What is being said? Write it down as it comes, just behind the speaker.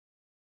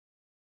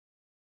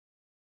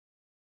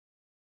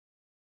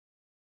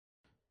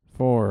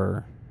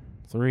4,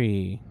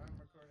 3,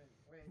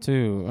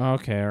 2.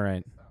 Okay, all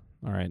right.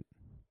 All right.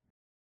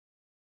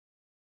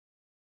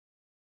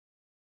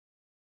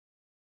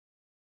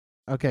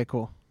 Okay,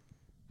 cool.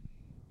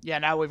 Yeah,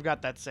 now we've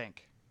got that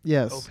sync.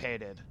 Yes.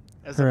 Opated.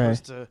 As Hooray.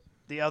 opposed to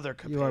the other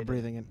capated. You are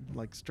breathing in,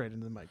 like, straight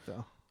into the mic,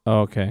 though.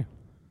 Oh, okay.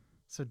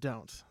 So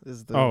don't.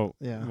 Is the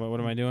Yeah. What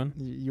am I doing?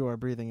 You are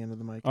breathing into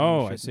the mic.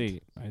 Oh, I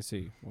see.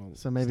 Well,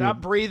 So maybe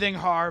Stop breathing,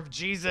 Harv.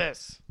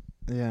 Jesus.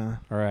 Yeah.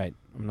 all right.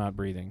 I'm not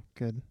breathing.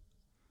 Good.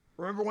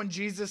 Remember when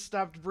Jesus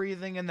stopped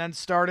breathing and then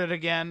started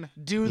again?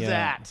 Do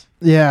that.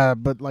 Yeah,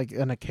 but like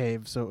in a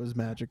cave, so it was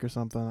magic or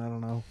something. I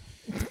don't know.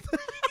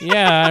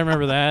 Yeah, I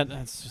remember that.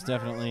 That's just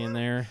definitely in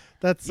there.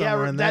 That's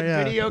somewhere in that there.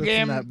 Yeah, video that's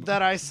game in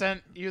that I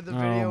sent you the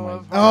video my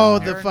of. Oh,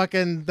 God. the Aaron?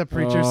 fucking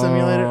preacher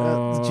simulator,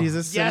 Oh.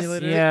 Jesus Yes,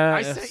 simulator. Yeah,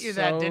 I sent you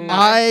that, didn't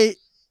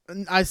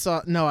I saw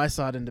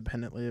it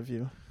independently of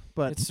you,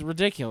 but It's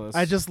ridiculous.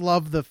 I just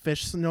love the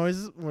fish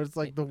noise where it's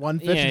like the one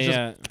fish is just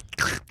yeah.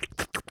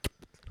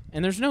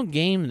 And there's no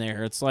game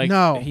there. It's like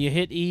No. you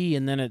hit E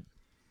and then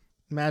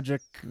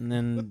magic,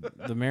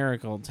 the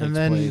miracle takes and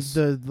then place.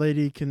 the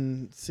lady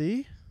can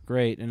see.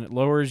 Great, and it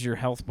lowers your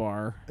health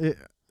bar.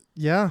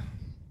 Yeah.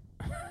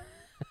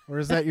 Or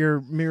is that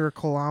your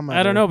miracleometer?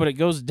 I don't know, but it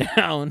goes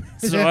down,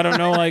 so I don't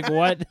know like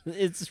what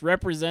it's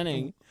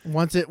representing.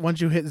 Once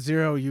you hit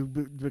 0, you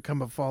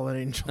become a fallen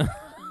angel.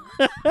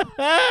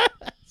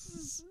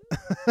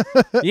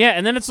 Yeah,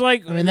 and then it's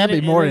like I mean, that'd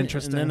be more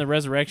interesting. And then the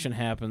resurrection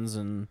happens,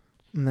 and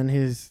And then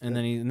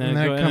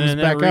it comes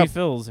back up.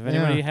 refills. If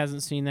anybody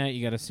hasn't seen that,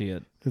 you got to see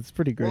it. It's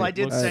pretty great. Well, I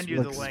did It send you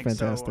the looks link,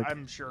 fantastic. so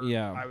I'm sure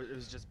Yeah. it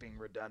was just being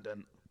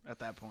redundant at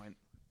that point.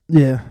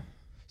 Yeah.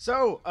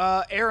 So,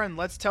 Aaron,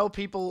 let's tell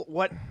people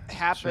what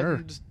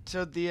happened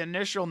to the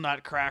initial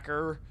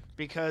Nutcracker,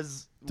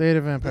 because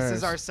Data Vampires. this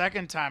is our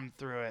second time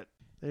through it,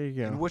 There you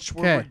go. in which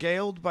we're 'Kay.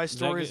 regaled by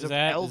stories is of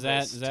that-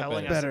 Elvis is that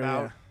telling us better?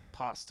 about Better,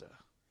 pasta.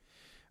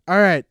 All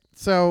right.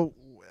 So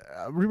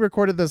we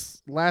recorded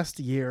this last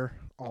year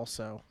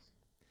also.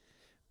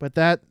 But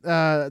that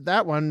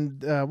one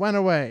went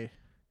away,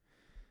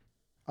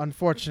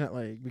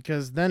 unfortunately,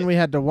 because then we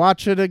had to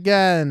watch it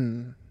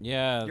again.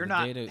 Yeah, You're the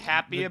not data,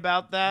 happy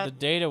about that? The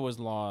data was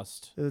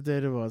lost. The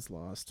data was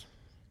lost.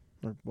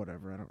 Or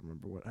whatever. I don't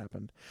remember what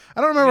happened.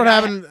 I don't remember what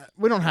happened.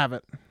 We don't have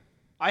it.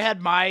 I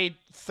had my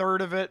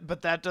third of it,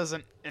 but that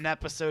doesn't an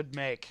episode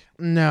make.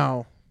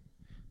 No.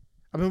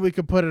 I mean, we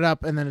could put it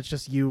up, and then it's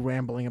just you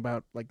rambling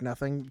about like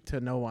nothing to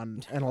no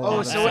one and a lot Oh,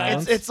 of so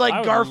silence. it's I like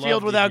would Garfield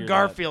love to without hear that.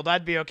 Garfield.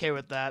 I'd be okay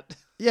with that.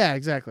 Yeah,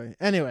 exactly.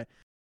 Anyway,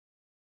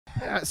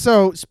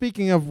 so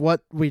speaking of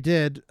what we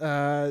did,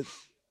 we're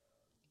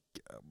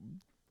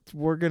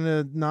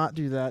gonna not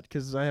do that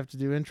because I have to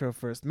do intro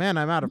first. Man,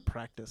 I'm out of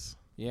practice.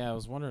 Yeah, I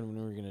was wondering when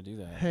we were gonna do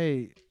that.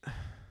 Hey,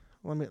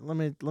 let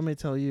me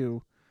tell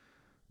you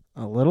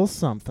a little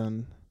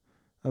something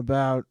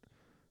about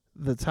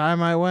the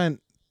time I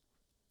went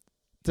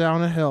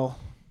down a hill.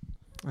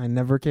 I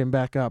never came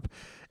back up.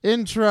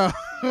 Intro.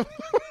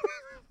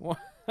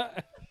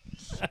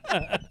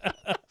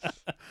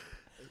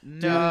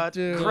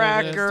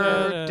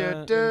 Nutcracker.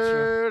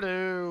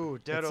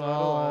 It's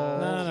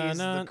all- He's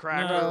the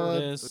cracker.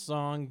 This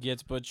song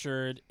gets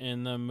butchered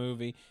in the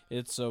movie.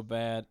 It's so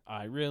bad,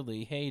 I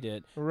really hate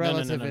it.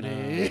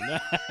 Relativity. He's got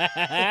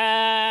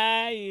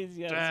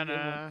a good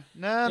one.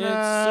 Na, It's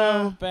na.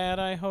 so bad,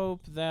 I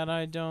hope that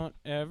I don't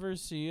ever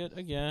see it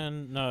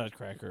again.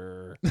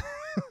 Nutcracker.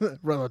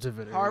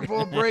 Relativity. Harv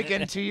will break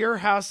into your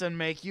house and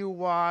make you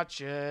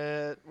watch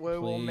it. We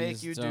will make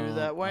Please you do don't.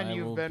 that when I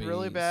you've will been be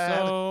really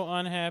bad. So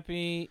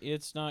unhappy.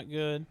 It's not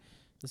good.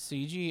 The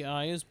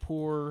CGI is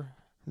poor.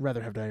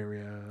 Rather have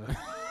diarrhea.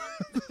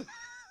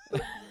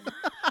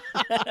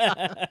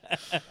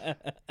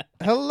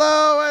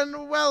 Hello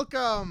and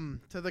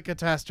welcome to the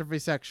catastrophe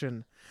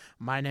section.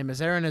 My name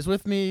is Aaron.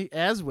 With me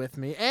as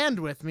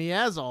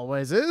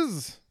always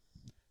is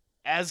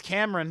As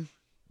Cameron.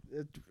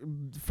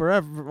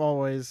 forever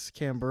always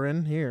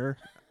Camberin here.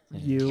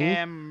 You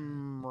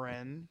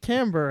Cameron.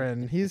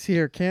 He's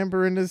here.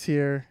 Camberin is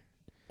here,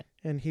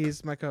 and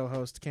he's my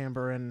co-host.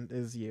 Camberin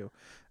is you.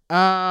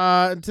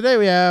 Today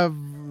we have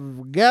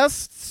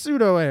guest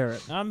Pseudo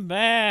Aaron. I'm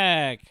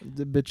back.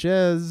 The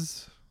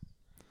bitches.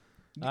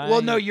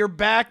 Well, no, you're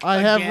back I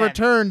again. have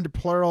returned,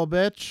 plural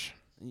bitch.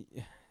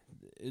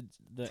 It's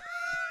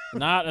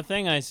not a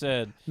thing I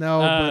said. No,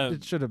 but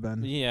it should have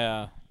been.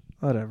 Yeah.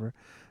 Whatever.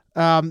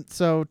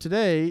 So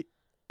today,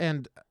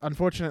 and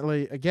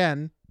unfortunately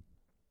again,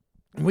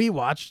 we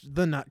watched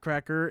the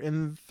Nutcracker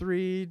in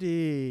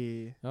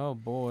 3D. Oh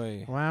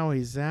boy.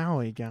 Wowie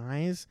zowie,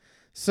 guys.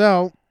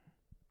 So,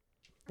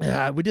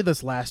 we did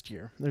this last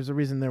year. There's a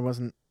reason there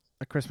wasn't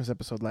a Christmas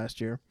episode last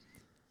year.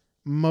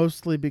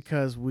 Mostly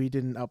because we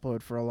didn't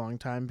upload for a long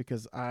time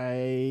because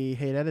I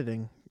hate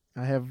editing.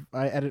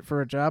 I edit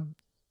for a job,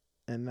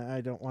 and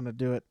I don't want to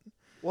do it.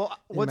 Well,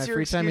 in what's my your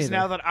free time excuse either.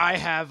 now that I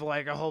have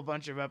like a whole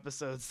bunch of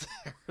episodes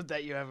there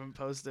that you haven't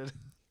posted?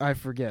 I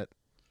forget.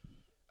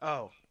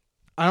 Oh.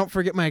 I don't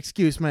forget my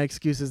excuse. My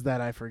excuse is that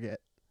I forget.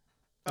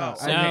 Oh.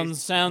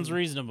 Sounds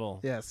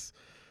reasonable. Yes.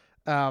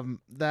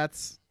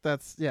 That's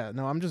yeah.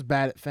 No, I'm just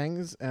bad at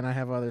things, and I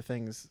have other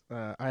things.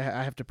 I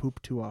have to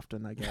poop too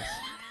often, I guess.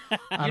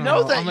 I You don't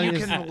know that I'm gonna you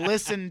just- can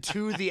listen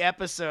to the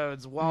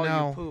episodes while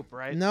No. you poop,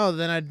 right? No,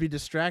 then I'd be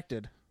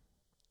distracted.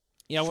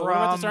 Yeah, what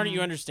about this? From- Aren't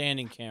you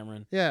understanding,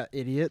 Cameron? Yeah,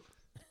 idiot.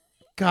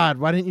 God,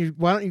 why don't you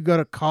go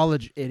to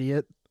college,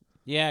 idiot?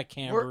 Yeah,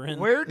 Cameron.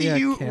 Where do Yeah,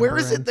 you? Where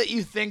is Cameron. it that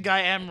you think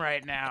I am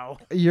right now?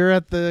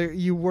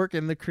 You work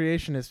in the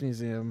Creationist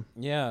Museum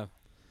Yeah.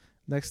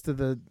 next to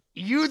the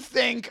You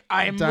think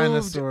I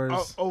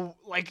Dinosaurs. moved?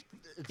 Like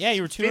Yeah,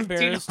 you were too 15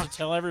 embarrassed to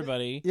tell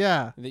everybody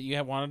yeah. that you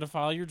had wanted to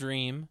follow your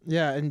dream.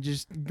 Yeah, and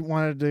just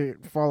wanted to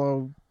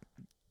follow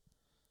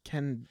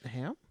Ken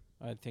Ham?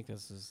 I think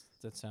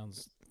that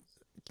sounds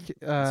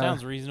Uh,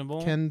 sounds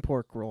reasonable. Ken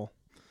Pork Roll.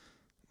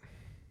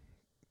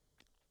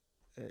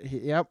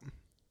 Yep.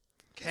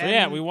 So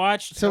yeah, we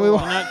watched So we the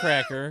wa-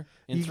 Nutcracker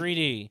in You-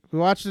 3D. We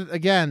watched it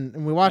again,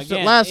 and we watched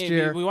Again, it last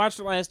year, We watched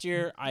it last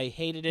year. I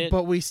hated it.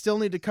 but we still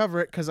need to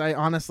cover it because I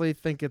honestly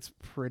think it's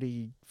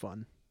pretty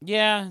fun.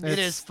 yeah, It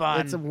is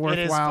fun. It's a It is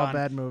worthwhile fun.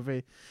 bad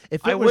movie.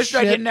 If it I was wish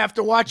I shit- didn't have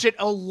to watch it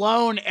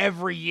alone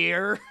every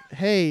year.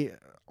 Hey,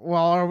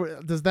 well,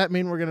 does that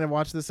mean we're gonna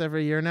watch this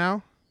every year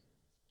now?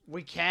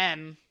 We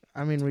can.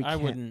 I mean, we I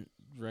can't. wouldn't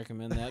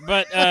recommend that.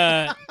 But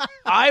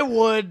I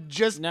would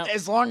just No.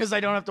 as long as I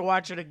don't have to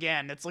watch it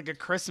again. It's like a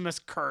Christmas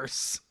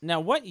curse. now,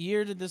 what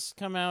year did this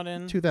come out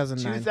in?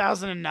 2009.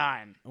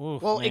 2009.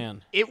 Oof, Well,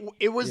 man.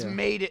 it was Yeah.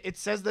 made. It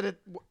says that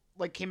it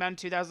like came out in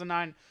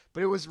 2009,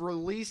 but it was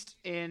released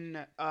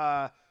in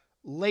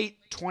late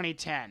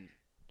 2010.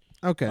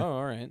 Okay. Oh,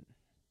 all right.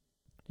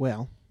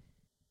 Well,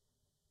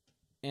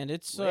 And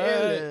it's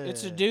Well,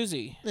 it's a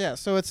doozy. yeah.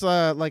 So it's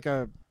like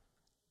a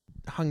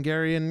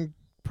Hungarian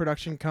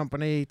production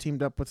company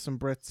teamed up with some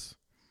Brits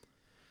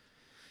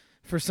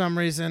for some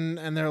reason,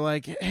 and they're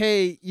like,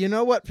 "Hey, you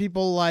know what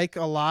people like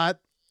a lot?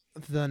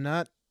 The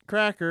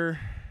Nutcracker.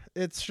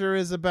 It sure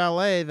is a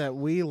ballet that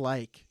we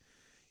like.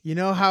 You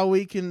know how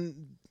we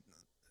can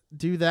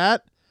do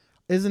that?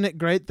 Isn't it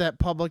great that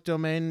public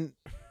domain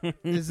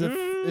is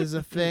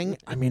a thing?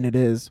 I mean, it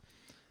is.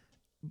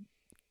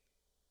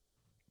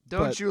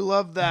 Don't But- you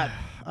love that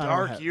I don't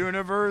dark have-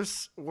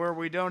 universe where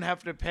we don't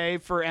have to pay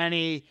for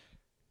any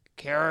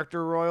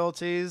character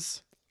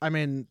royalties? I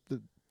mean,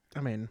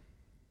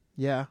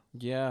 yeah.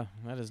 Yeah,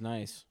 that is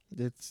nice.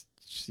 It's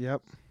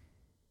yep.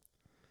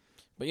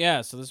 But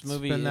yeah, so this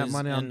movie Spend that is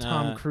money on an,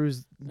 Tom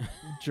Cruise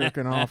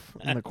jerking off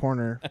in the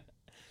corner.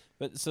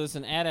 But so it's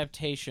an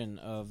adaptation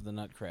of the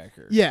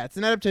Nutcracker. Yeah, it's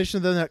an adaptation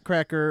of the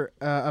Nutcracker,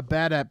 a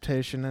bad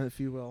adaptation, if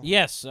you will.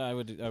 Yes, I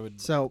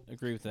would So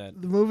agree with that.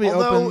 the movie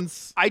Although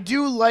opens. I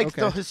do like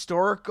Okay. the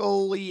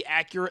historically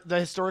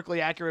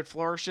accurate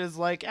flourishes,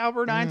 like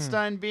Albert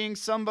Einstein being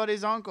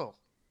somebody's uncle.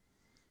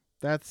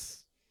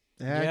 That's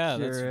accurate. Yeah,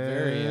 that's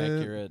very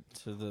accurate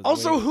to the.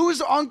 Also, way-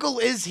 whose uncle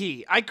is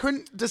he? I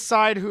couldn't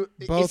decide who.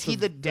 Both Is he of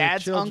the the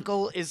dad's children-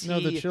 uncle? Is No,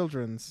 he? the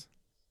children's.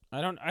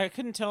 I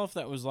couldn't tell if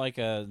that was like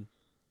a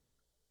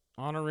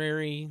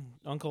honorary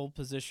uncle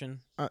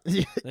position.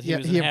 Yeah, That he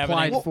was he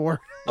inhabiting. applied for.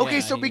 Okay, Yeah,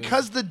 so he was-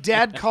 because the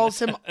dad calls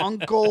him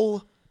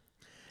Uncle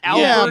Yeah,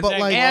 Albert, but like-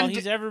 well, and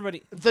he's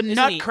everybody. the isn't he-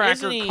 Nutcracker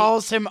isn't he-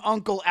 calls him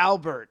Uncle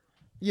Albert.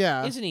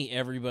 Yeah. Isn't he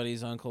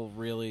everybody's uncle?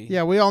 Really?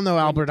 Yeah, we all know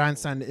Albert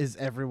Einstein is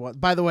everyone.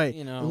 By the way,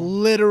 You know.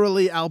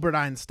 literally Albert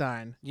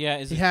Einstein. Yeah.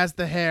 Is He it? has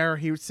the hair.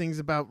 He sings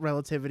about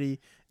relativity,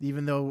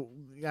 even though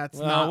that's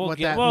Well, not we'll what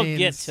get, that we'll means.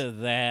 get to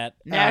that.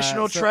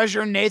 National so-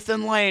 treasure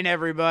Nathan Lane,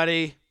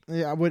 everybody.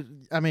 Yeah,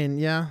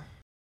 yeah.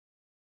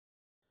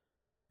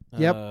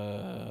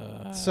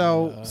 Yep.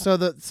 So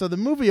the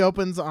movie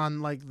opens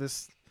on like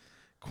this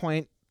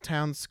quaint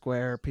town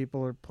square.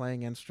 People are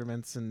playing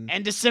instruments and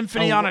And a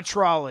symphony Oh, on a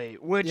trolley,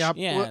 which Yep.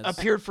 Yes.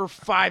 appeared for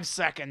 5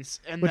 seconds,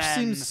 and which then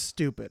seems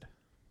stupid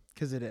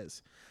because it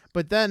is.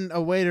 But then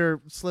a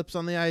waiter slips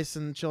on the ice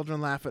and children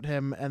laugh at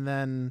him, and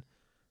then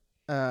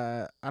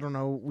I don't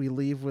know. We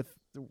leave with.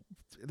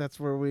 That's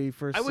where we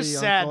first. I was see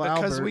sad Uncle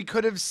because Albert. we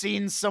could have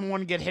seen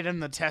someone get hit in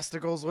the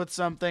testicles with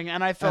something,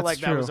 and I felt That's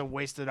like that was true. a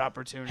wasted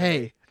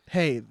opportunity.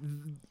 Hey,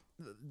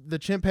 the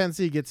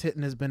chimpanzee gets hit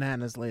in his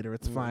bananas later.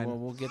 It's fine. Well,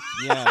 we'll get.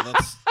 Yeah.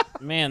 That's.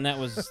 Man, that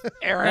was. That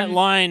Aaron,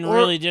 line or-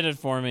 really did it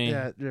for me.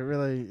 Yeah, it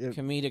really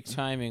Comedic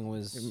timing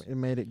was it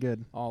made it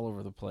good. all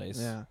over the place.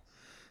 Yeah.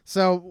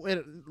 So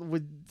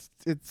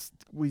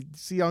we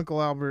see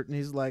Uncle Albert and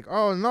he's like,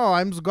 "Oh no,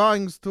 I'm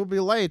going to be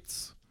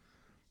late."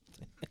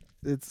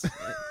 It's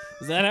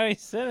Is that how he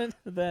said it?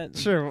 That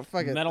sure, well,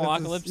 fuck it.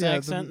 Metalocalypse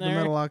That's accent the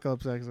there?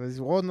 Metalocalypse accent. He's,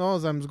 "Oh no,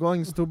 I'm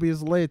going to be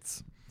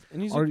late."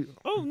 And he's Are like, you-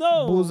 "Oh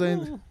no!" Booze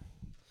ain't-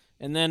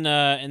 And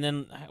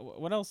then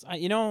what else?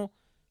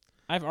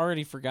 I've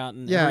already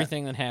forgotten Yeah.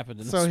 everything that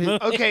happened in So this he-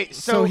 movie. Okay,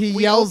 So so, he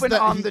we yells open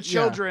that on he- the yeah.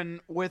 children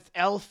with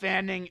Elle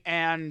Fanning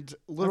and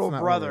little That's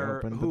not brother, really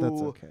open, who but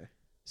that's okay.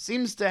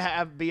 seems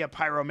to be a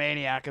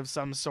pyromaniac of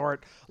some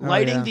sort, Oh,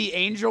 lighting yeah. the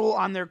angel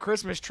on their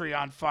Christmas tree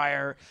on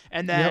fire.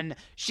 And then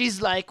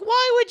she's like,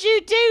 "Why would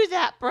you do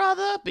that,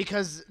 brother?"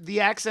 Because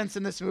the accents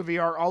in this movie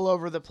are all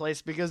over the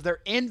place because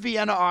they're in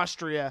Vienna,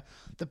 Austria.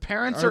 The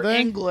parents Are are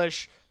they?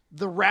 English.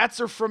 the rats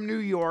are from New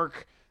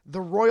York.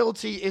 The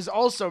royalty is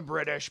also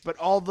British, but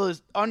all the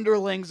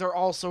underlings are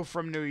also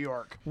from New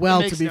York. Well,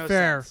 It to makes be no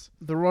fair, sense.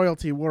 the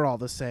royalty were all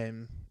the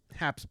same.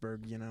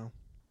 Habsburg,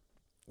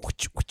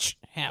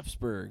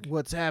 Habsburg.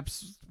 What's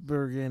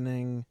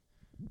Habsburgening?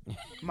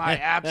 My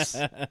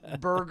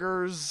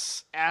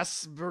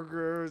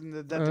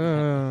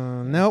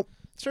Asperger. Nope.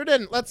 Sure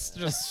didn't. Let's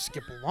just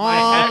skip along. My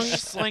hash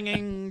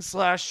slinging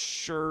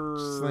slasher.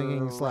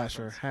 Slinging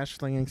slasher. Hash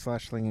slinging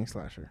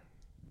slasher.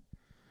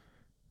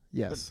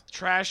 Yes.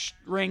 Trash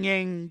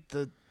ringing.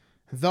 The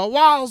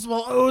walls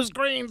will ooze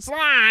green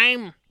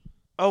slime.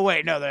 Oh,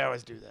 wait. No, they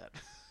always do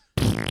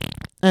that.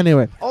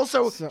 Anyway.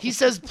 Also, So- he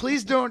says,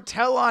 please don't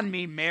tell on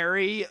me,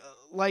 Mary.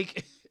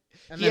 Like,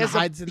 And he then has a-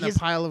 hides in he the has-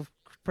 pile of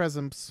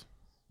presents.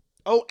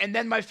 Oh, and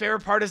then my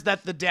favorite part is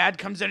that the dad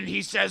comes in and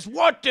he says,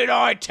 "What did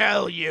I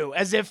tell you?"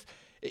 As if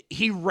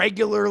he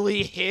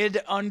regularly hid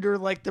under,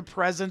 like, the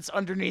presents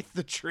underneath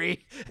the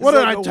tree. It's What did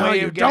like I a tell way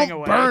you? of getting Don't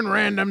away. burn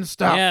random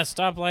stuff. Yeah,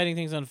 stop lighting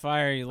things on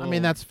fire. You little,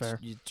 that's fair.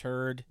 You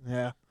turd.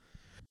 Yeah.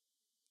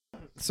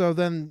 So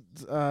then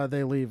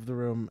they leave the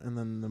room, and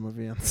then the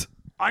movie ends.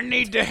 I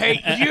need to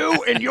hate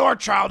you in your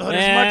childhood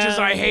as much as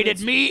I Yeah, hated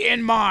me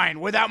in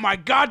mine without my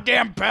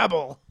goddamn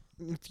pebble.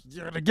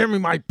 You're gonna give me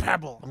my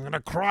pebble. I'm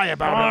gonna cry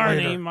about it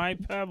Barney, later. my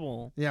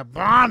pebble. Yeah,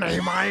 Barney,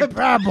 my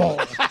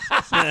pebble.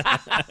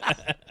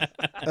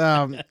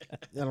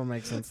 That'll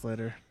make sense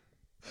later.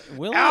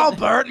 Will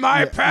Albert,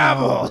 my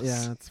pebbles.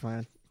 Yeah, that's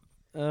fine.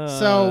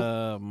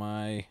 So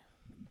my.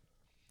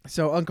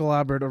 So Uncle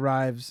Albert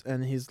arrives,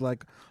 and he's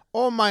like,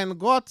 "Oh my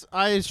God,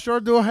 I sure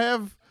do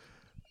have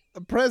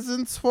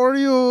presents for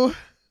you."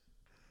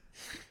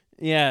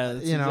 Yeah,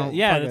 You know,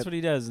 yeah, fuck that's it. what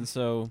he does. And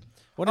so,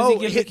 what does he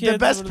give the kids? the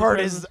best What are part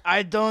presents? is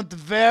I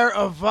don't wear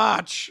a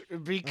watch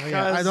because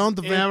Yeah, I don't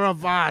wear a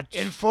watch.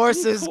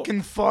 enforces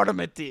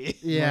conformity.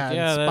 Yeah, Like,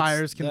 yeah,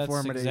 inspires that's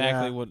conformity.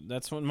 exactly yeah.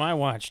 what my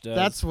watch does.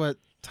 That's what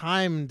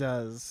time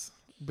does,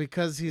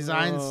 because he's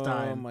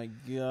Einstein. Oh my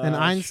god! And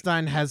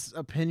Einstein has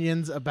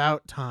opinions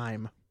about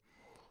time.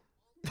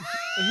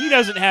 He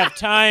doesn't have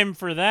time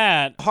for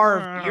that.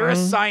 Harv, you're a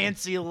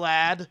sciencey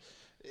lad.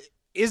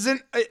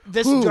 Isn't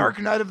this Who? Dark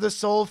Night of the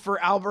Soul for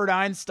Albert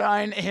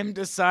Einstein him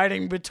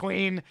deciding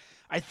between,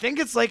 I think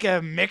it's like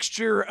a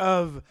mixture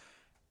of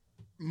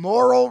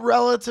moral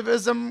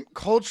relativism,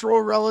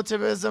 cultural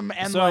relativism,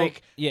 and So,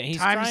 like yeah, he's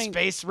trying.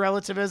 time-space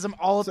relativism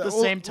all at So, the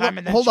same time,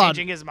 and then hold on.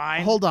 changing his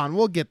mind? Hold on,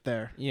 we'll get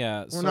there.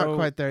 Yeah, We're not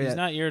quite there he's yet.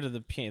 not here to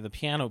the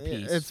piano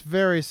piece. It's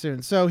very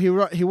soon. So he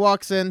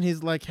walks in.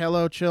 He's like,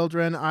 "Hello,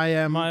 children. I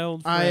am My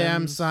old I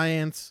am friends."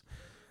 science."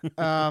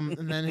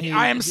 And then he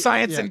I am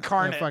science yeah,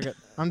 incarnate. Yeah, fuck it.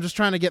 I'm just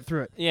trying to get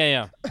through it.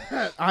 yeah.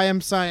 I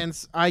am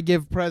science. I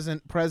give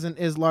present. Present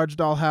is large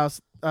dollhouse.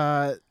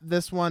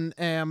 This one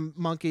am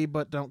monkey,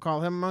 but don't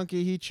call him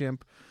monkey. He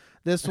chimp.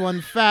 This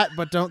one fat,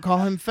 but don't call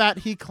him fat.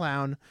 He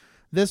clown.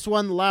 This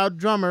one loud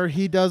drummer.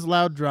 He does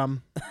loud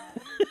drum.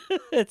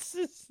 It's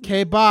just,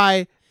 Okay,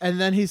 bye.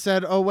 And then he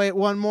said, "Oh wait,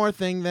 one more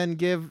thing." Then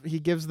he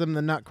gives them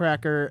the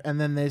Nutcracker,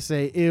 and then they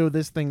say, "Ew,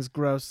 this thing's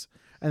gross."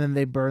 And then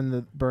they burn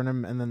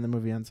him, and then the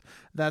movie ends.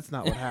 That's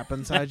not what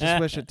happens. I just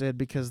wish it did,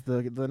 because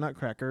the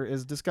Nutcracker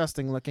is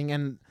disgusting looking,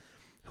 and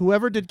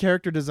whoever did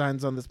character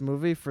designs on this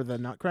movie for the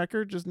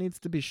Nutcracker just needs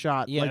to be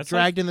shot, Yeah, like it's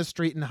dragged in the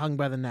street and hung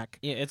by the neck.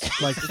 yeah, it's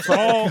Like it's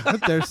all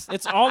there's.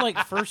 it's all like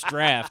first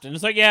draft, and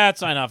it's like, yeah,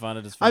 sign off on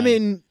it. It's fine. I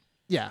mean,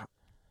 yeah,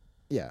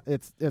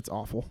 it's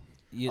awful.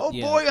 Yeah, Oh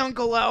boy,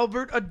 Uncle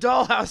Albert, a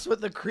dollhouse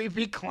with a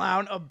creepy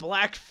clown, a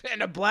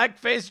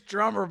black-faced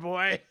drummer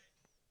boy.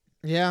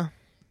 Yeah,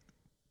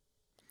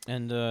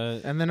 and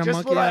and then a Just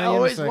monkey what I on a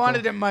always unicycle.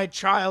 wanted in my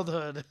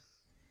childhood.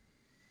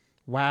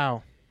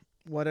 Wow,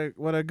 what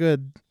a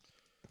good.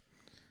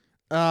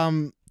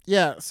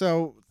 Yeah.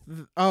 So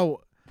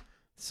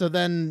so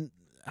then.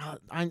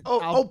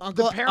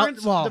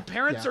 The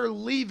parents are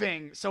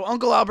leaving, so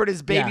Uncle Albert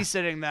is Yeah.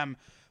 babysitting them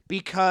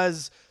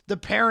because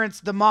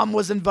the mom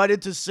was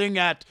invited to sing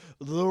at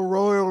the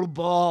royal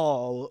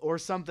ball or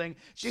something.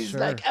 She's Sure.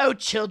 like, "Oh,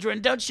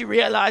 children, don't you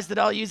realize that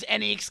I'll use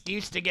any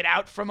excuse to get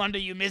out from under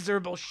you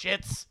miserable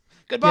shits?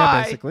 Goodbye."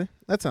 Yeah, basically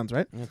that sounds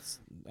right. that's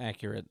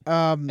accurate.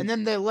 And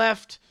then they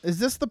left. Is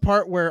this the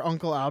part where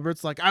Uncle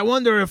Albert's like, "I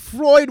wonder if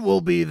Freud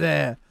will be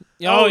there"?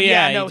 Oh,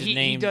 yeah, no, just he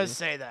named does it.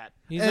 say that.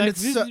 He's And like,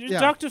 it's so- yeah.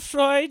 Dr.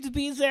 Freud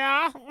be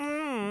there.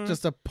 Mm.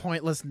 Just a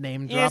pointless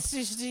name drop. Yes,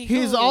 it's the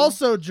He's cool.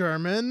 also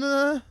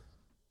German.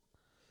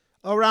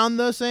 Around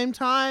the same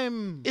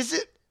time. Is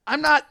it?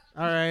 I'm not.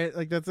 All right,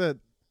 like that's it.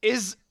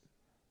 Is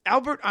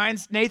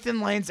Nathan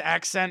Lane's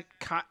accent?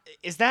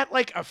 Is that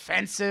like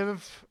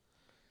offensive?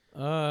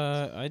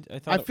 I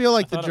I feel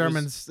like the thought it was-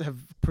 Germans have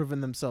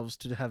proven themselves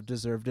to have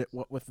deserved it.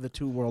 What with the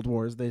 2 world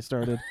wars they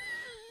started.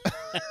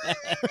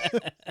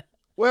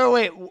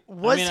 Wait,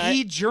 was mean,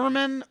 he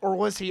German or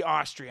was he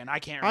Austrian? I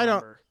can't I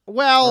remember. don't.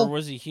 Well, or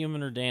was he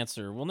human or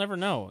dancer? We'll never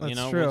know. that's you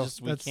know, true.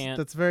 we can't.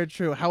 That's very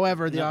true.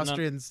 However, the No,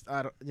 Austrians,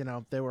 I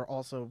don't, they were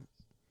also.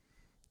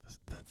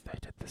 They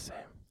did the same.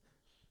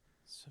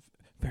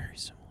 Very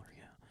similar,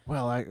 yeah.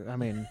 Well, I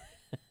mean,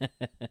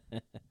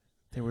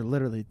 they were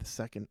literally the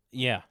second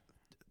Yeah.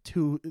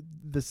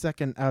 the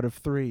second out of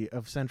 3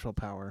 of Central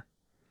Power.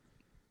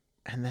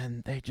 And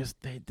then they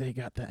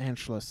got the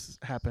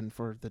Anschluss happen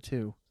for the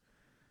 2.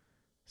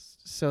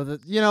 So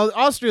that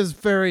Austria is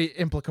very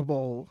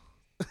implicable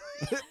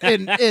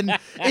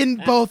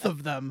in both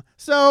of them.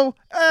 So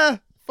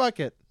fuck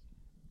it.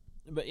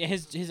 But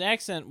his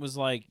accent was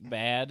like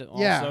bad.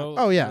 Also. Yeah.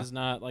 Oh yeah. It was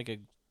not like a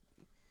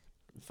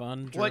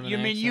fun. German What you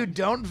mean? accent. You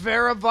don't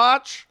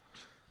Veravoch?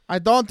 I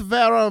don't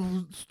wear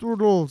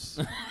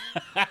strudels.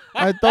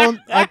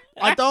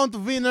 I don't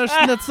Wiener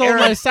Schnitzel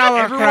my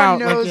sauerkraut. Everyone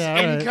knows Like, yeah,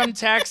 right. income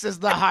tax is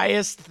the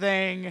highest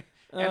thing,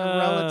 and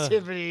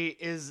relativity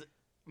is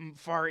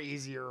far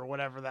easier, or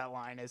whatever that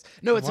line is.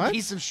 No, it's a What?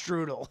 piece of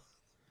strudel.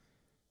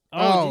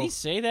 Oh, did he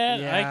say that?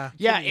 Yeah.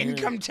 Yeah, couldn't hear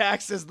income it.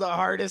 tax is the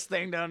hardest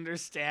thing to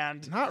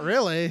understand. Not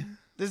really.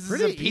 This is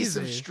Pretty a piece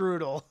of easy.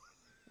 strudel.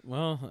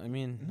 Well, I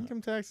mean,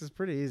 Income tax is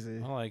pretty easy.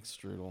 I like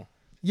strudel.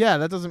 Yeah,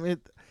 that doesn't mean.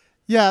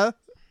 Yeah.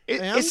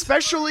 And?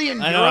 Especially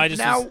in I know, I Europe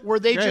just now, was where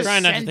they just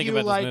trying not to send think you about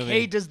this like, movie.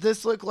 hey, does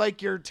this look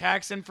like your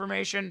tax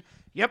information?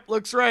 Yep,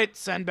 looks right.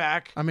 Send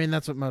back. I mean,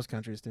 that's what most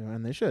countries do,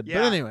 and they should. Yeah.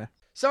 But anyway,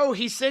 So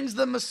he sings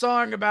them a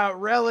song about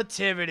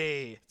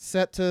relativity.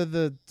 set to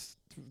the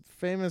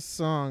famous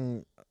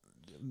song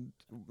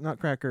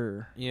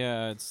Nutcracker.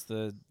 Yeah, it's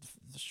the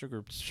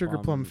Sugar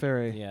Plum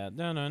Fairy. Yeah.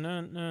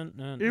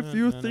 No. If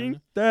you think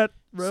that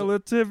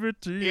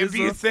relativity If is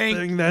you a think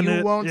thing, then you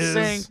it won't is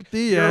sink, the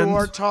you end.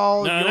 are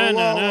tall, No, you'll no,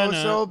 no, no,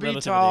 also no. be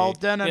Relativity. tall. Yeah, so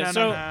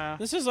Da-na-na-na-na.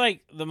 this is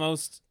like the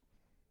most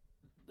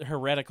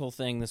heretical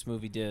thing this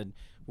movie did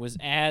was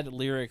add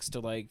lyrics to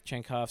like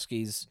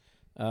Tchaikovsky's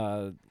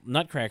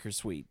Nutcracker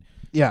suite.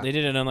 Yeah. They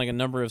did it on like a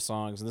number of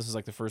songs, and this is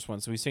like the first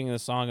one. So he's singing a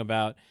song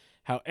about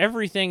how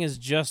everything is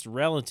just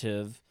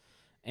relative,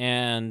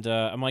 and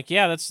I'm like,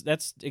 yeah,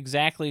 that's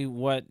exactly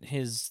what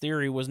his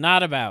theory was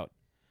not about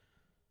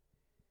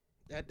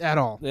At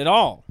all. at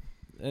all.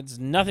 It's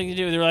nothing to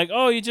do. They're like,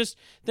 oh,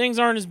 things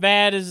aren't as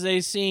bad as they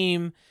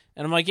seem,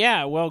 and I'm like,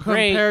 yeah, well,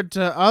 great. Compared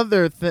to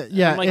other things.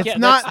 Yeah, I'm like, it's yeah,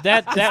 not.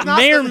 that it's not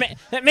may or the-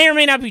 that may or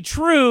may not be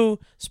true.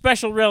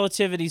 Special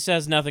relativity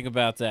says nothing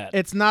about that.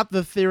 It's not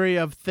the theory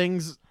of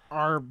things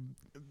are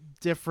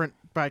different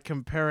by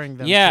comparing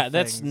them. Yeah, to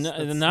that's things.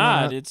 not.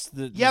 Not. It's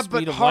the Yeah, speed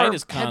but of light Harv,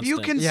 is constant. have you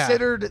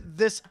considered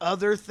this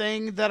other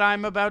thing that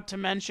I'm about to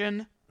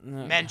mention?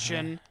 No.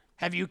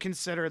 Have you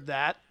considered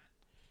that?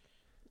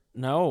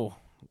 No.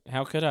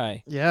 How could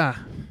I? Yeah.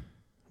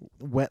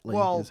 Wetly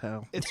Well, is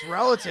how. it's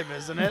relative,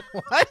 isn't it?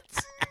 What?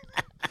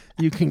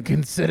 You can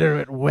consider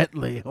it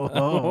wetly. Oh,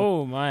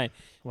 Oh my!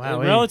 wow.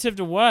 Relative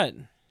to what?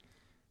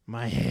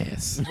 My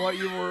ass. What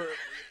you were...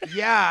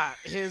 Yeah,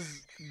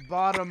 his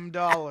bottom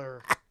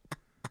dollar.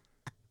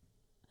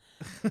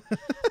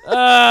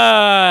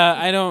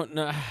 I don't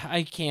know.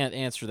 I can't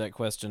answer that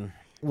question.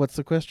 What's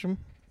the question?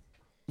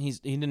 He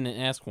didn't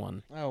ask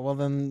one. Oh, well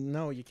then,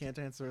 no, you can't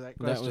answer that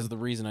question. That was the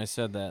reason I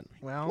said that.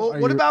 Well,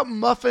 what about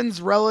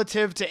muffins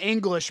relative to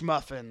English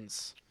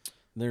muffins?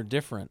 They're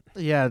different,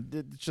 Yeah,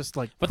 it's just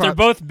like. but they're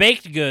both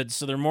baked goods,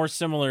 so they're more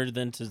similar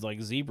than to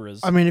like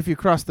zebras. I mean, if you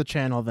cross the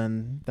channel,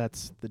 then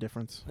that's the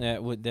difference. Yeah,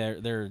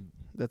 they're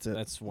That's it.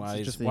 that's It's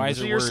wise. just the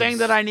Wiser So you're words saying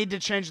that I need to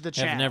change the have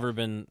channel? never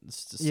been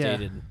Yeah.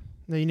 stated.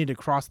 No, you need to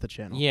cross the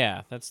channel.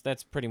 Yeah,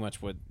 that's pretty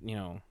much what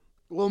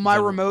Will my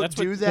General- remote that's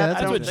what- do yeah, that? that's I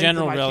That's don't what think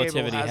general that my cable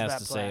relativity has that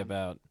to say plan.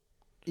 about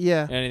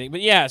Yeah. anything. But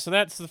yeah, so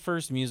that's the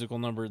first musical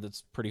number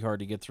that's pretty hard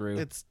to get through.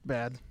 It's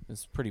bad.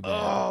 It's pretty bad.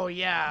 Oh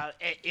yeah,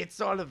 it's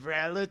all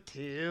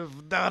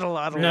relative. Not a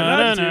lot of No.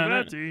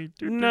 relative.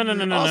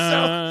 No.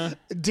 Also,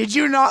 did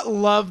you not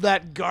love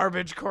that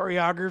garbage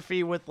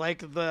choreography with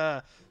like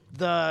the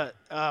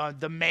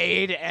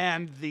maid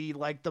and the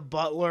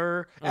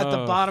butler at the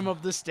Oh. bottom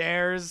of the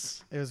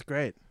stairs? It was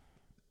great.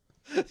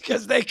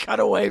 Because they cut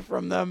away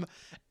from them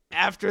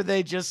after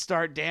they just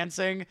start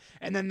dancing,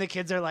 and then the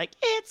kids are like,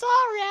 "It's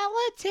all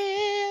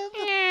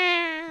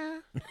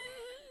relative."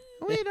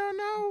 We don't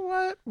know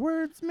what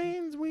words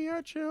means. We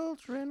are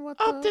children. What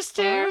Up the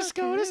stairs, fuck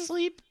go to is-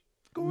 sleep.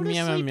 Go to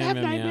Meow, sleep, meow, have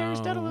meow, nightmares.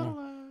 meow.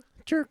 Da-da-da-da.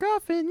 Jerk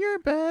off in your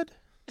bed.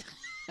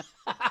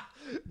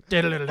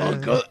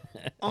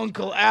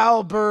 Uncle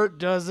Albert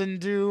doesn't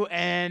do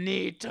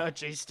any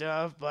touchy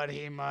stuff, but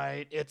he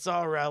might. It's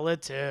all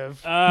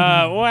relative.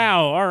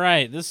 Wow. All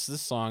right. This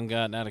song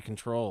got out of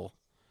control.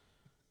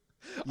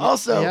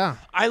 Also, yeah.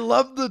 I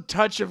love the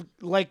touch of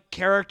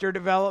character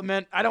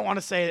development. I don't want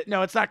to say it.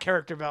 No, it's not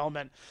character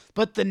development.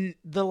 But the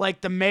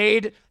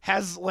maid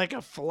has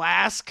a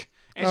flask,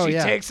 and Oh, she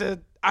yeah. takes a.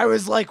 I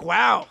was like,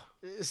 wow.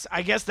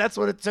 I guess that's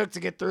what it took to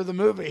get through the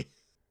movie.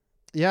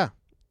 Yeah.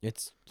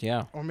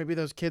 Yeah. Or maybe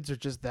those kids are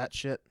just that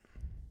shit.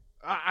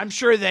 I'm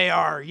sure they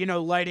are,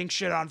 lighting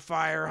shit on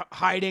fire,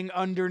 hiding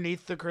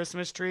underneath the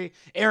Christmas tree.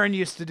 Aaron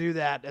used to do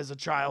that as a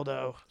child,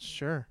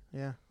 Sure.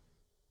 Yeah.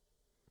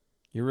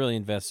 You're really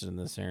invested in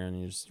this, Aaron.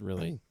 You're just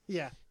really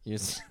Yeah. you're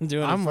just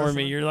doing I'm it for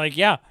listening. me. You're like,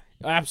 yeah,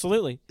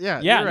 absolutely.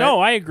 Yeah. Yeah. you're No,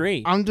 right. I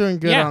agree. I'm doing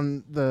good Yeah.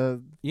 on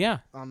the Yeah.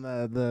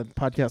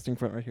 podcasting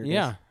front right here. guys.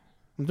 Yeah.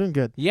 I'm doing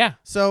good. Yeah.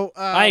 So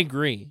I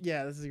agree.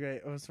 Yeah, this is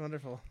great. Oh, it's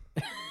wonderful.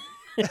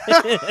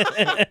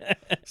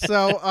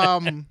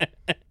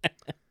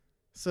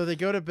 So they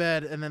go to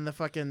bed, and then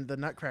the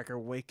Nutcracker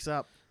wakes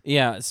up.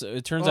 Yeah, so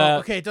it turns out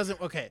Okay, it doesn't.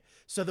 Okay,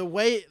 so the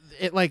way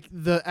it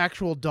the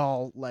actual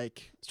doll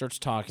starts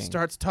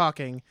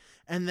talking,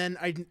 and then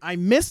I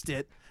missed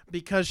it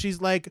because she's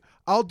like,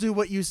 "I'll do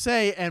what you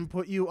say and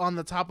put you on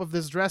the top of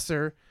this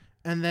dresser,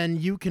 and then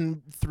you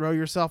can throw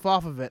yourself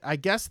off of it." I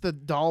guess the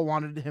doll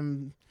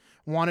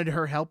wanted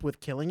her help with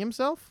killing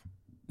himself.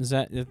 Is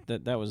that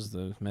was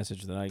the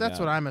message that I got? That's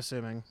what I'm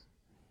assuming.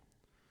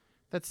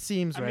 That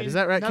seems right. I mean, Is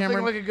that right, nothing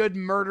Cameron? like a good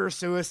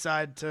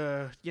murder-suicide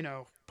to,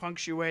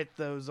 punctuate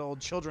those old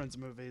children's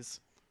movies.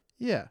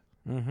 Yeah.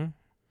 Mm-hmm.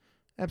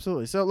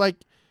 Absolutely. So and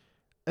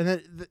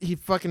then he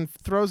fucking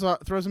throws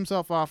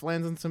himself off,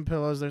 lands on some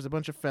pillows. There's a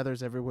bunch of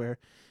feathers everywhere,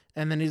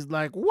 and then he's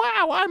like,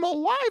 "Wow, I'm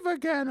alive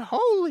again!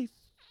 Holy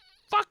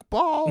fuck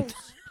balls!"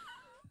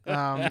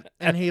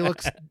 And he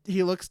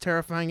looks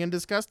terrifying and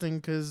disgusting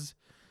because,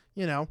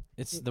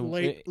 It's the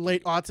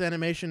late aughts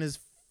animation is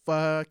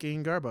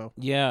fucking garbo.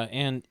 Yeah,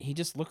 and he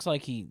just looks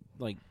like he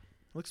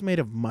Looks made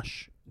of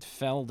mush.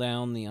 fell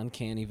down the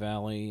uncanny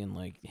valley and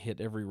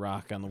hit every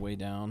rock on the way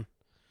down.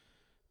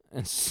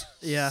 It's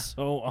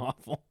so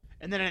awful.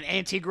 And then an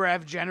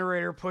anti-grav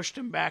generator pushed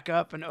him back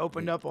up and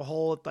opened up a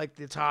hole at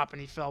the top,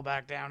 and he fell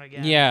back down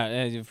again.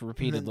 Yeah,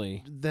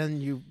 repeatedly.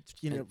 Then you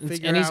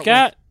figure and he's out,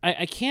 got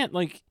I can't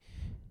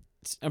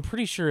I'm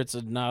pretty sure it's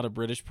not a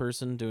British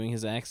person doing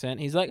his accent.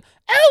 He's like,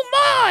 "Oh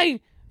my!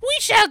 We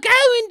shall go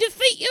and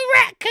defeat the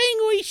Rat King.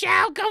 We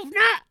shall, governor.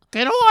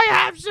 Can I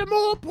have some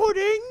more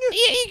pudding?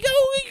 Here you go.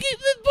 We get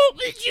the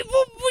puppets.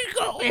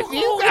 If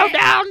you go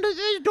down to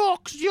the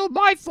docks, you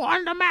might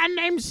find a man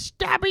named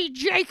Stabby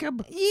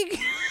Jacob."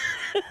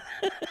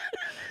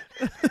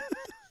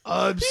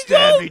 I'm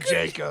Stabby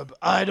Jacob.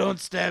 I don't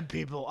stab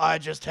people. I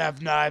just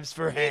have knives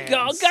for hands. You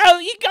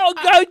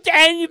gotta go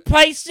down your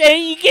place there.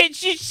 You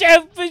get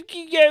yourself a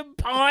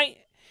pint.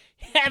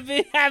 Have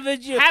a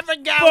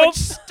go with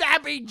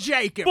Stabby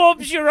Jacob.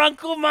 Bob's your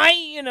uncle,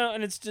 mate.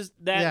 And it's just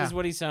that is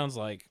what he sounds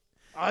like.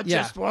 I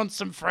just want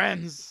some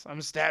friends. I'm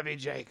Stabby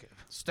Jacob.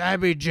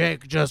 Stabby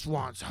Jake just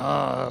wants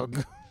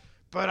hug.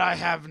 But I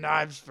have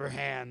knives for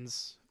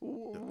hands.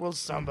 Will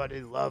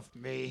somebody love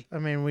me? I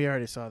mean, we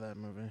already saw that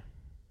movie.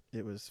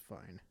 It was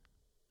fine.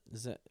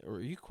 Are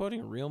you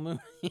quoting a real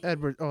movie?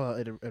 Edward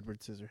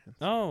Scissorhands.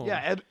 Oh.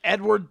 Yeah,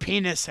 Edward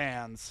Penis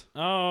Hands.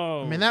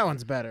 Oh. I mean, that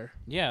one's better.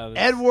 Yeah.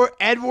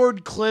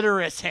 Edward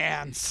Clitoris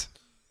Hands.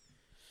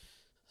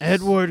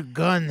 Edward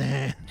Gun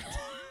Hand.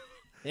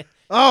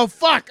 Oh,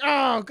 fuck.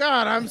 Oh,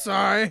 God, I'm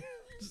sorry.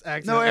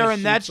 No,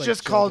 Aaron, that's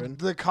just called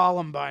the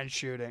Columbine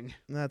shooting.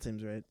 That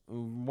seems right.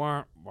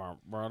 What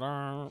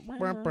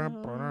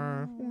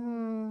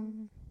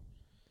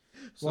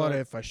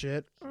if I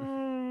shit?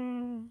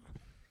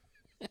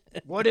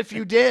 What if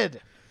you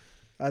did?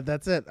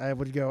 That's it. I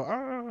would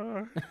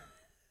go,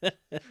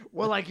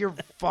 Well, you're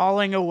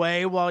falling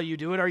away while you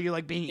do it? Are you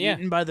being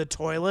eaten by the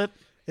toilet?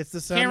 It's the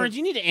sound Cameron,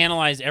 you need to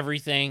analyze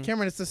everything.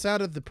 Cameron, it's the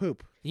sound of the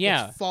poop.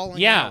 Yeah. It's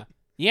falling out.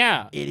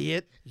 Yeah.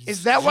 Idiot.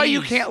 Is that why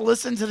you can't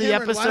listen to the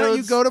Cameron, episodes? why don't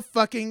you go to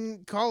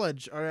fucking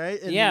college, all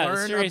right? And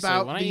learn seriously,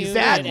 about these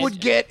That would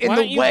get in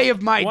the way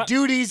of my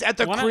duties at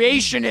the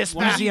Creationist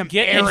Museum,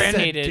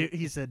 Aaron.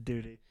 He said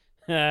duty.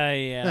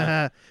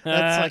 Yeah.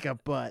 That's like a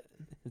butt.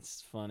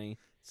 It's funny.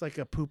 It's like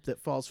a poop that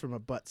falls from a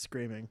butt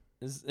screaming.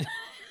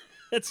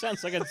 That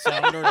sounds like a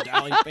Salvador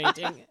Dali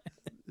painting.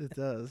 It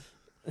does.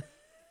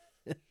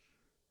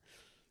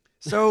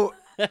 So,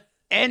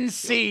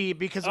 NC,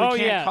 because we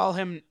can't call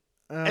him,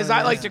 as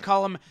I like to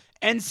call him,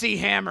 NC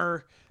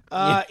Hammer,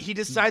 he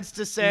decides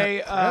to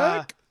say,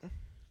 I've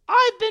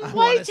been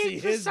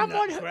waiting for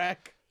someone who...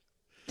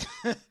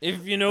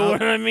 If you know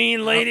what I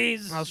mean,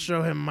 ladies. I'll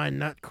show him my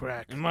nut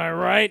crack. Am I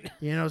right?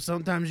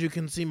 Sometimes you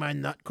can see my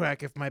nut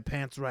crack if my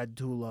pants ride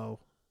too low.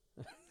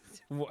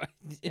 What?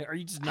 Are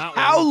you just not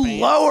How wearing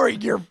pants? low are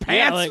your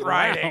pants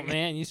riding? Wow,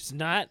 man, you're just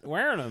not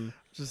wearing them.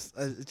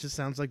 It just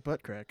sounds like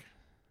butt crack.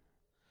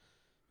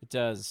 It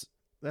does.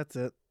 That's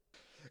it.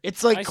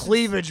 It's like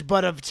cleavage,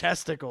 but of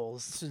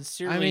testicles.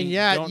 Sincerely, I mean,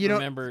 yeah, don't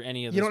remember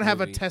any of this You don't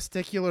have a movie.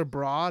 testicular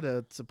bra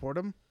to support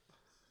him?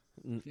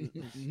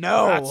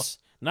 No.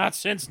 Not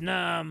since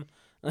Nam.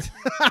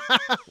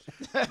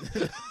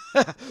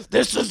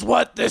 This is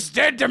what this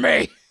did to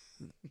me.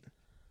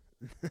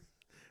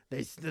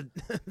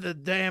 The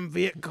damn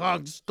Viet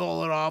Cong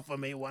stole it off of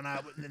me when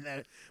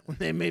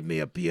they made me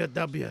a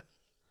POW.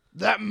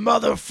 That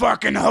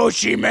motherfucking Ho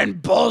Chi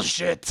Minh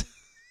bullshit.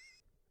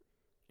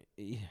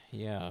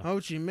 Yeah.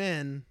 Ho Chi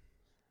Minh.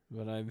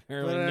 But I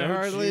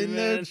hardly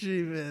know Chi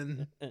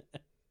Minh.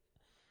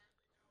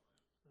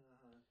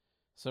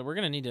 So we're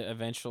going to need to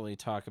eventually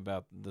talk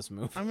about this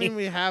movie. I mean,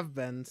 we have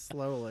been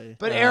slowly.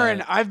 But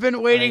Aaron, I've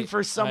been waiting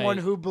for someone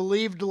who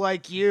believed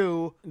like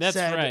you. That's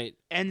said right.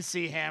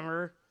 NC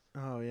Hammer.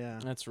 Oh, yeah.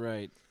 That's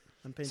right.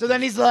 So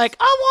then he's like,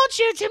 I want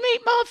you to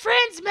meet my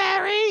friends,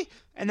 Mary.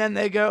 And then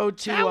they go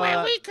to... That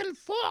way we can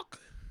fuck.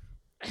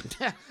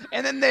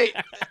 And then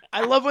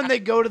I love when they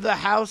go to the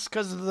house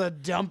because of the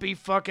dumpy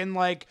fucking,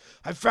 like,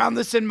 I found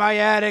this in my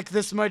attic.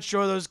 This might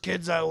show those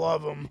kids I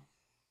love them.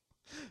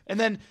 And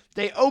then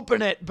they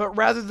open it, but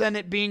rather than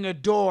it being a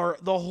door,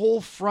 the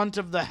whole front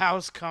of the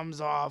house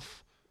comes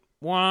off.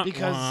 Because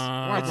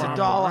it's a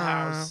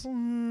dollhouse.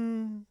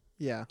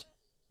 Yeah.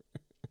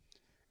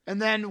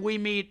 And then we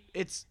meet,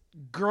 it's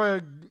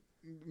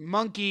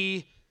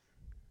Monkey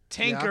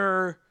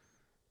Tinker,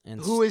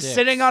 who is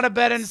sitting on a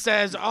bed and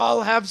says,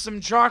 I'll have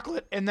some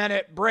chocolate, and then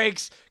it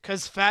breaks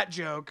because fat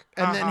joke.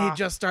 And then he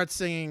just starts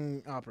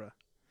singing opera.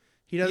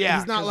 He doesn't.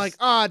 He's not like,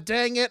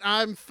 dang it,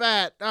 I'm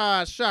fat.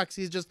 Shucks.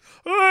 He's just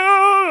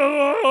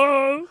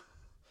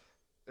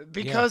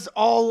because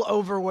all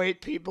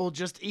overweight people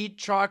just eat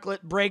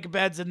chocolate, break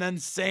beds, and then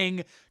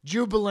sing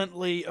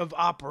jubilantly of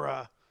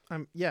opera.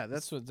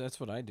 That's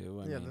what I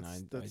do. I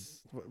mean,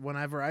 that's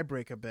whenever I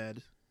break a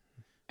bed.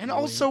 And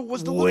also,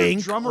 was the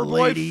little drummer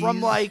boy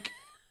from, like,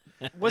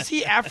 was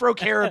he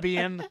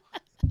Afro-Caribbean?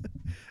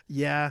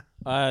 Yeah.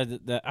 I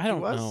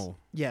don't know.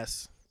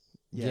 Yes.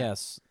 Yeah.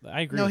 Yes,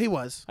 I agree. No, he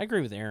was. I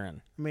agree with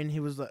Aaron. I mean, he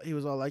was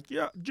all like,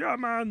 yeah,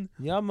 man.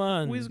 Yeah,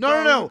 man.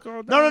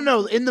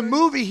 No. In the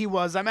movie, he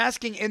was. I'm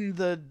asking in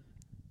the,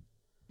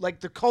 like,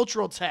 the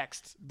cultural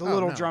text, the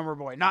little drummer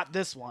boy, not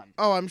this one.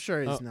 Oh, I'm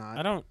sure he's not.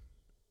 I don't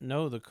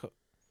know the.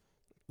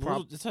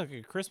 It's like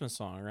a Christmas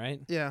song, right?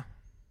 Yeah.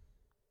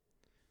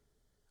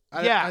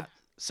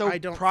 So I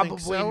don't probably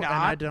think so,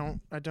 not. And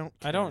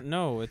I don't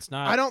know. It's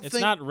not. It's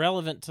think, not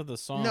relevant to the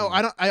song. No,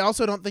 I don't. I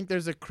also don't think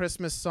there's a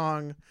Christmas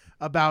song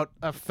about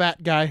a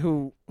fat guy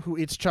who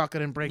eats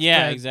chocolate and breaks.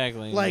 Yeah, bread.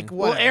 Exactly. Like,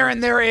 well,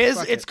 Aaron, there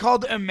is. It's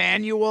called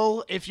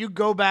Emmanuel. If you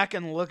go back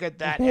and look at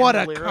that, what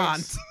a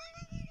lyrics,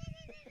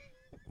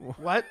 cunt.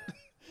 What?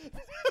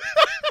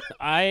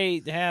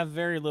 I have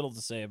very little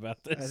to say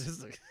about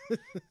this.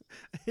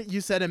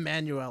 You said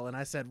Emmanuel, and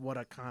I said, "What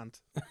a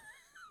cunt."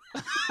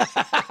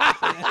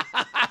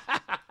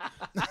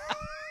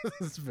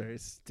 This is very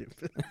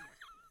stupid.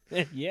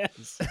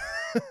 Yes.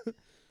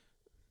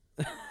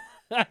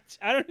 I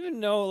don't even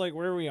know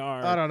where we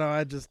are. I don't know.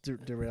 I just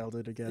derailed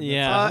it again.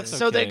 Yeah.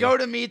 So they go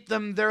to meet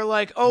them. They're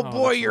like, "Oh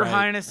boy, Your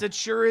Highness, it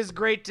sure is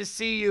great to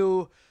see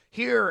you.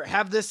 Here,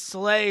 have this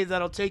sleigh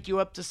that'll take you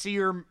up to see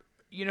your,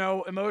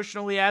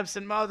 emotionally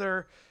absent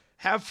mother.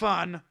 Have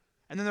fun."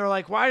 And then they're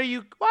like, why do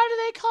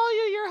they call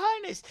you Your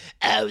Highness?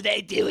 Oh,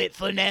 they do it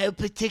for no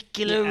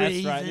particular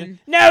reason. Right.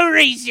 No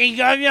reason.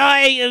 I'm not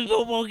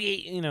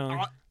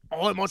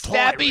I'm a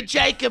Stabby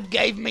Jacob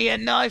gave me a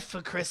knife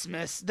for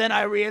Christmas. Then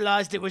I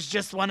realized it was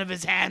just one of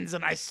his hands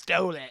and I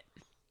stole it.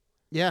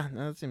 Yeah,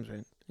 no, that seems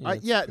right.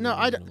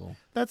 Reasonable.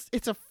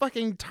 It's a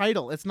fucking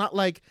title. It's not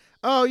like,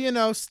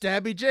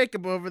 Stabby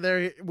Jacob over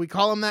there. We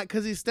call him that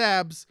because he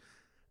stabs.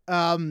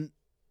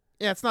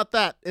 Yeah, it's not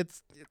that.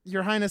 It's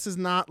Your Highness is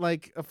not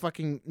like a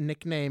fucking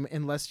nickname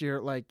unless you're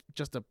like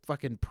just a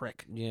fucking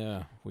prick.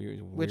 Yeah,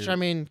 weird. Which I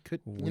mean,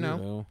 could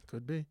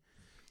be.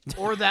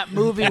 Or that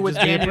movie with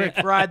Danny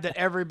McBride that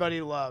everybody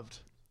loved.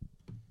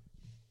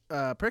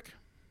 Prick.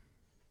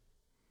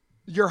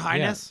 Your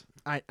Highness.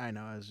 Yeah. I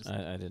know. I was just.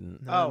 I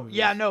didn't.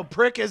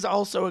 Prick is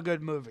also a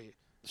good movie.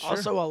 Sure.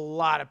 Also a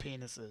lot of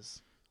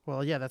penises.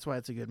 Well, yeah, that's why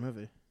it's a good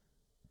movie.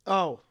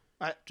 Oh.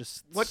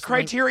 What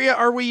criteria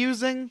are we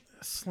using?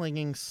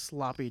 Slinging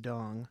sloppy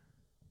dong.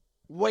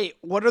 Wait,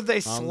 what are they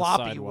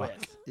sloppy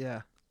with?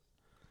 Yeah.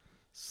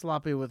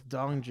 Sloppy with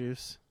dong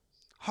juice.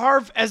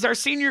 Harv, as our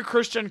senior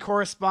Christian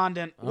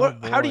correspondent,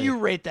 how do you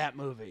rate that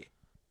movie?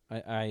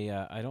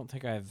 I don't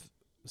think I've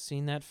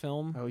seen that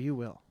film. Oh, you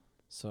will.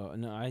 So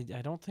no,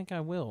 I don't think I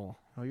will.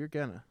 Oh, you're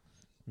gonna.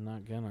 I'm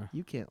not gonna.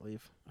 You can't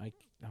leave.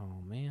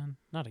 Oh man,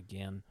 not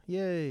again.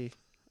 Yay.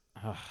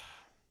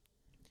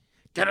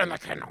 Get in the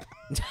kennel.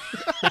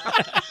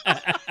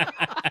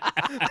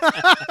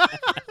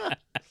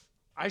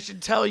 I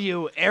should tell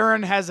you,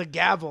 Aaron has a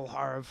gavel,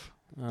 Harv.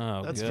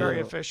 Oh, that's good.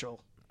 very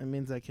official. It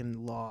means I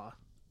can law.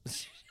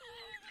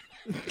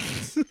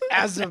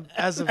 as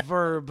a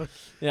verb.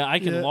 Yeah, I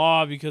can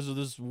law because of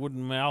this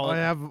wooden mallet.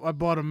 I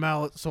bought a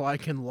mallet so I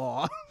can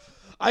law.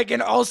 I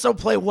can also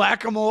play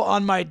whack-a-mole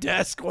on my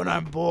desk when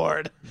I'm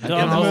bored in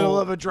the middle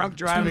of a drunk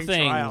driving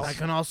trial. I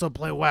can also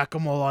play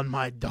whack-a-mole on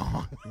my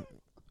dong.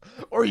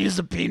 Or use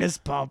a penis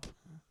pump.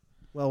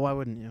 Well, why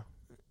wouldn't you?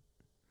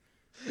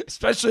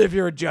 Especially if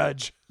you're a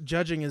judge.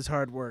 Judging is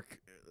hard work.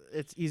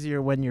 It's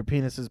easier when your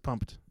penis is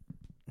pumped.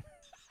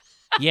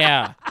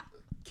 Yeah.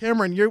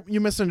 Cameron, you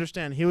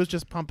misunderstand. He was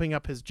just pumping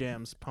up his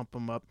jams. Pump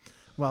them up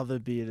while the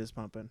beat is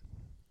pumping.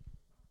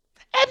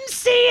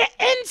 NC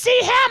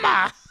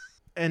Hammer!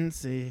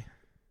 NC.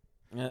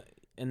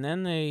 And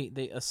then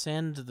they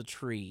ascend the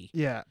tree.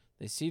 Yeah.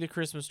 They see the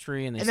Christmas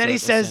tree and then he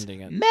says,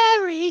 it.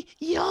 "Mary,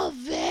 you're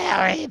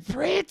very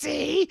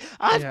pretty.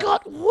 I've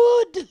got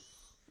wood."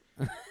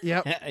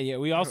 Yep. Yeah,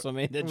 we also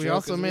made that joke. We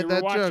also made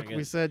that joke. It.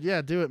 We said,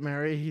 "Yeah, do it,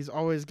 Mary. He's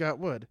always got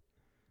wood.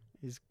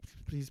 He's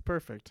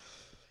perfect."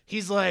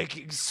 He's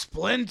like,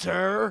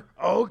 "Splinter,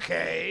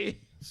 okay."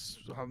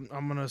 I'm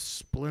gonna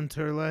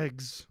splinter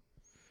legs.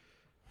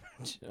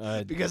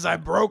 Because I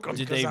broke them.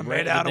 Because I'm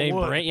made out of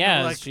wood.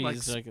 Yeah,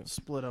 she's like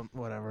split them.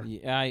 Whatever.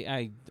 Yeah,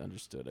 I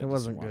understood. It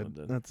wasn't good.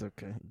 To... That's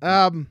okay.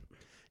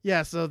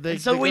 Yeah. So they.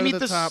 And so we meet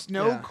the top.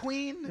 Snow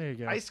Queen. There you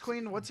go. Ice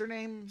Queen. What's her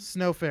name?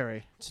 Snow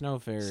Fairy. Snow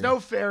Fairy. Snow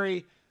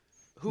Fairy.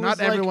 Who's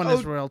Not everyone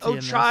is royalty. Oh,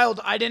 child,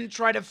 I didn't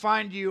try to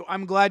find you.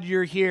 I'm glad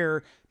you're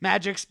here.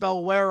 Magic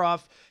spell wear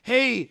off.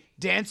 Hey,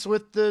 dance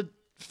with the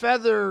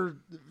feather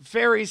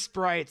fairy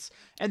sprites.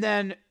 And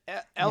then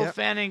Elle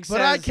Fanning says,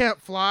 but I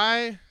can't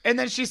fly. And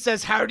then she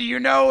says, how do you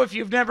know if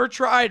you've never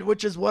tried?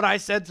 Which is what I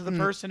said to the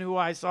person who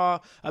I saw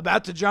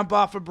about to jump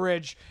off a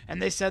bridge.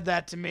 And they said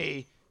that to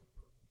me.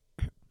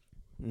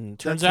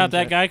 Turns out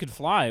that guy could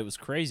fly. It was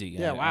crazy.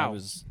 Yeah, wow.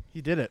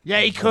 He did it.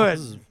 Yeah, he could.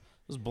 I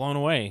was blown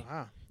away.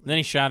 Wow. And then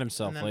he shot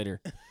himself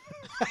later.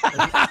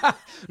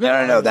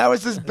 No. That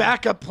was his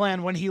backup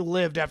plan when he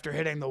lived after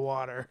hitting the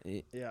water.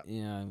 Yeah.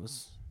 Yeah, it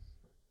was.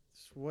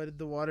 What did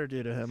the water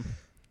do to him?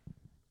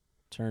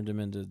 Turned him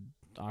into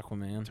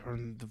Aquaman.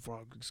 Turned the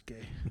frogs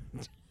gay.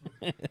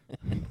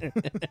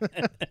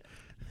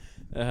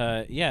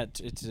 Yeah.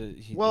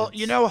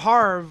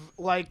 Harv,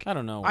 like... I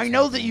don't know. I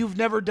know that you've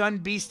never done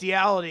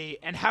bestiality,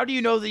 and how do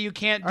you know that you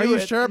can't do it? Are you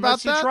sure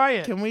about that? You try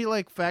it? Can we,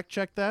 fact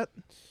check that?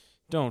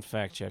 Don't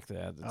fact check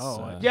that.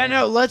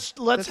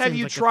 Let's have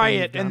you like try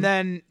it, and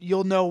then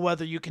you'll know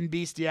whether you can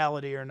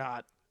bestiality or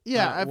not.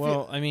 Yeah.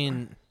 I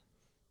mean,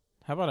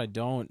 how about I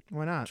don't?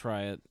 Why not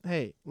try it?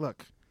 Hey,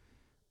 look,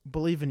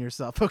 believe in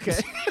yourself, okay?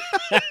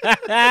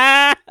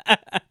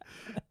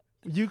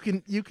 You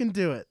can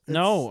do it.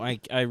 No,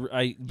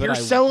 You're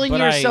selling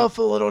yourself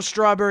a little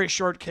strawberry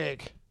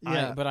shortcake.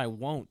 Yeah, but I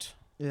won't.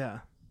 Yeah.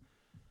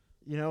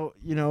 You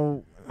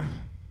know,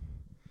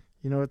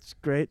 it's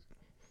great.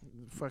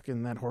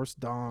 Fucking that horse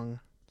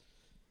dong.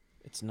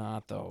 It's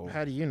not though.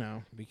 How do you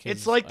know? Because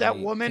it's like that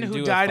woman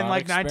who died in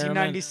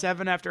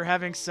 1997 after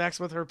having sex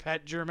with her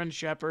pet German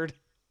Shepherd.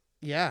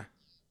 Yeah.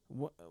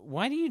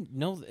 Why do you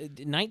know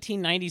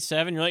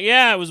 1997? You're like,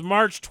 yeah, it was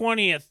March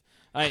 20th.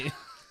 I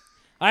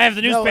have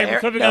the newspaper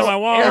clipping on my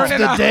wall. It's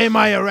the day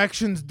my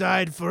erections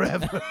died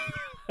forever.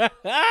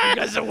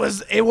 Because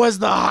it was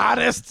the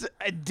hottest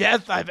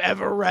death I've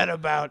ever read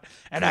about,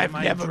 and I've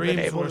never been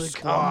able to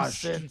come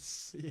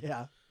since.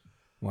 Yeah.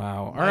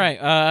 Wow. All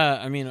right.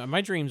 I mean,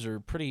 my dreams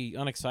are pretty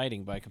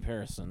unexciting by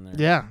comparison. There.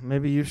 Yeah.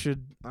 Maybe you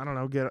should. I don't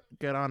know.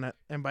 Get on it.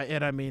 And by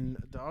it, I mean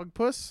dog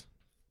puss.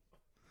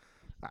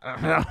 I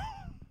don't know.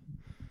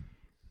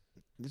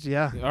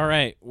 Yeah. All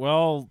right.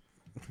 Well.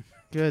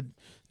 Good.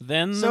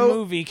 Then the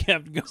movie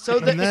kept going.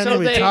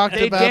 We talked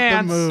about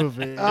dance. The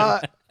movie.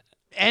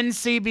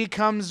 NC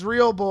becomes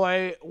real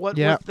boy. With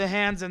the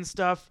hands and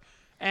stuff,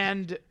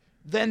 and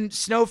then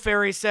Snow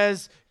Fairy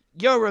says,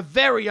 "You're a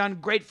very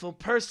ungrateful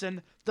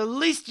person. The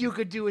least you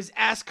could do is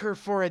ask her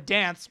for a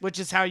dance," which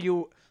is how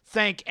you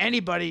thank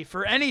anybody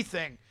for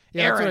anything.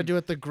 Yeah, Aaron, that's what I do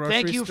at the grocery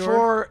store. Thank you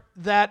for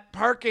that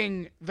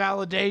parking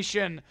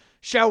validation.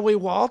 Shall we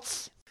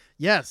waltz?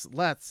 Yes,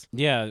 let's.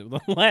 Yeah,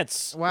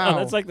 let's. Wow. Oh,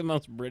 that's like the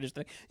most British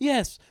thing.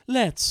 Yes,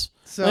 let's.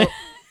 So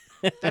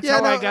that's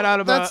how I got out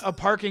of a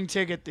parking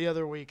ticket the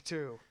other week,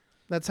 too.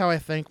 That's how I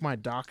thank my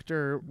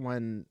doctor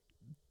when...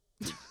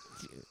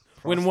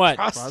 When what?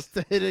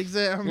 Prostate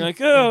exam. You're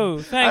like, oh,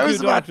 thank you, I was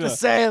about doctor. To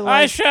say,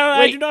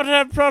 I do not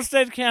have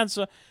prostate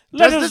cancer.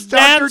 Let us the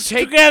doctor dance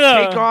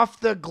together. Take off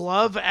the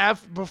glove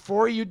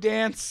before you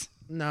dance?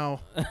 No.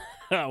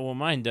 Well,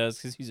 mine does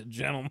because he's a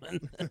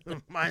gentleman.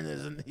 Mine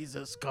isn't. He's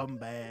a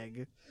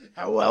scumbag.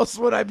 How else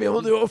would I be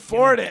able to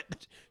afford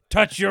it?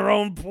 Touch your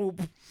own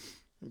poop.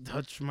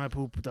 Touch my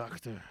poop,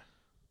 doctor.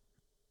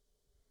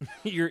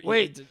 Wait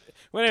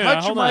a minute,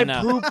 touch hold my on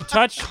now. Poop,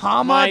 touch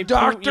comma my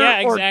doctor poop. Yeah,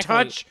 exactly. Or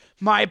touch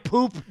my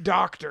poop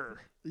doctor.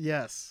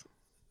 Yes.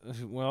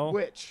 Well,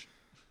 which?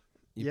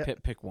 You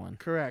pick one.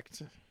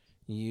 Correct.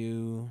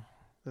 You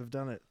have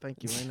done it.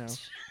 Thank you. I know.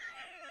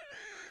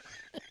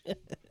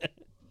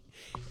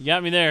 You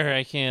got me there.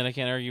 I can't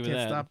argue with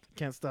that.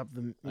 Can't stop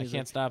the music. I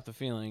can't stop the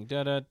feeling.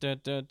 You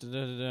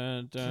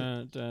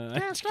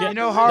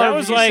know, Harv, that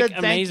was you like said thank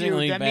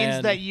amazingly you. That bad.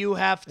 means that you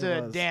have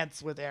to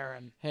dance with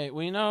Aaron. Hey,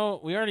 we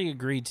already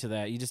agreed to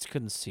that. You just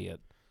couldn't see it.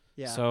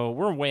 Yeah. So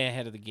we're way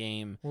ahead of the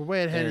game. We're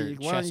way ahead of you.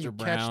 Why don't Chester you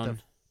Brown. catch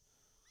the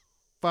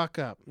fuck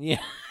up?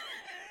 Yeah.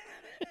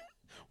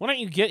 Why don't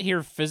you get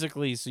here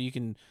physically so you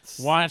can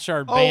watch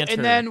our banter? Oh,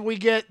 and then we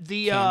get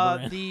the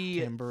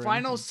Camberin.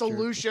 final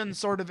solution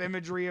sort of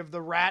imagery of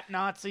the rat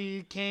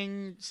Nazi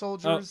king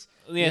soldiers.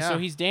 Yeah, so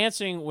he's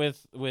dancing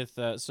with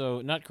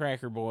so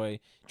Nutcracker boy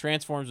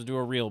transforms into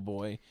a real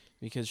boy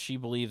because she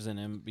believes in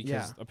him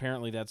because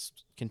apparently that's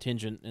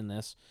contingent in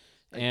this.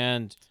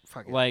 And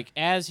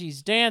as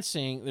he's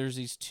dancing, there's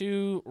these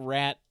two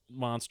rat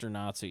monster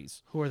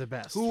Nazis who are the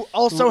best, who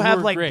also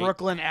have like great.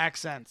 Brooklyn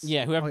accents.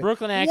 Yeah, who have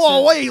Brooklyn accents.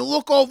 Whoa, wait,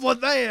 look over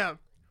there.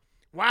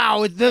 Wow,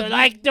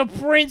 like the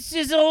prince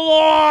is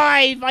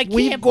alive.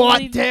 We've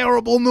got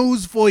terrible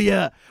news for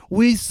you.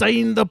 We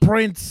seen the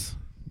prince.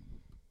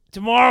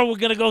 Tomorrow we're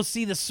gonna go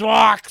see the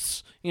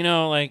Sox.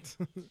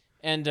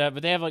 And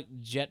but they have like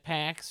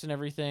jetpacks and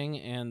everything,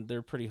 and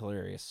they're pretty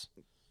hilarious.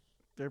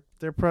 They're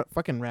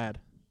fucking rad.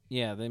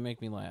 Yeah, they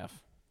make me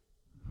laugh.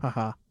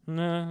 Haha.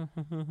 No.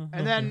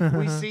 And then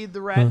we see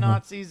the rat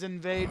Nazis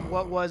invade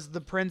what was the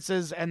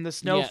princes and the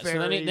snow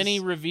fairies. So then he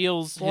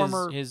reveals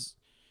his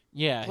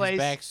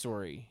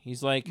backstory.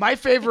 He's like, my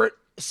favorite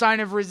sign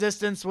of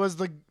resistance was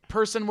the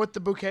person with the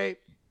bouquet,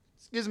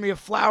 of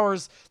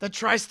flowers that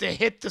tries to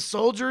hit the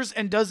soldiers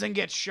and doesn't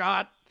get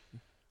shot,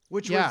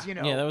 which was,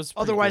 that was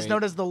otherwise great.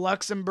 known as the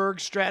Luxembourg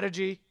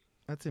strategy.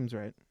 That seems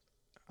right.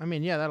 I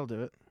mean, yeah, that'll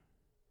do it.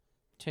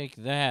 Take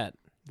that.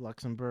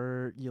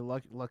 Luxembourg, you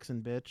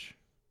Luxen bitch.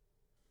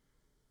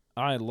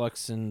 I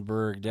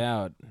Luxembourged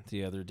out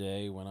the other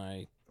day when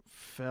I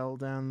fell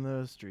down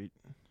the street.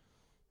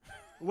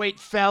 Wait,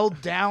 fell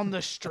down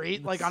the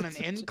street like on an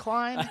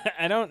incline?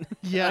 I don't.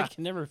 Yeah, I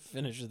can never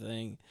finish a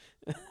thing.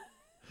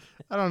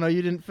 I don't know.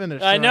 You didn't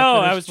finish. I so know.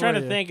 I was finished trying for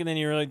to you. think, and then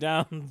you were like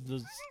down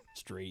the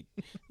street.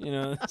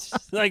 It's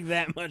just like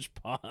that much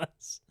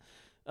pause.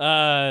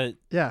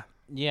 Yeah.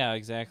 Yeah,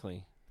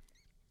 exactly.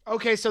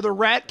 Okay, so the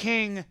Rat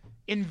King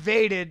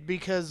invaded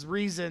because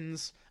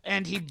reasons,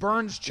 and he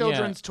burns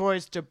children's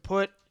toys to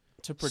put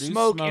produce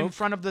smoke in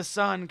front of the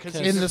sun because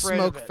he's in the afraid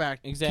smoke of it.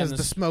 factory. Exactly. Because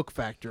the smoke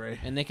factory.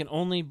 And they can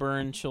only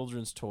burn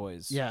children's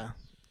toys. Yeah.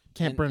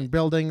 Can't burn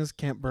buildings.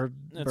 Can't burn.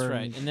 That's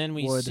right. And then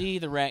we wood. see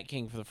the Rat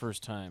King for the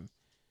first time,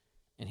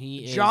 and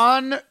he is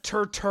John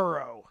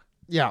Turturro.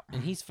 Yeah.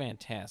 and he's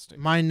fantastic.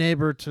 My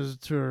neighbor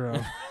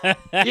Totoro.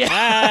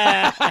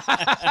 Yeah.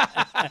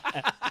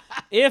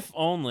 If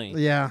only.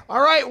 Yeah. All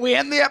right, we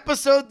end the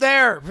episode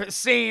there.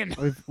 Scene.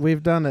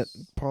 We've done it,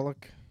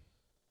 Pollock.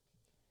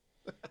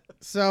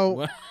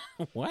 So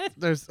What?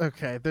 there's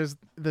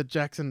the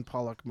Jackson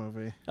Pollock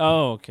movie.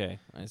 Oh, okay.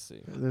 I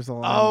see. There's a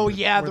line. Oh,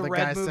 yeah, where the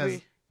guy Red movie.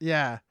 Says,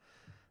 yeah.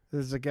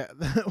 There's a guy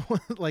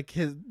like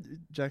his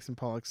Jackson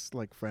Pollock's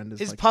like friend is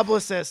His like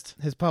publicist.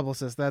 his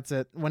publicist. That's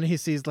it. When he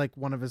sees like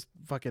one of his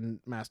fucking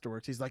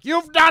masterworks, he's like,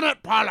 "You've done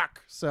it,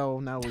 Pollock." So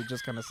now we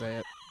just kind of say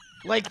it.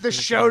 Like the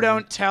show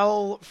don't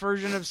tell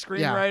version of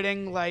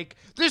screenwriting. Like,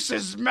 this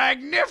is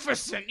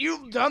magnificent.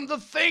 You've done the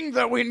thing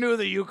that we knew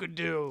that you could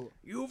do.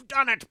 You've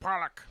done it,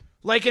 Pollock.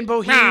 Like in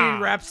Bohemian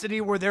Rhapsody,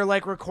 where they're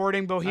like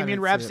recording Bohemian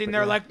Rhapsody, and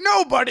they're like,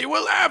 nobody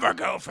will ever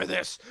go for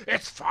this.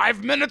 It's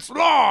 5 minutes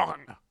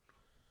long.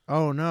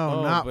 Oh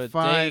no, not but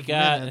 5 they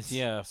got, minutes.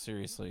 Yeah,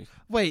 seriously.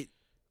 Wait.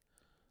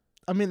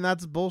 I mean,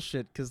 that's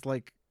bullshit. Because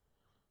like,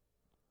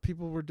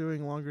 people were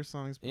doing longer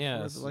songs before.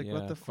 Yeah, Like,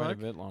 what the quite fuck? a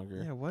bit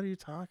longer. Yeah, what are you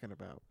talking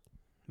about?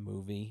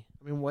 Movie.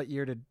 I mean, what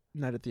year did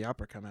Night at the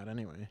Opera come out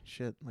anyway?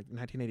 Shit, like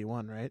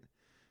 1981, right?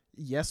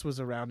 Yes was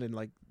around in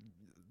like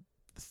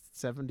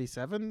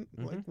 77.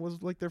 Mhm. Like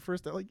was like their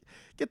first. Like,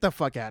 get the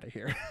fuck out of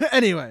here.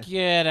 Anyway,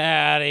 Get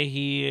out of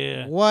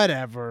here.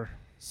 whatever.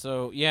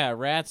 So yeah,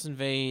 rats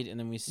invade, and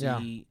then we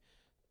see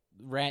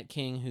Rat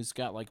King, who's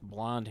got like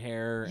blonde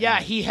hair. Yeah,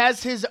 and, he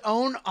has his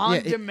own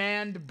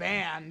on-demand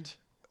band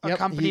Yep,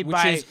 accompanied which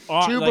by is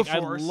I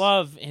Tuba-Force.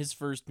 love his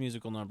first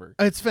musical number.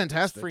 It's It's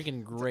fantastic.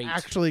 freaking great.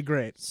 Actually,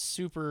 great.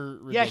 Super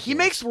ridiculous. Yeah, he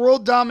makes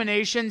world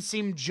domination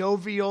seem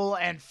jovial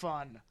and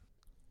fun.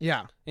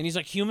 Yeah, And he's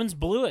like, humans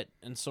blew it,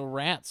 and so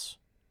rats.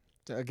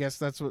 I guess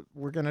that's what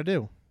we're gonna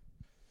do.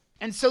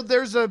 And so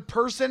there's a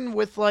person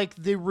with like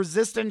the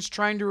resistance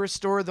trying to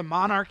restore the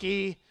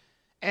monarchy,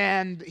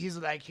 and he's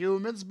like,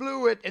 humans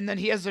blew it, and then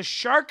he has a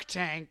shark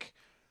tank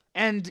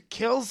and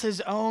kills his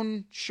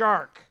own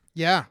shark.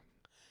 Yeah.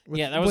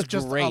 Yeah, that was with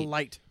just great. a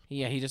light.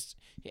 Yeah, he just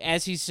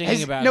as he's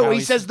singing about no, how he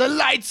he's- says the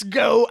lights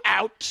go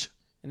out.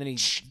 and then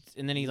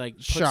he like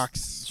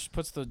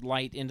puts the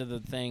light into the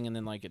thing, and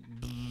then like it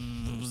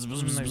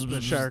The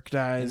shark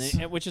dies.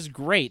 which is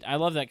great. I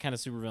love that kind of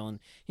supervillain.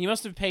 He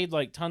must have paid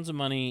like tons of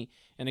money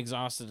and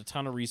exhausted a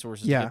ton of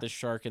resources to Yeah. get this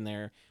shark in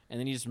there, and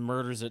then he just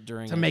murders it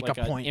during To make like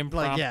a point. an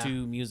Like, impromptu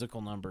yeah.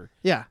 musical number.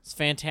 Yeah, It's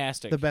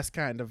fantastic. the best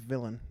kind of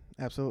villain.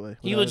 Absolutely.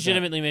 He Without a doubt.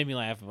 legitimately made me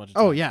laugh a bunch of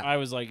Oh, times. yeah. I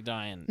was like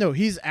dying. No,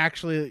 he's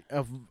actually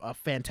a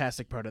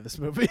fantastic part of this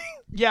movie.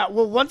 Yeah,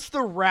 well, once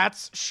the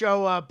rats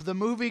show up, the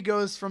movie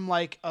goes from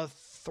like a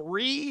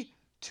 3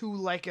 to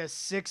like a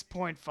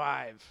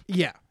 6.5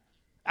 yeah.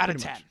 out of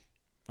Pretty 10. much.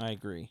 I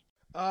agree.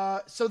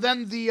 So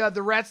then the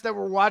rats that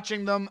were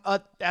watching them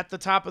at the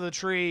top of the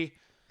tree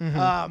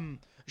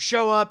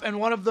show up, and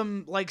one of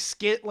them like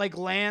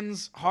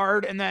lands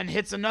hard and then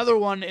hits another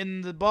one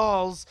in the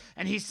balls,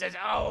 and he says,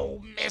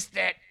 "Oh, missed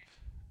it."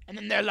 And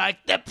then they're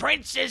like, "The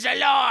prince is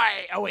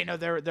alive." Oh wait, no,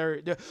 they're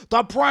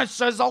the prince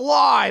is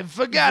alive.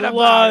 Forget He's about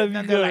alive, it. And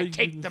then they're like, guys.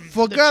 "Take them."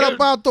 Forget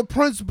about the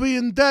prince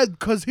being dead,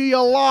 'cause he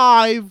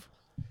alive.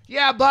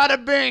 Yeah,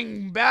 bada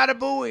bing, bada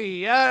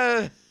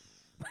booey.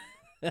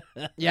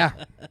 Yeah.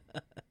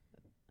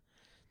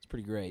 It's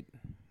pretty great.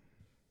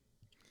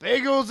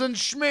 Bagels and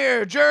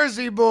schmear,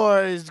 Jersey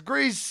boys,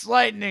 grease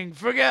lightning.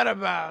 Forget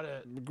about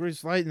it.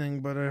 Grease lightning,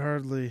 but I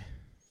hardly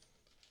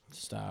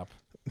Stop.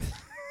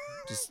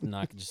 just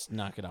knock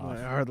it off.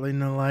 hardly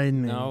know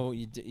lightning. No,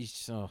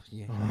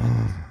 yeah.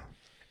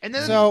 And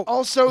then So-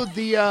 also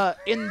the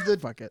in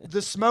Fuck it.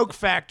 the smoke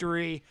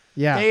factory,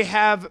 Yeah. they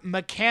have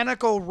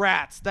mechanical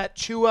rats that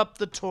chew up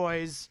the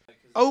toys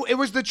Oh, it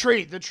was the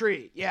tree. The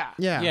tree. Yeah.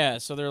 Yeah.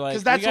 So they're like,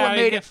 because that's what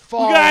made it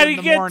fall in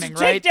the get morning,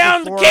 to right? take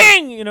down the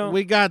king. You know.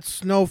 We got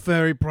snow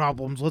fairy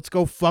problems. Let's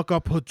go fuck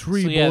up a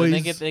tree, So, yeah, boys.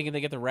 they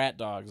get the rat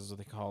dogs, is what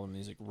they call them.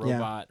 These like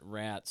robot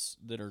rats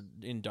that are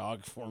in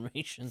dog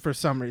formation for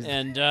some reason.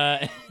 And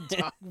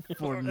Dog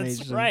formation.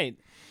 that's right.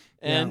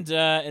 And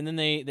then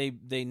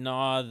they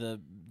gnaw the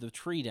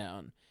tree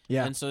down.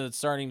 Yeah. And so it's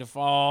starting to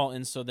fall,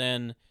 and so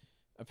then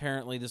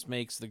apparently this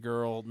makes the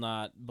girl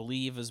not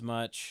believe as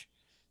much.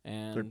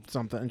 And or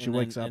something, and she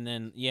wakes up. And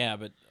then,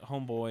 but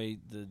homeboy,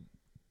 the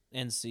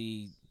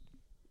NC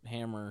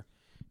Hammer,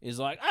 is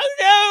like, oh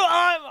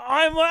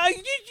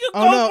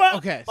no,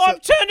 okay. I'm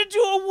turned into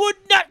a wood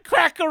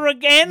nutcracker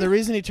again. The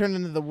reason he turned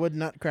into the wood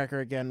nutcracker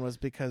again was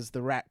because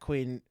the rat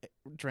queen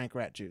drank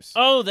rat juice.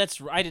 Oh,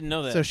 I didn't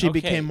know that. So she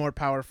became more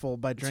powerful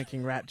by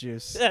drinking rat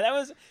juice.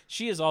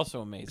 She is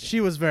also amazing.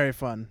 She was very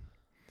fun.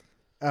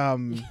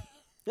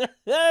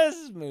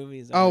 This movie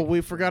is amazing.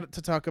 We forgot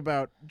to talk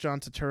about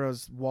John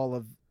Turturro's Wall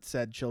of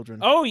Said Children.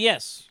 Oh,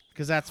 yes.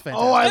 Because that's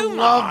fantastic. Oh, I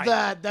love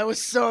that. That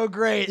was so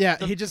great. Yeah,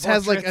 he just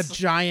has like a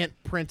giant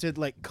printed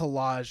like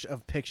collage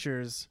of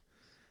pictures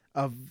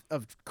of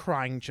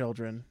crying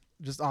children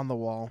just on the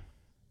wall.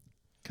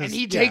 And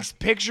he takes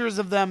pictures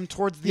of them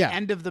towards the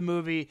end of the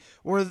movie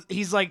where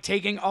he's like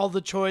taking all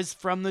the toys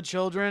from the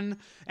children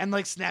and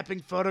like snapping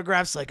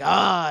photographs like,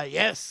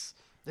 yes,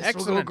 this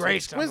excellent, will go great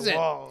exquisite. on the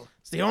wall.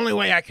 It's the only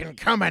way I can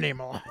come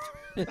anymore.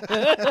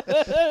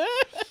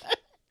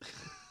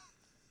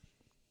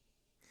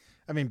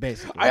 I mean,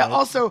 basically. I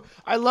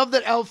love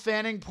that Elle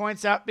Fanning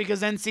points out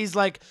because NC's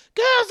like,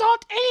 girls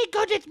aren't any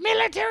good at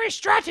military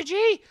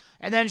strategy.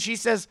 And then she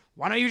says,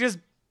 why don't you just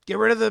get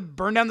rid of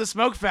burn down the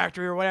smoke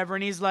factory or whatever?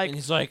 And he's like,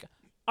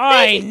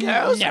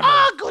 girls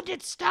are good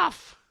at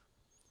stuff.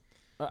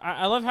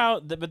 I love how,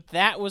 but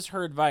that was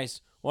her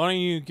advice. Why don't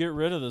you get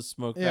rid of the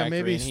smoke factory? Yeah,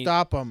 maybe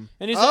stop them.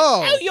 And he's like,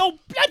 oh, you're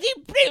bloody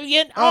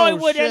brilliant. I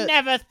would have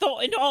never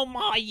thought in all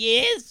my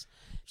years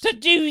to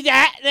do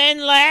that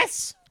then,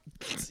 lass.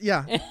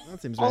 Yeah, that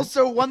seems right.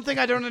 Also, one thing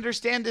I don't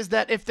understand is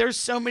that if there's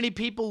so many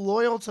people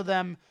loyal to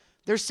them,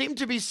 there seem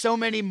to be so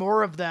many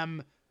more of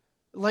them,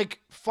 like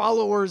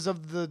followers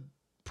of the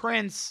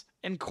prince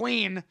and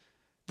queen,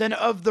 than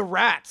of the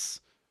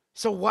rats.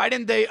 So why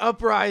didn't they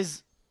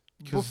uprise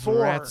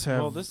before? Rats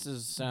have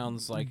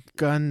sounds like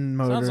gun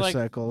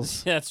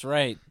motorcycles. That's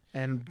right.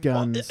 And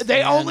guns. Well,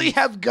 they only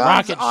have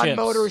guns on ships.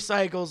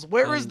 motorcycles.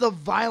 Where is the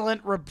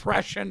violent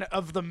repression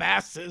of the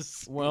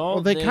masses?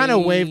 Well, they kind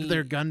of waved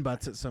their gun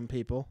butts at some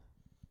people.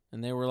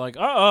 And they were like,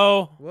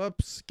 uh-oh.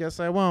 Whoops, guess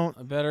I won't.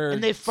 I better.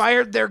 And they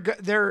fired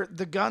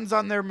the guns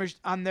on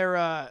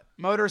their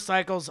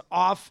motorcycles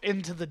off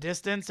into the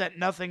distance at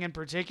nothing in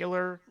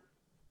particular.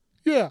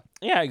 Yeah.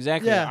 Yeah,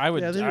 exactly. Yeah,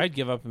 I'd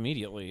give up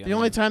immediately. The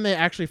only time they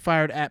actually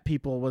fired at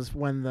people was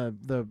when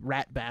the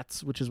rat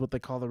bats, which is what they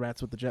call the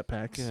rats with the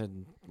jetpacks.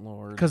 Good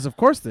Lord. Because of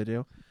course they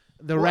do.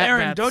 Rat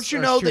Aaron, bats don't you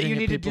are know that shooting you at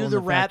need to people do in the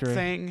rat factory.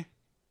 thing?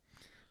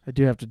 I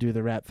do have to do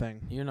the rat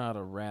thing. You're not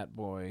a rat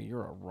boy.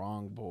 You're a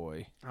wrong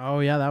boy. Oh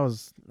yeah, that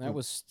was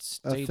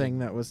stated. a thing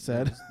that was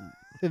said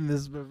in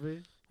this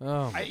movie.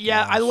 Oh,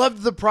 I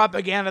loved the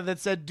propaganda that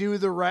said do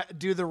the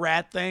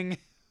rat thing.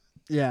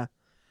 Yeah,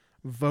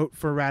 vote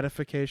for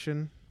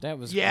ratification. That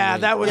was great.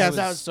 that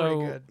was so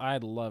pretty good. I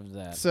loved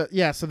that. So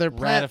so their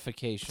plan,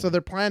 ratification. So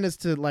their plan is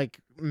to like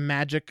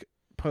magic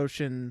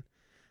potion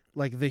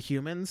like the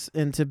humans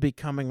into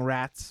becoming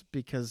rats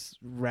because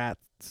rats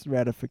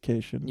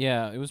ratification.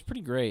 Yeah, it was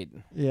pretty great.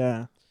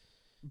 Yeah.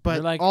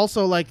 But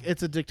also like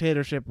it's a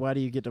dictatorship. Why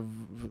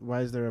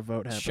is there a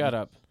vote happening? Shut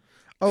up.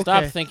 Okay.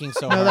 Stop thinking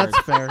so hard. No, that's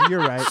fair. You're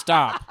right.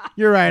 Stop.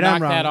 You're right. Knock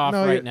I'm wrong. that off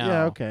right now.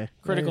 Yeah, okay.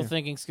 Critical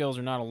thinking skills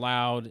are not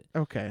allowed.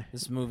 Okay.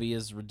 This movie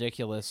is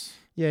ridiculous.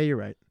 Yeah, you're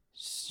right.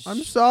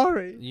 I'm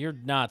sorry. You're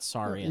not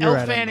sorry.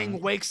 Elle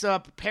Fanning wakes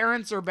up.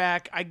 Parents are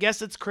back. I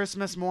guess it's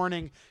Christmas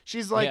morning.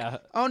 She's like,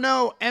 oh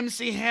no,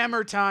 MC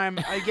Hammer time.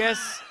 I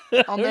guess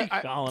I'll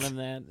calling him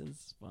that.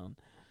 It's fun.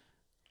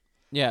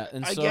 Yeah,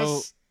 and I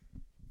guess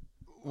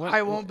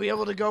I won't be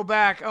able to go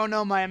back. Oh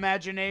no, my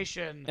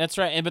imagination. That's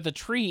right. But the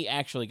tree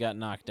actually got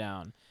knocked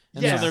down.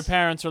 And so their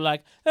parents are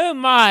like, oh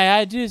my,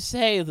 I do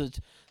say that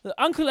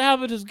Uncle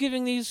Albert is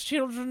giving these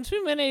children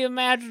too many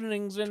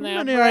imaginings in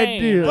their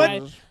brain.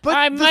 Ideas.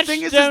 But the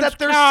thing is that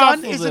their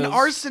son is an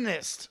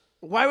arsonist.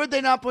 Why would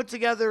they not put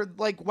together,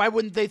 why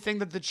wouldn't they think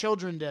that the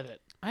children did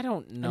it? I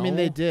don't know. I mean,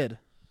 they did.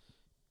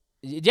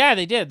 Yeah,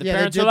 they did. The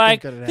parents are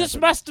like, this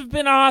must have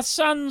been our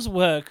son's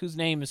work, whose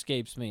name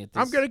escapes me at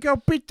this. I'm going to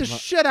go beat the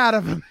shit out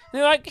of him.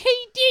 They're like,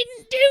 he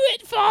didn't do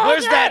it, Father.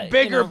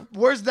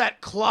 Where's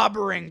that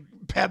clobbering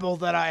pebble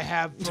that I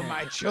have for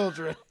my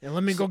children? Yeah,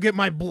 let me go get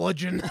my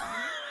bludgeon.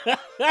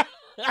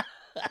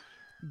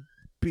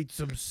 Beat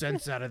some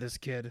sense out of this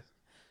kid.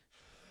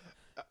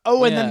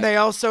 Oh, and then they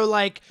also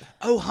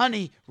oh,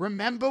 honey,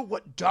 remember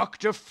what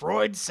Dr.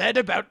 Freud said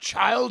about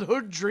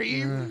childhood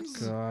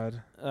dreams? Oh,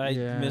 God. I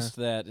missed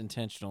that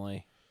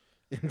intentionally.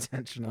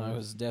 Intentionally. I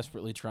was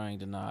desperately trying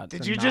to not.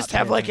 Did you just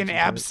have an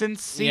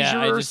absence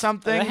seizure or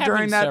something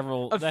during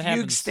that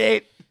fugue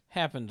state?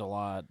 happened a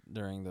lot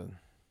during the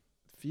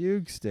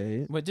fugue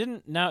state. But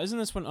isn't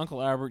this when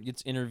Uncle Albert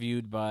gets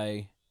interviewed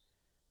by,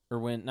 or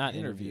when not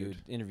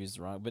interview's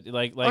wrong, but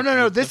like oh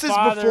no, this is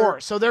father, before.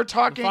 So they're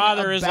talking the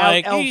father about is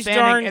like, Elle these Fanning,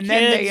 darn and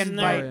then they kids,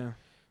 invite.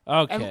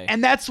 Okay,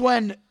 And that's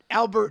when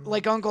Albert,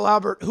 like Uncle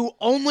Albert, who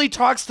only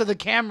talks to the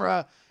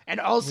camera and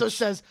also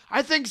says,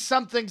 "I think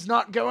something's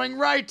not going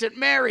right at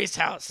Mary's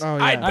house. Oh,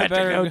 yeah. I'd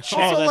better go check."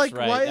 Also, that's like,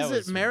 right. why That is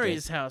was it Mary's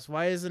ridiculous. house?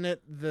 Why isn't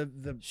it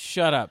the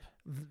Shut up,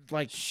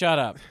 like shut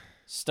up,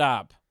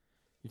 stop.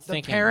 You're the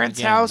thinking parents'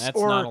 again. house, That's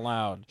or not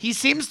allowed. He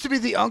seems to be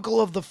the uncle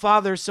of the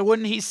father, so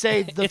wouldn't he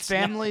say the It's not-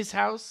 family's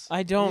house?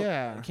 I don't,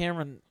 Yeah.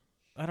 Cameron.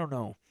 I don't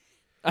know.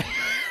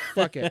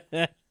 fuck it?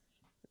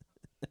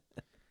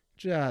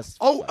 Just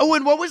Oh,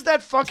 and what was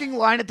that fucking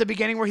line at the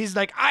beginning where he's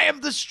like, "I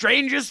have the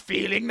strangest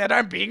feeling that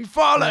I'm being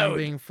followed." I'm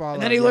being followed.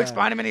 And then he looks yeah.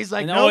 behind him and he's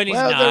like, And- "No, and he's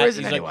well, not. there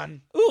isn't He's like,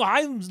 anyone." Ooh,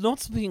 I'm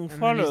not being And then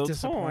followed. he's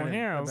disappointed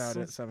yes. about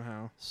it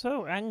somehow.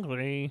 So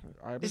angry.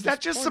 Is that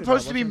just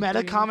supposed to be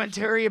meta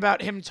commentary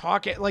about him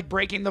talking, like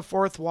breaking the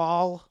fourth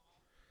wall?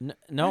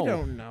 No, I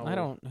don't know. I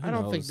don't. I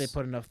don't think they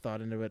put enough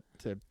thought into it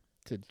to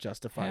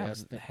justify Have-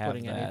 us have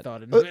putting any that.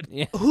 thought into it.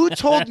 Yeah. Who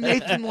told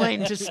Nathan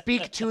Lane to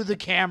speak to the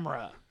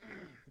camera?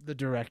 The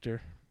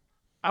director,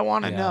 I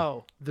want to Yeah.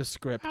 know. the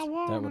script. I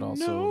want That would to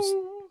also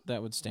know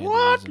that would stand. to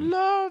what reason.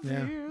 love Yeah,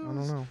 is. I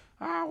don't know.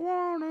 I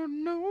want to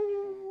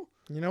know.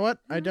 You know what?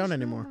 I don't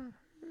anymore.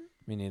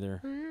 Me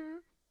neither.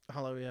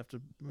 Hello, we have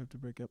to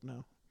break up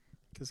now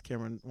because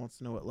Cameron wants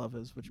to know what love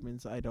is, which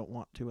means I don't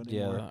want to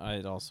Yeah, anymore.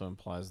 it also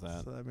implies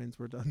that. So that means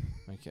we're done.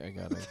 Okay, I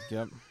got it.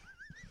 Yep.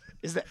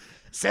 Is that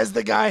says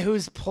the guy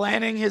who's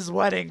planning his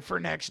wedding for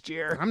next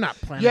year? I'm not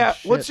planning. Yeah,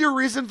 shit. what's your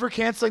reason for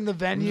canceling the I'm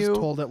venue? just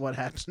told it what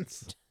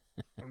happens.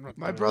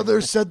 My brother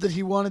said that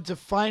he wanted to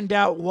find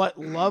out what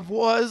love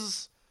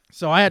was.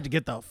 So I had to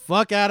get the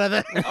fuck out of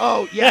there.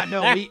 Oh yeah,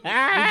 no,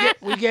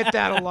 we get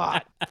that a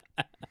lot.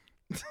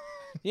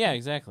 Yeah,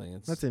 exactly.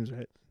 That seems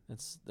right.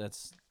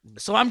 That's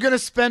So I'm gonna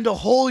spend a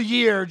whole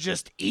year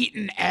just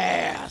eating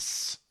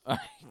ass.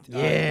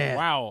 Yeah.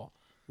 Wow.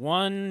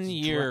 1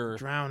 year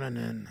Drowning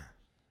in.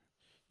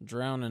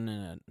 drowning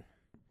in it.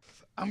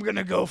 I'm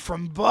gonna go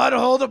from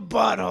butthole to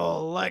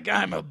butthole like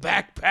I'm a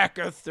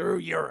backpacker through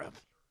Europe.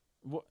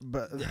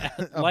 But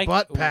a Like-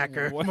 butt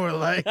packer, what- more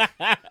like.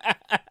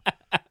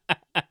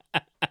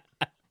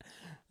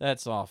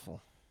 That's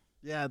awful.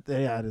 Yeah,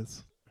 it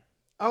is.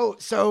 Oh,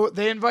 so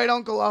they invite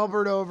Uncle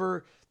Albert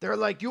over. They're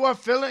like, "You are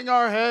filling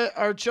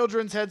our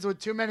children's heads with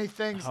too many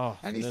things." Oh,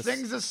 and he this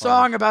sings a part.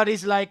 song about.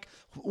 He's like,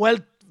 "Well,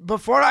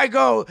 before I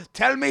go,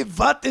 tell me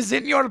what is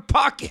in your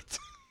pocket."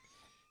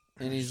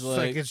 And he's It's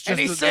like, it's just And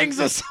he sings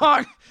a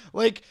song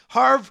like,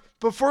 "Harv,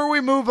 before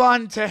we move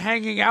on to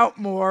hanging out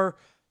more,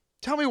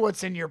 tell me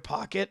what's in your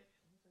pocket."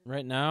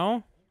 right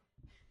now.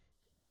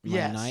 My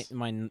Yes.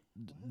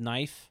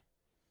 knife.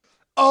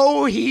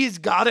 Oh, he's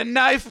got a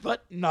knife,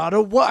 but not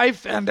a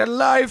wife and a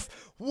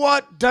life.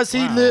 What does he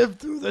Wow. live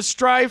through the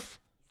strife?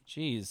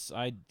 Jeez,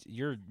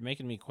 you're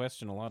making me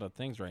question a lot of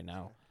things right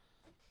now.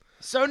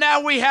 So now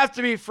we have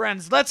to be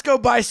friends. Let's go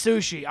buy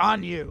sushi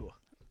on you.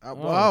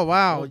 wow,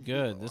 wow. Oh,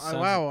 good. This sounds,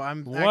 Wow,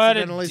 I'm what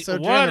accidentally so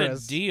what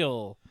generous. a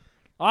deal.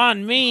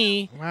 On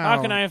me. How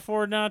Wow. can I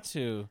afford not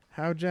to?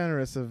 How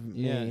generous of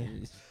Yeah.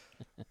 me.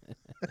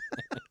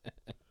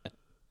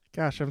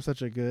 Gosh, I'm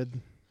such a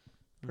good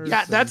person.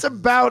 Yeah, that's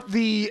about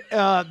the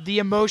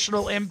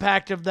emotional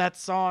impact of that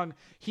song.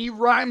 He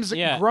rhymes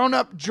Yeah.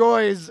 grown-up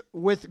joys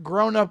with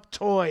grown-up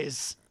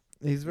toys.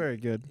 He's very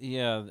good.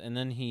 Yeah, and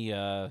then he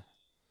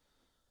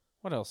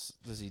what else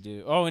does he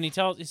do? Oh, and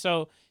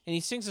he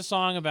sings a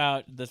song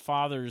about the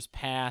father's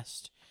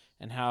past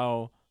and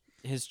how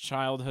his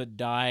childhood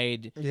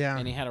died. Yeah.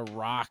 And he had a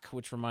rock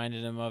which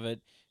reminded him of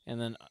it. And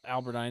then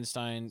Albert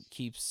Einstein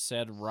keeps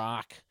said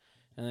rock,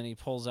 and then he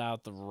pulls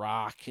out the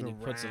rock and he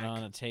puts it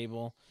on a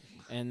table.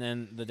 And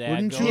then the dad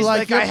Wouldn't goes, you He's like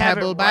like, your I have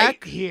pebble it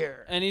back? right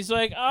here. and he's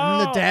like, oh.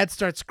 And then the dad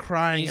starts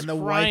crying, He's and the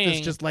wife is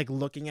crying. just like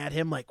looking at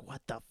him like, what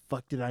the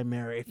fuck did I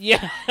marry?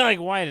 Yeah, like,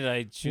 why did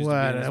I choose to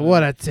be in this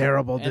What a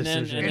terrible And then-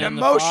 decision. and An then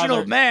the emotional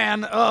father-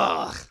 man.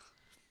 Ugh.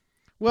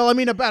 Well, I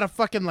mean, about a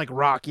fucking like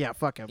rock. Yeah,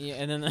 fuck him. Yeah,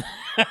 and then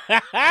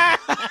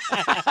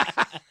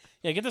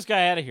yeah, get this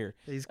guy out of here.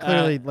 He's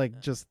clearly like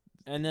just.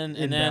 And then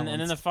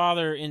Imbalanced. the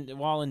father,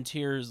 while in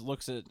tears,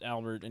 looks at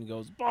Albert and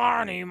goes,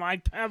 "Barney, my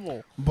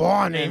pebble."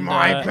 Bonnie, And,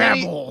 my uh,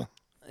 pebble.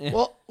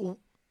 Well,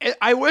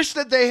 I wish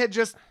that they had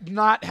just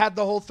not had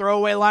the whole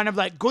throwaway line of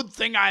like, "Good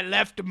thing I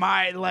left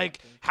my like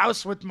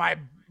house with my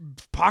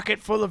pocket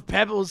full of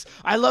pebbles."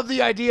 I love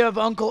the idea of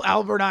Uncle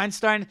Albert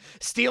Einstein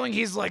stealing.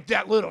 He's like,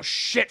 "That little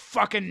shit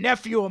fucking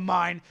nephew of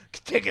mine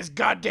could take his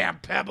goddamn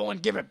pebble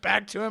and give it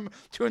back to him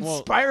to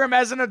inspire him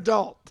as an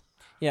adult."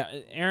 Yeah,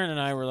 Aaron and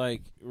I were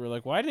like,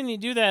 why didn't he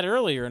do that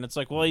earlier? And it's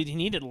like, well, he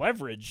needed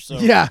leverage. So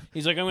Yeah.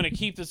 he's like, I'm going to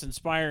keep this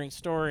inspiring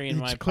story in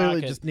He my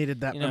clearly pocket. just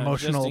needed that you know,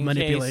 emotional just in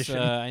manipulation.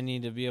 Case, I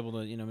need to be able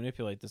to,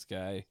 manipulate this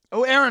guy.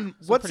 Oh, Aaron,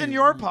 what's in pretty-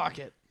 your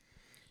pocket?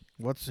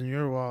 What's in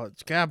your wallet?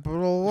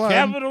 Capital One.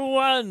 Capital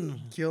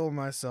One. Kill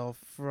myself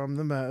from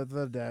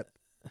the debt.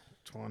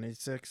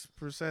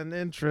 26%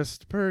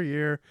 interest per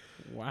year.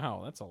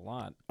 Wow, that's a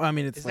lot. I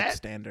mean, it's Is like that-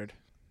 standard.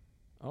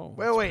 Oh,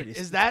 Wait,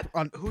 is that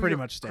who pretty your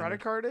much standard.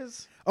 credit card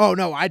is? Oh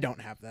no, I don't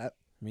have that.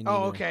 me Oh,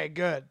 neither. okay,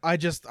 good.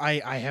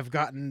 I have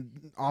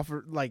gotten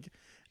offered, like,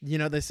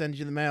 they send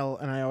you the mail,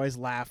 and I always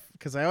laugh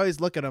because I always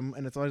look at them,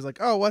 and it's always like,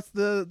 oh, what's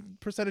the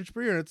percentage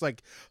per year? And it's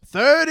like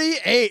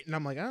 38, and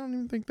I'm like, I don't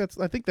even think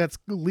I think that's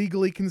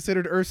legally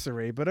considered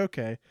usury, but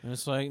okay. And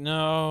it's like,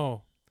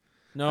 no.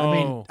 I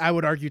mean, I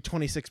would argue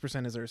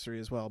 26% is usury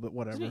as well, but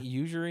whatever. Isn't it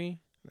usury?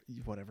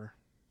 Whatever.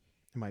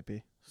 It might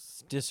be.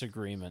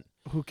 Disagreement.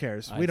 Who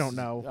cares? We don't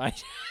know.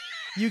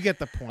 You get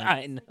the point.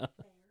 I know.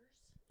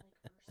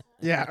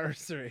 Yeah,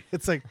 usury.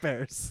 It's like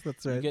bears.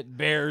 That's right. You get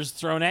bears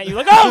thrown at you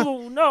like,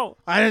 oh, no.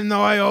 I didn't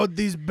know I owed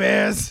these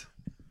bears.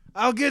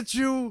 I'll get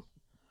you,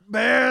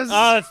 bears.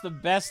 Oh, that's the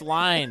best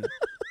line.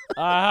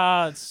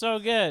 It's so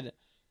good.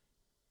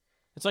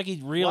 It's like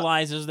he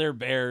realizes they're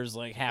bears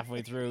like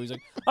halfway through. He's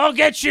like, I'll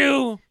get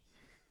you,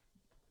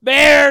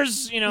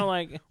 bears.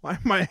 Like. Why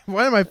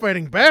am I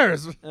fighting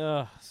bears?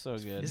 Oh, so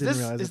good.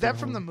 Is that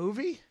from the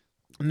movie?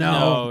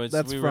 No, it's,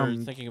 that's we from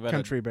were thinking about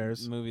Country a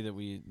Bears. movie that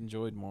we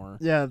enjoyed more.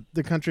 Yeah,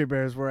 the Country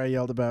Bears, where I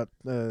yelled about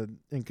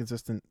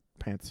inconsistent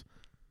pants.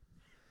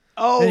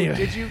 Oh, Anyway.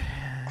 did you?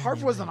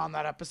 Harv wasn't on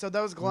that episode.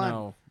 That was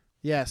Glenn.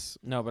 Yes,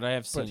 No, but I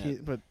have seen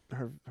it. but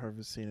Harv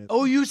has seen it.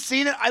 Oh, you've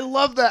seen it? I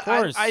love that. Of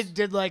course. I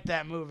did like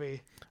that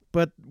movie.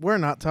 But we're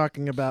not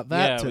talking about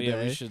that today.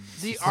 Yeah, we should.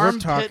 The We're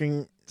armpit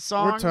talking.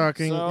 song. We're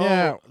talking. So,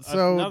 Yeah.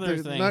 So another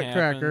the thing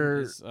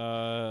Nutcracker.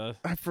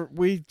 happened is,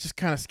 We just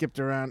kind of skipped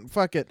around.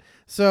 Fuck it.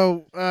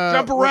 So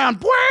Jump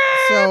around.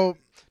 So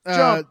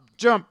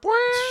Jump.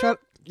 shut.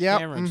 Yeah.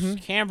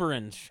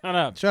 Cameron, shut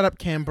up. Shut up,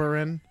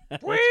 Camberin.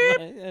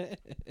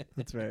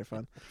 That's very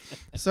fun.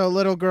 So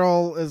little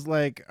girl is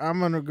like, I'm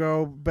gonna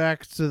go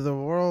back to the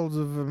world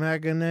of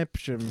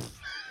imagination,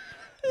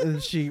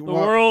 and she The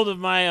world of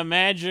my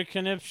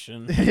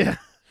imagination. yeah.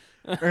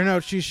 Or no,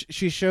 she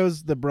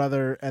shows the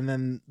brother, and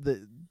then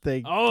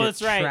they Oh, get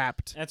that's right.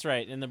 trapped. That's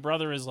right. And the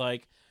brother is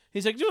like,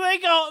 he's like, do they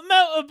got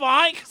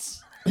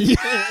motorbikes?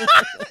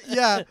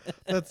 Yeah,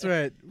 that's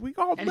right. We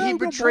got And he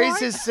betrays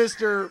his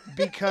sister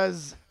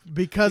because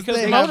because they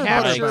they have got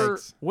capture-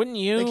 motorbikes. Wouldn't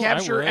you? They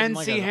capture I would, in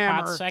like NC a hot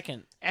Hammer.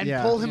 second. and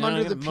Yeah. pull him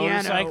under Get the a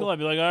motorcycle. piano. I'd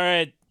be like, all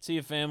right, see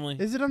you, family.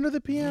 Is it under the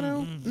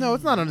piano? No,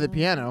 it's not under the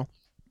piano.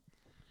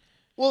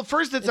 Well,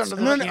 first it's under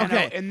the No, piano,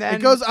 okay. and then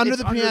it goes under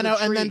it's the piano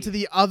and then tree. to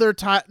the other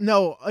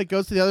No, it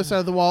goes to the other side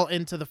of the wall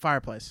into the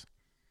fireplace.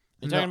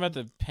 You're talking about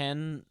the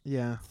pen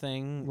Yeah.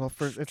 thing? Well,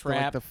 first it's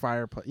trap. like the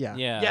fireplace. Yeah.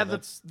 Yeah, Yeah,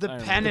 that's- the I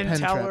pen remember and pen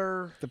trap.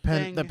 teller The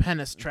pen. thing. The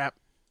penis trap.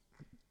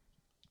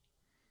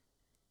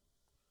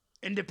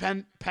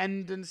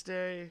 Independence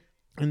Day,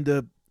 And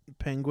the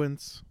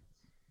penguins.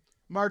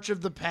 March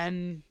of the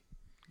Pen,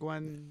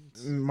 Gwen.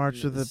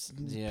 March of the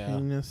Yeah.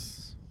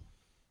 penis.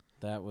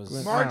 That was.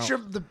 Gwen- March Ow.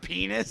 of the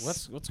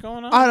Penis. What's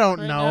going on? I don't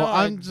right know. now?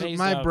 I I'm just- phased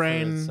my out for a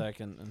brain-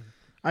 second. And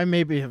I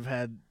maybe have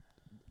had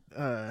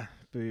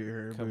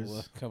beer,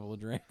 booze. couple of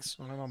drinks.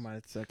 Hold on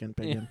my second,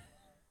 Pagan.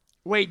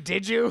 Wait,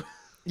 did you?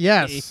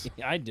 Yes,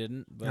 I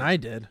didn't. But, I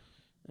did.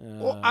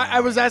 Well, I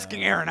was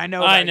asking Aaron. I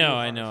know. I that know. you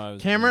I are. know. I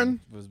was Cameron?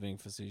 was being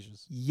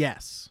facetious.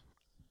 Yes,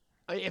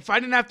 If I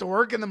didn't have to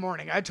work in the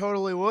morning, I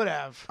totally would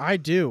have. I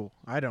do.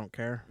 I don't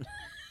care.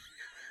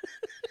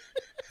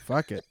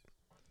 Fuck it.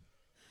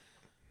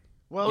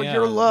 Well, Yeah.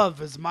 your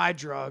love is my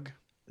drug.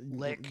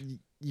 Lick.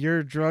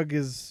 Your drug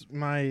is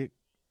my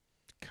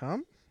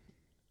cum?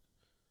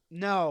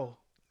 No.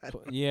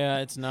 Yeah,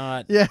 it's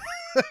not. Yeah.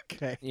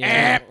 Okay.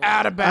 Yeah.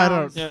 Out of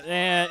bounds.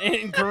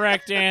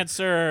 Incorrect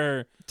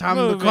answer. Time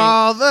Moving. to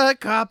call the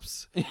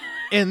cops.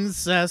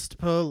 Incest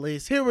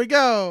police. Here we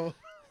go.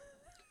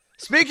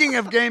 Speaking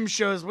of game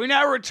shows, we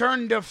now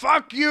return to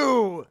Fuck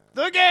You,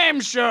 the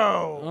game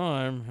show.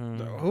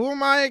 Oh, Who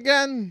am I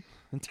again?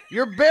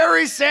 You're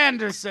Barry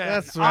Sanderson.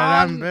 That's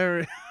right. I'm on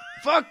very.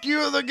 Fuck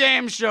You, the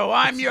game show.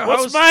 I'm your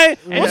what's host. my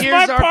and what's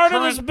here's my our part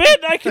of current- this bit?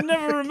 I can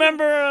never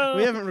remember.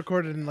 We haven't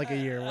recorded in like a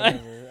year.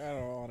 Whatever. I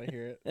don't want to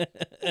hear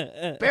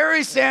it.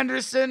 Barry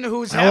Sanderson,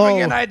 who's Hello.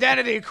 having an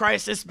identity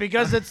crisis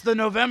because it's the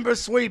November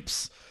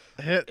sweeps.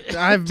 I've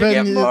To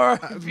get been more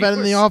I've been in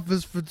the viewers.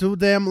 office for too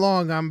damn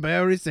long. I'm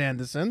Barry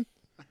Sanderson.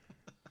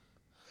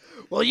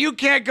 Well, you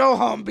can't go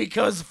home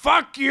because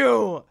fuck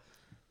you,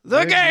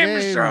 the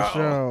game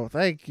show.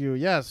 Thank you.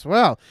 Yes.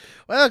 Well,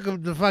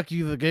 welcome to Fuck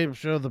You, the game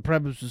show. The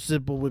premise is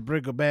simple: we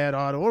bring a man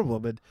on or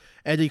woman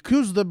and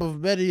accuse them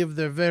of many of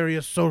their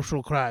various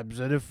social crimes,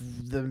 and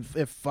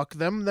if fuck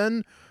them,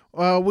 then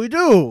we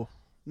do.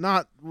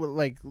 Not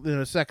like in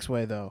a sex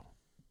way, though.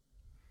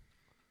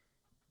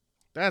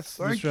 That's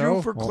the Thank show.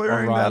 you for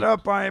clearing all that right.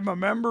 up. I am a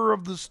member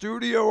of the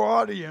studio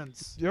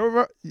audience.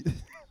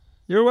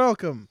 You're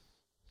welcome.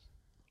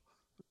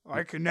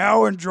 I can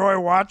now enjoy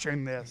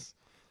watching this.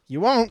 You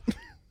won't.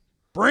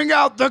 Bring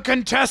out the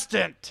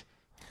contestant,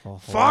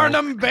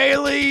 Farnham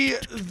Bailey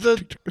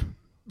the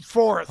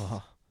fourth.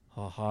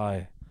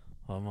 Hi,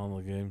 I'm on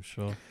the game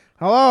show.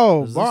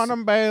 Hello, Is this-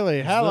 Barnum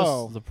Bailey.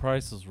 Hello. The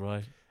Price is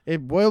Right.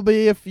 It will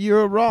be if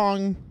you're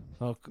wrong.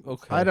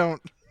 Okay. I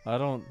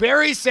don't.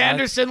 Barry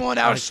Sanderson will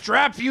now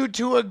strap you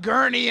to a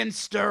gurney and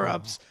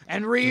stirrups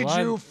and read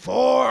you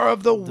 4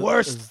 of the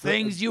worst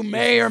things you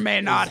may or may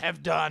not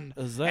have done,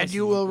 and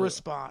you will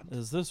respond.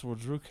 Is this where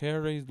Drew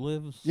Carey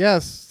lives?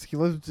 Yes, he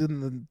lives in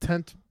the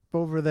tent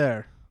over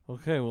there.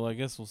 Okay, well, I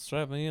guess we'll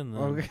strap me in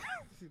then. Okay,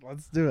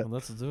 let's do it.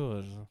 Let's do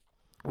it.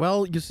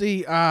 Well, you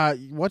see,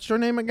 what's your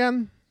name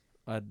again?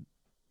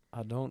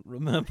 I don't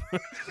remember.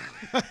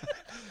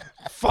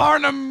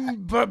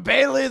 Farnham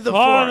Bailey the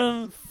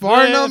Fourth.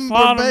 Farnham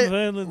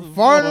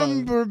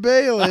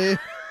Bailey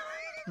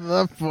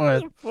the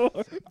Fourth.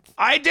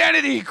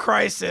 Identity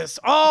Crisis,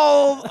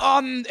 all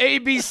on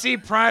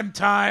ABC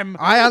primetime.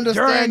 I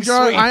understand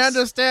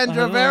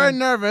you're very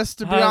nervous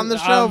to be on the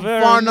show,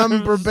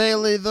 Farnham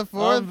Bailey the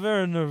Fourth. I'm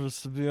very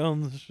nervous to be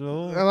on the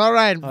show. Well, all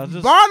right,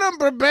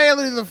 Farnham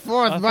Bailey the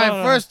Fourth. My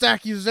first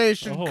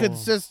accusation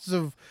consists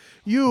of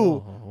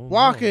you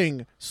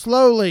walking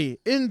slowly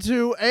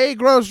into a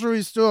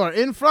grocery store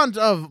in front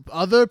of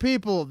other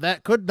people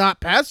that could not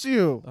pass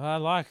you. I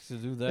like to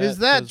do that. Is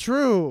that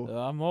true?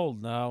 I'm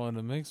old now, and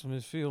it makes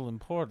me feel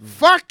important.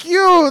 Fuck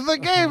you, the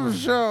game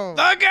show.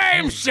 The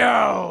game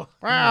show.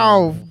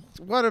 Wow,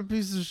 what a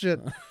piece of shit.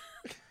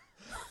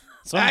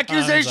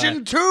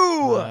 Accusation 2.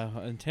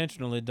 I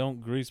intentionally don't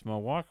grease my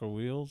walker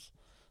wheels,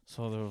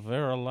 so they're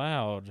very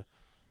loud.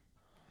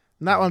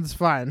 That one's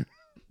fine.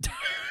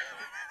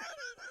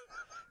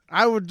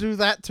 I would do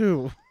that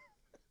too.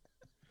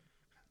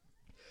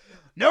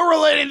 No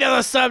relating to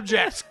the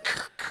subjects.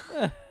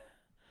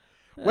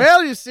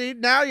 Well, you see,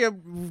 now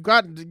you've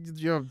got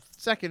your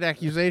second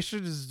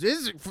accusation. Is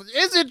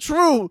it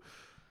true?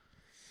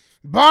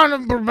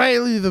 Barnum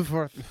Bailey the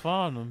Fourth.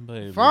 Farnham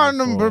Bailey.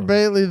 Farnham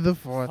Bailey the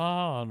Fourth.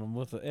 Farnham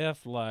with the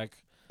F like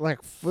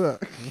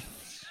fuck.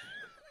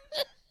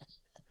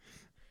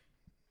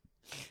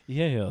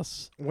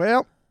 Yes.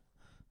 Well,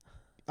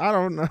 I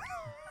don't know.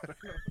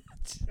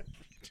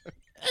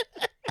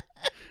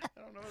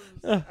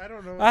 I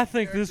don't know. I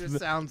think this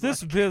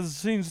biz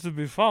seems to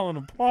be falling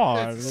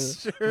apart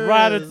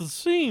right at the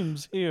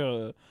seams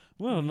here.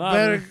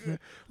 Well,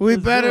 we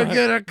better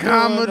get a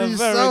comedy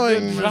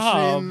sewing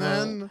machine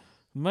then.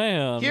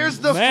 Man, here's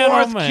the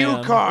fourth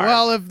cue card.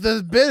 Well, if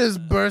the bit is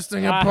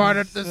bursting apart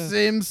at the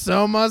seams,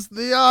 so must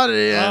the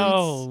audience.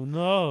 Oh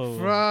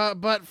no!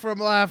 But from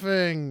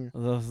laughing,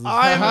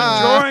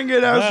 I'm enjoying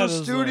it as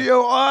a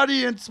studio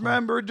audience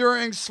member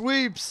during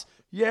sweeps.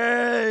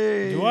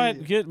 Yay! Do I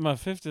get my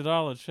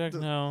 $50 check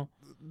now?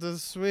 The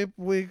sweep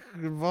week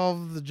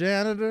involved the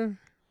janitor?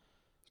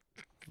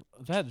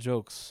 That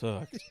joke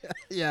sucked.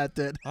 Yeah, it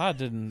did.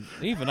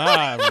 Even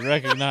I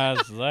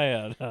recognized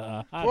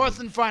that.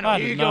 Fourth and final.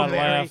 Here you go, Barry. I did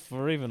not laugh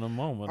for even a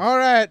moment. All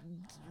right.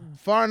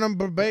 Farnham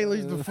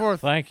Bailey the Fourth.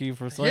 Thank you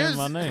for saying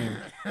my name.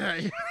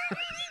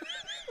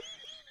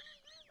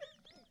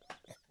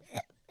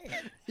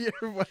 You're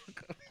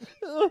welcome.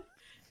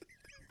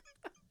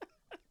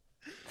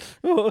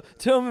 Oh,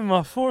 tell me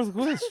my fourth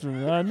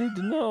question. I need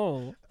to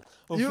know.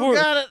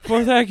 Got it.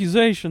 Fourth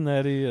accusation,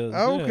 that is.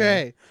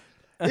 Okay.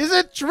 Yeah. Is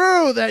it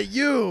true that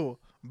you,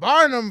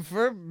 Farnham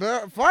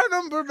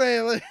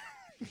Bailey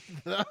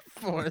the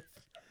Fourth,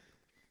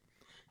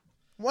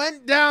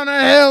 went down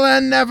a hill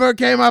and never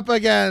came up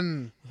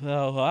again?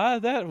 No,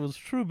 that was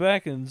true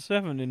back in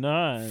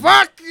 '79.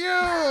 Fuck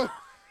you!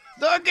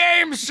 The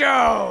game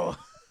show!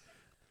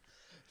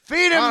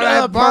 Feed him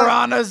to the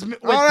piranhas with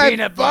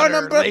peanut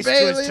butter laced to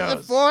his toes.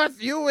 The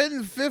Fourth, you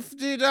win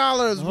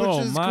 $50,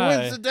 which is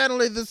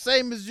coincidentally the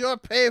same as your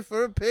pay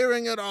for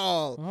appearing at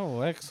all. Oh,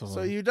 excellent.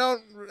 So you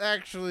don't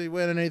actually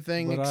win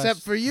anything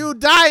except for you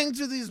dying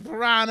to these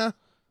piranha.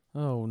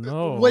 Oh,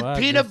 no. With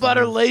peanut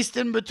butter laced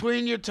in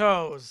between your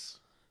toes.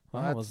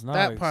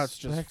 That part's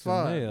just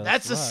fun.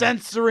 That's a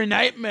sensory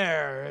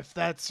nightmare, if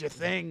that's your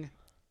thing.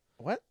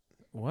 What?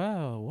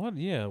 Wow, what?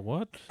 Yeah,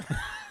 what?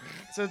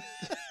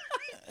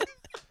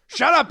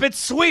 Shut up! It's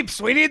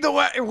sweeps. We need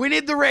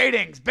the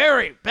ratings.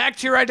 Barry, back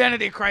to your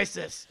identity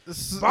crisis.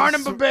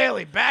 Farnham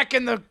Bailey, back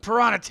in the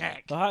piranha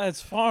tank. It's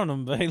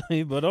Farnham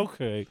Bailey, but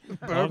okay.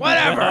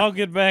 Whatever. I'll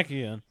get back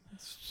in.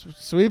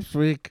 Sweeps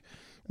week.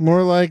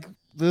 More like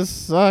this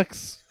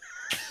sucks.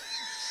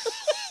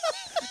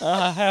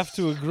 I have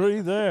to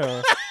agree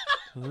there.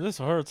 This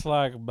hurts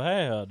like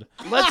bad.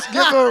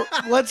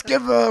 Let's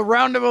give a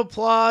round of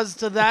applause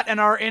to that and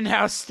our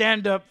in-house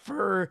stand-up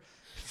for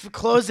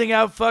closing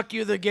out Fuck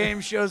You the Game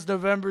Show's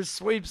November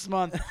Sweeps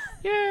Month.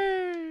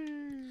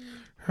 Yay!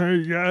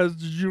 Hey guys,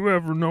 did you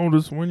ever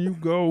notice when you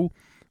go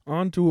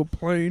onto a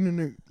plane and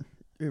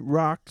it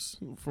rocks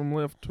from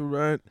left to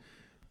right?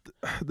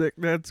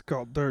 That's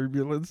called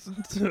turbulence.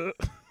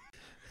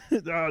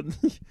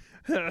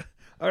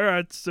 All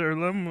right, sir,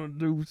 I'm going to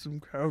do some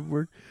crowd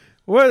work.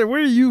 Where are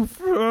you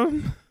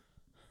from?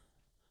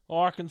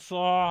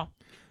 Arkansas.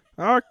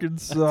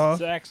 Arkansas.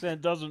 His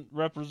accent doesn't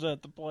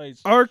represent the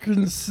place. I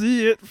can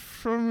see it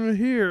from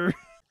here.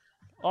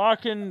 I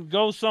can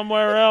go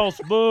somewhere else.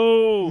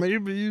 Boo.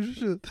 Maybe you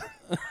should.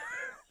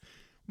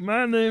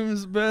 My name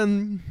is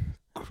Ben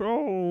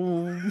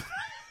Crow.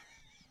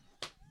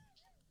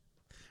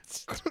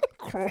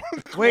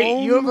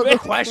 Wait, you have a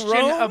question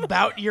Chrome?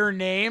 about your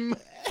name?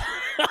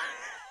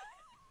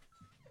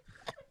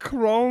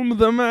 Chrome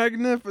the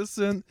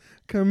Magnificent,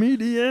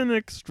 comedian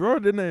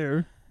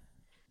extraordinaire.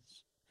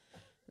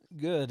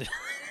 Good.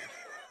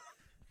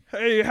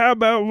 Hey, how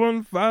about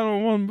one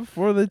final one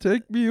before they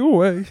take me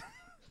away?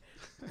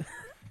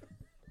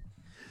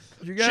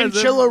 You guys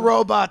Chinchilla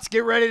robots,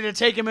 get ready to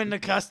take him into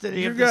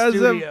custody of the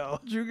studio.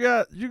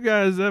 You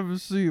guys ever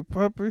see a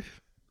puppy?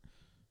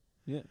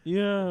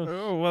 Yeah.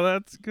 Oh, well,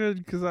 that's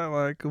good because I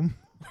like them.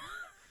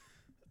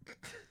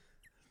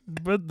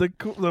 But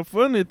the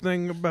funny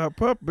thing about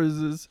puppies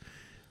is,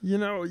 you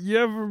know, you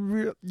ever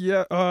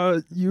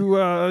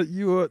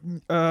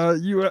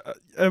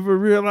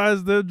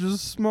realize they're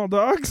just small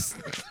dogs?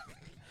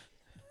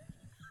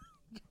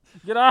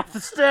 Get off the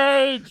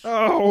stage.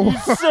 Oh,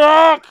 You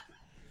suck.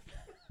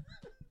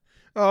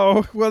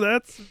 oh, well,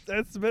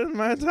 that's been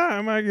my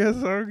time. I guess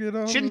I'll get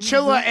on.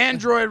 Chinchilla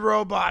android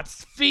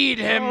robots, feed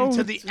him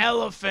to the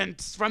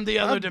elephants from the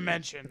other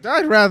dimension.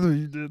 I'd rather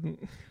you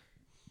didn't.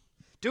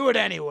 Do it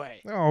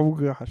anyway. Oh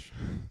gosh,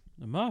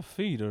 My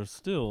feet are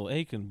still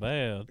aching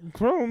bad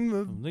Chrome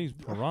from these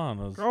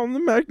piranhas. the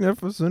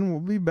Magnificent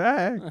will be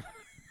back.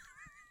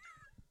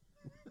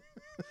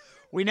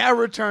 We now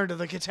return to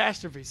the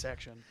catastrophe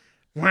section.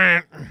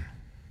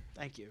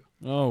 Thank you.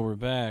 Oh, we're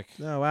back.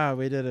 Oh wow,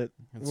 we did it!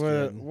 That's What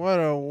good.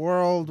 a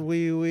world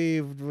we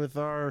weaved with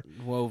our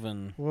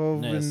Woven.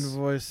 woven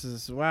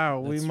voices. Wow,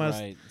 we That's must,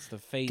 right. It's the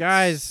fates.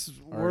 guys.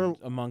 are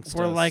amongst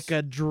We're us. like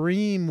a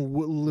dream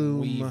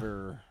loom.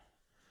 Weaver.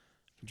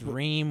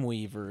 Dream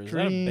Weaver. Is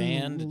that a Dream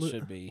band? It lo-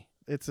 should be.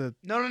 It's a.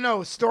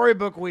 No.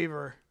 Storybook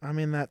Weaver. I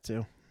mean that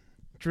too.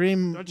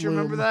 Dream. Don't you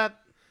remember loom. that?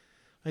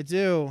 I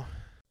do.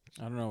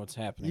 I don't know what's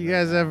happening. You right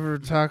guys now. ever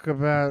talk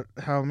about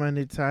how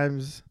many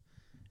times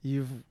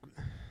you've?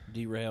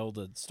 derailed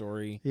a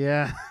story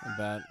Yeah.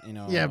 about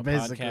Yeah, a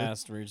basically.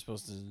 podcast where you're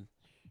supposed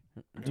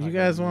to? You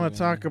guys want to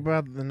talk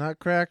about the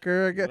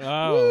Nutcracker again?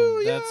 Oh,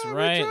 Woo, that's yeah, we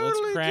right.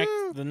 totally Let's crack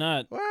do. the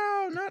nut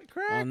Wow,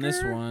 Nutcracker. on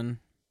this one.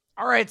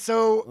 All right,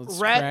 so Let's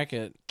Rat crack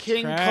it.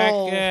 King Crack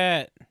Cole.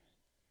 it.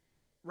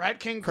 Rat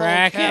King Cole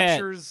Crack it.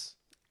 captures.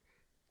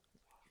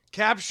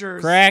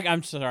 Crack.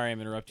 I'm sorry. I'm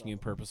interrupting you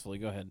purposefully.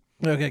 Go ahead.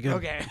 Okay, good.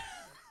 Okay.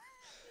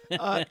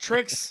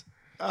 Tricks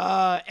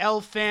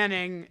Elle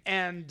Fanning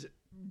and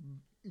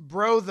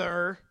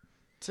Brother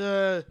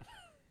to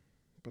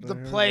But the I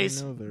already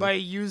place know there. by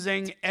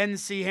using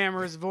NC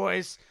Hammer's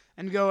voice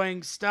and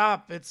going,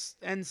 "Stop! It's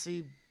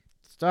NC."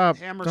 Stop.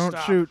 Hammer, Don't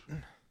stop. shoot.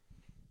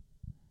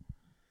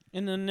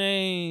 In the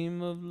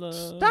name of love.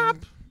 Stop.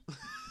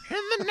 In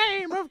the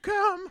name of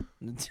come.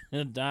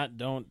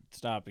 Don't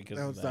stop because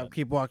Don't of stop. that.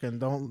 Keep walking.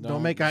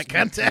 Don't make eye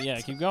contact. Yeah,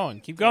 keep going.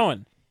 Keep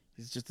going.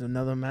 He's just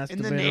another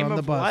masturbator name on the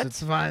of bus. what?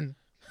 It's fine.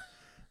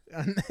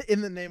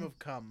 In the name of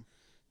come.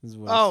 This is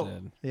what Oh. I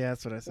said. Yeah,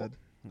 that's what I said.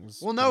 It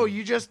was Well, no, pretty-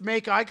 you just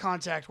make eye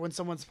contact when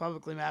someone's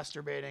publicly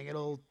masturbating.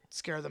 It'll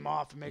scare them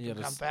off and make Yeah,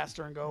 them come just-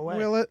 faster and go away.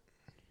 Will it?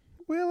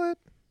 Will it?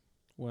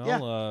 Well,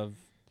 Yeah.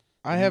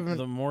 I haven't.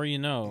 The more you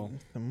know.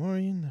 The more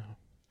you know.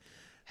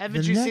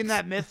 Haven't the you seen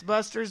next- that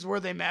Mythbusters where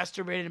they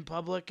masturbate in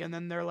public and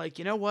then they're like,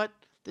 you know what?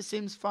 This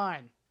seems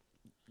fine.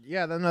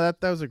 Yeah, that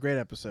was a great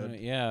episode.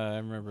 Yeah, I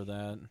remember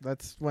that.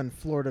 That's when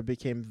Florida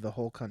became the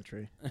whole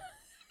country.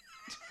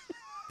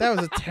 That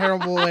was a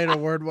terrible way to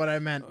word what I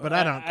meant, but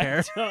I don't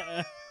care.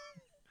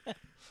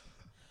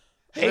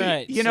 Hey,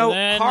 Right, you so know,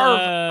 then, Harv,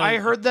 I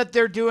heard that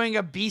they're doing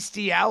a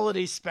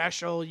bestiality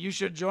special. You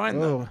should join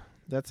them. Oh,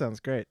 that sounds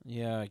great.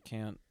 Yeah, I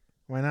can't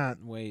Why not?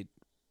 wait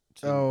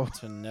Oh.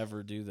 to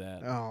never do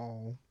that.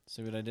 Oh,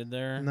 See what I did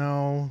there?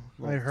 no.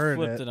 Well, I heard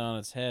flipped it. it on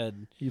its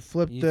head. You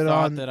flipped You it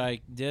thought on. that I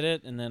did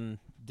it and then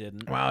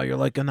didn't. Wow, you're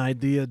like an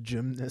idea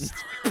gymnast.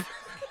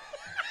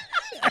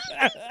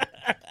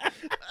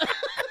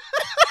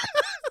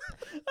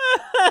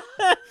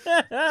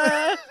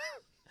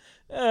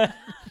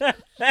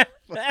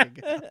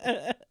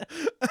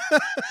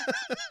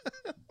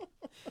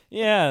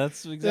 Yeah,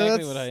 that's exactly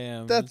that's- what I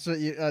am. That's what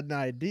you an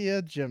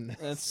idea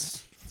gymnast. That's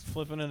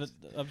flipping it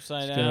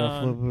upside Just gonna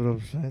down, flip it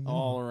upside down.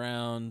 all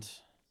around,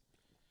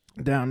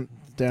 down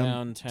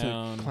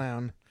downtown, to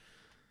clown.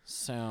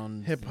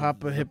 sound. Hip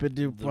hoppa hippa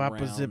doop the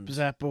woppa zip round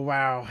zappa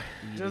wow.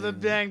 To the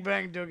bang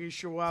bang doogie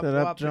shwap Set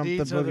up, wop jump the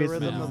to the boogie,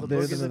 rhythm to of the the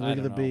do boogie. the I beat of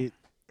don't the know. beat.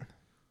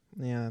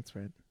 Yeah, that's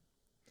right.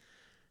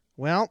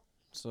 Well,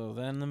 So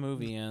then the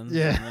movie ends.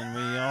 Yeah. And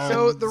then we all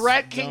So the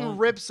Rat King don't-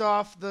 rips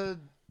off the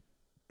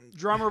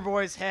drummer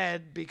boy's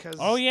head because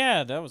Oh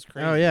yeah, that was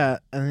crazy. oh yeah,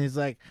 and he's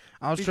like,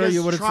 "I'll show because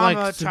you what it's like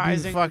to be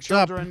traumatizing fucked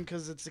up." children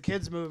because it's a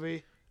kids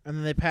movie, And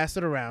then they pass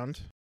it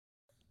around.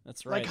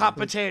 That's right. like hot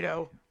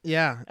potato.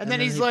 Yeah, And then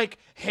he's like,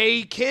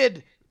 "Hey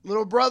kid,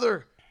 little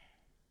brother,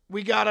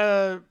 we got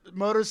a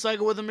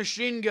motorcycle with a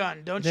machine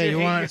gun. Don't Yeah, you you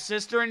hate wanna- your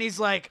sister?" And he's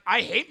like,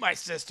 "I hate my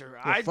sister.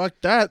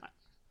 "Fuck that."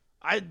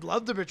 I'd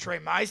love to betray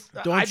my.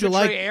 Don't I'd you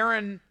betray like-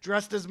 Aaron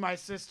dressed as my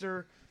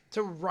sister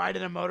to ride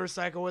in a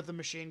motorcycle with a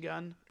machine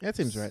gun." That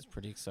seems right. It's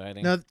pretty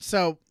exciting. No,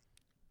 so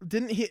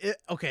didn't he?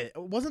 Okay,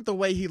 it wasn't the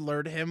way he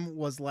lured him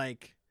was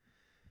like,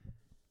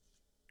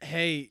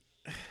 "Hey,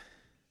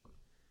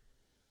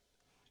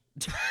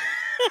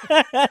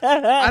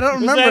 I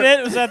don't remember. Was that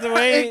it? Was that the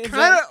way? It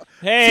kind of.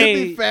 Hey,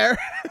 To be fair,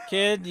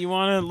 kid, you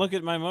want to look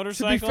at my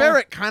motorcycle? To be fair,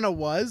 it kind of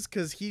was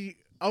because he.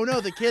 Oh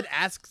no, the kid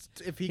asks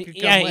if he could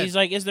come. Yeah, with. he's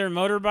like, "Is there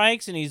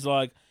motorbikes?" And he's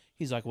like,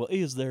 "Well,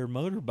 is there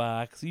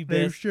motorbikes? You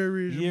There bet. sure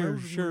is. There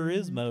sure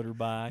is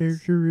motorbikes." There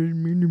sure is.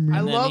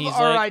 I love he's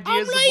our like,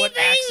 ideas of "I'm what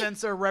leaving."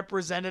 accents are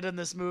represented in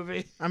this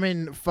movie. I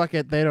mean, fuck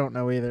it, they don't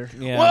know either.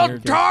 Yeah, Well, they're-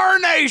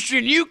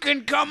 tarnation, you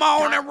can come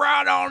on and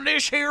ride on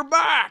this here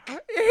bike.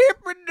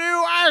 Hippity-doo,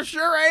 I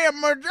sure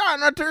am a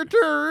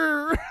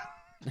janitor.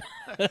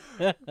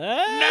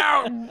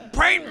 Now,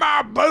 paint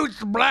my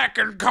boots black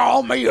and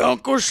call me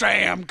Uncle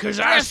Sam, 'cause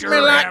I Dress sure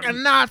me like a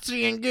am.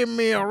 Nazi and give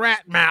me a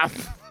rat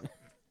mouth.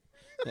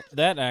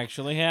 that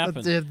actually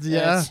happened.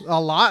 Yeah,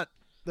 a lot.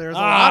 There's a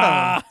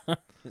lot of them.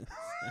 Ah,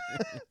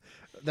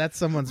 That's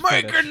someone's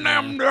fetish. Making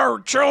them their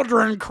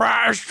children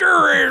cry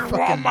sure is one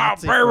Fucking of my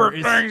Nazi favorite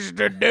furries. things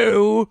to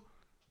do.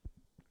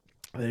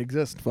 They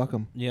exist. Fuck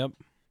them. Yep.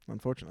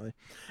 Unfortunately.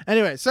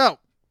 Anyway, so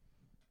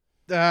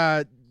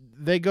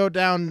they go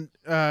down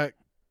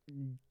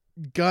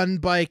gun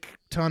bike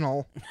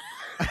tunnel,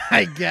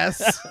 I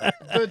guess.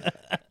 The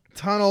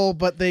tunnel,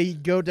 but they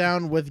go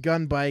down with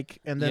gun bike,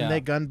 and then Yeah. they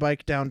gun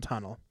bike down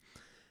tunnel.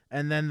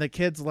 And then the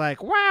kid's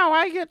like, "Wow,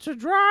 I get to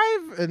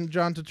drive," and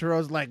John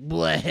Turturro's like,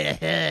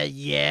 "Bleh,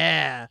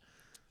 yeah."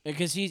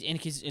 Because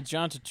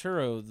John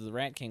Turturro, the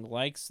Rat King,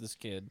 likes this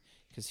kid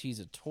because he's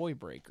a toy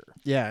breaker.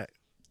 Yeah.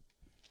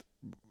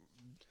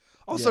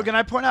 Also, Yeah. can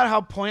I point out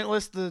how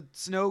pointless the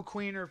Snow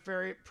Queen or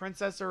Fairy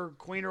Princess or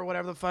Queen or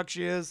whatever the fuck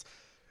she is?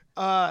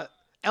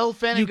 Elle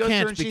Fanning You goes to her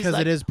can't and she's because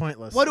like, it is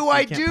pointless. "What do You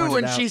I can't do?" point it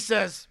And out. she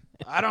says,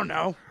 "I don't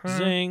know."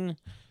 Zing.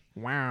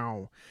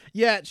 Wow.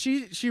 Yeah,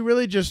 she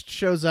really just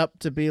shows up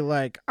to be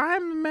like,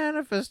 "I'm a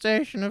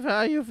manifestation of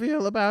how you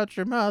feel about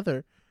your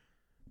mother."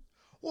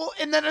 Well,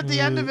 and then at the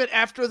end of it,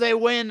 after they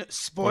win,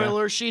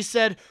 spoiler, she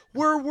said,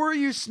 "Where were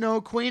you,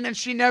 Snow Queen?" And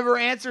she never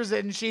answers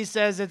it, and she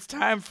says, "It's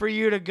time for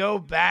you to go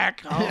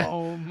back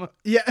home."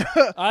 Yeah.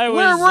 I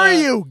Where was, were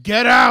you?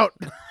 Get out.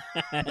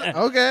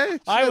 Okay.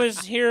 I was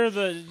here.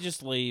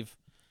 Just leave.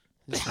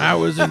 I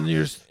was in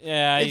your.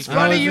 Yeah. It's you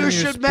funny was in you your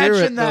should spirit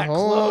mention the that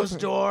whole closed time.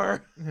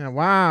 door. Yeah,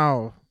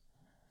 wow.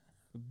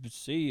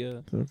 See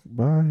ya.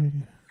 Bye.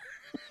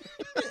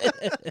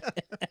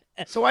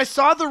 So I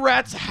saw the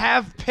rats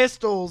have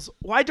pistols.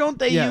 Why don't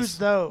they Yes. use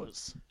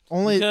those?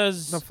 Only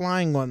Because the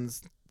flying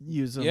ones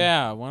use them.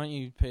 yeah. Why don't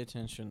you pay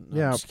attention? No,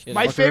 Yeah, I'm just kidding.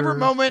 My Fucker. favorite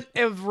moment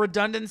of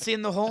redundancy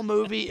in the whole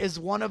movie is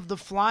one of the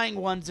flying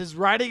ones is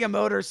riding a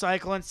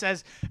motorcycle and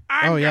says,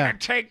 "I'm Oh, yeah. gonna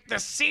take the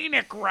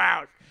scenic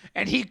route,"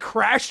 and he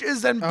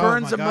crashes and Oh,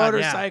 burns my a God, yeah.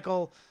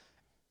 motorcycle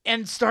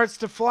and starts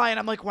to fly. And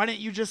I'm like, why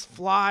didn't you just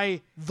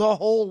fly the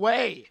whole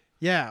way?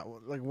 Yeah.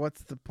 Like,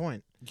 what's the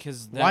point?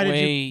 Because that Why did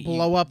way you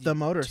blow up the two-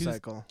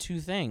 motorcycle? Two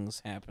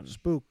things happen.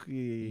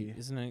 Spooky.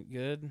 Isn't it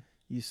good?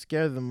 You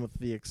scare them with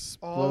the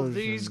explosion. All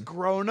these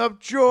grown-up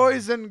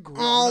joys and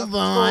All grown-up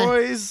the-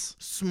 toys.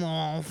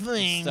 small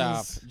things.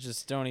 Stop.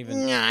 Just don't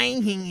even. My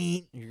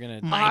You're gonna.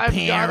 I've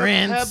got a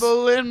parents.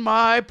 pebble in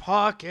my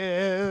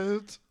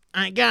pocket.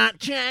 I got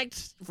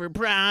checked for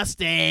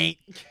prostate.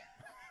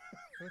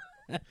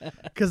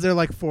 Because they're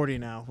like 40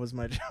 now, was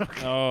my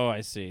joke. Oh,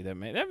 I see. That's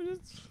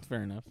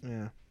fair enough.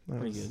 Yeah. That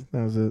Pretty was, good.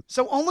 That was it.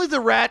 So only the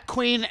Rat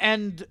Queen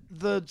and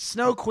the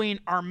Snow Queen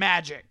are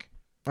magic.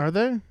 Are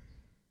they?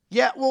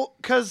 Yeah, well,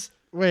 because...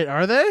 Wait,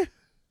 are they?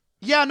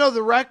 Yeah, no,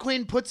 the Rat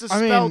Queen puts a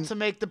I spell mean- to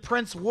make the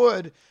Prince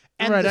wood,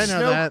 and Right, the I know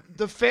snow, that.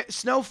 the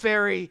Snow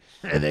Fairy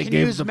They can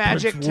gave use the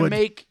magic Prince to wood.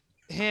 make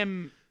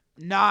him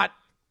not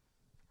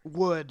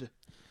wood.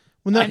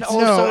 Well, no, and no,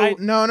 also-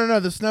 no.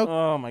 The snow,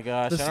 Oh my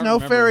gosh. the I don't snow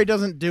remember. fairy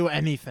doesn't do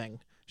anything.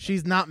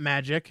 She's not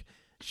magic.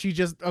 She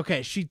just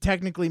She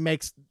technically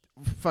makes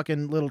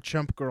fucking little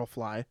chump girl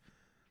fly,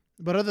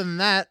 but other than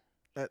that,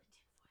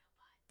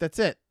 that's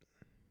it.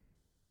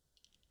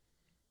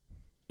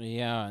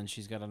 Yeah, and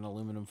she's got an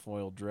aluminum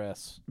foil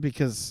dress.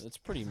 Because It's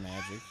pretty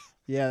magic.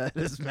 yeah, that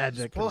is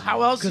magic. Well,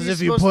 how else? Because are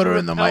if you supposed put to her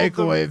in the repel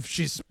microwave,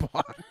 she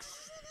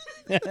sparks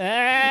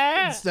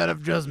yeah, instead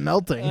of just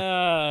melting.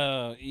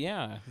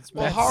 it's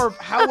Well,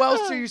 magic. how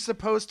else are you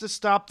supposed to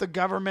stop the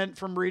government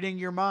from reading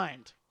your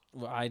mind?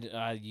 Well,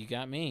 you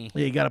got me.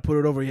 Yeah, you got to put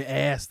it over your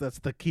ass. That's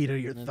the key to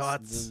your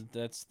thoughts.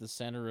 That's the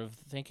center of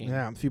thinking.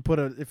 Yeah, if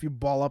you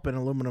ball up an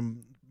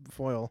aluminum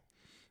foil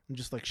and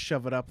just like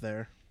shove it up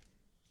there,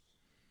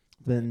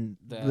 then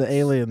the That's-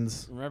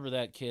 aliens Remember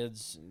that,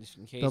 kids.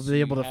 In case they'll be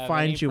able to have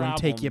find any you and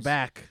take you problems,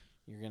 back.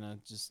 You're gonna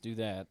just do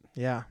that.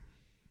 Yeah.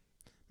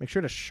 Make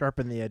sure to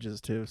sharpen the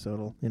edges too, so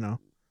it'll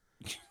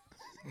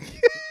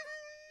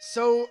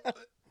So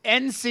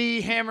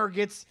NC Hammer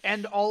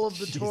and all of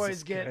the Jesus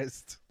toys get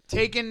Christ.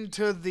 taken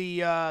to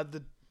the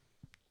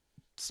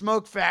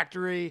smoke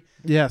factory.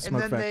 Yeah, And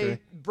smoke then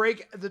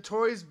factory. the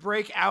toys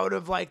break out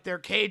of like their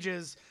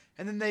cages,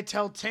 and then they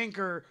tell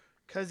Tinker,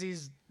 because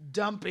he's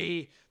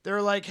dumpy,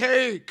 they're like,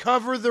 "Hey,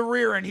 cover the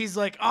rear," and he's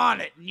like on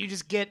it, and you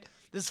just get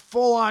this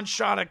full-on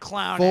shot of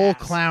clown Full ass.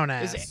 clown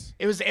It was- ass.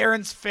 It was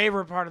Aaron's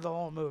favorite part of the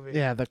whole movie.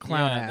 Yeah, the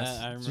clown Yeah, ass.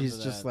 I remember She's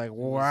just that. like, It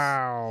was-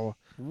 wow.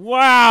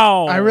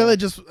 Wow. I really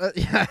just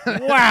yeah.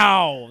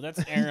 Wow. That's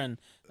Aaron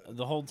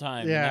the whole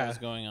time when Yeah. that was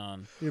going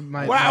on.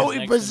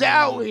 Wowie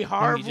bazowie,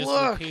 Harv, He just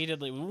look.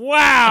 repeatedly,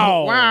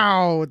 wow.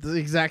 Wow, with the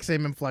exact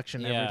same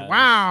inflection. Yeah,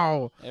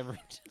 Wow. Every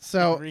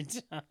So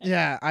time.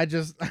 yeah, I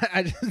just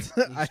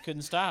I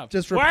couldn't stop.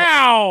 just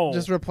wow.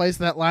 just replace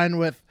that line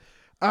with,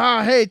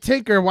 hey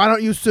Tinker, why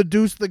don't you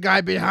seduce the guy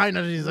behind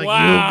us? He's like,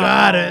 wow. you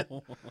got it,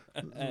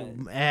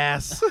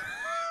 ass.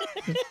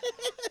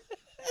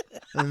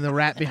 And the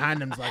rat behind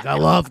him's like, I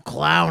love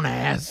clown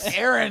ass.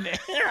 Aaron.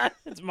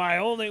 It's my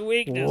only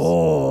weakness.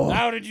 Whoa.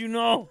 How did you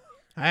know?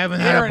 I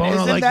haven't Aaron, had a boner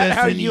isn't like that this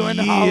how in you years.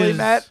 and Holly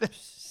met?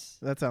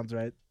 That sounds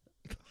right.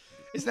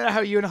 Isn't that how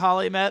you and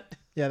Holly met?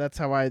 Yeah, that's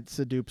how I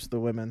seduce the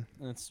women.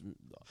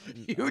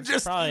 You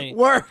just probably,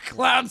 wear a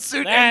clown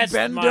suit and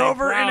bend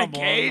over in a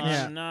cage?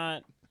 I'm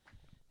not.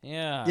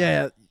 Yeah.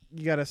 Yeah,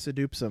 you gotta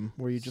seduce them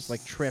where you just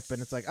like trip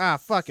and it's like,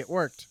 fuck, it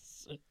worked.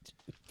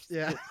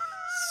 Yeah.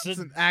 It's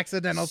an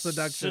accidental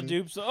seduction.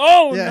 Seduce.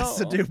 Oh, yeah, no.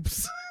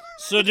 seduce.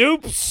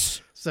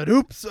 Seduce.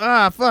 Seduce.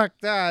 Fuck,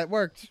 it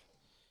worked.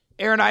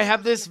 Aaron, I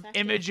have this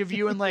image of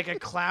you in like a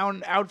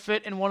clown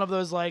outfit in one of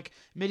those like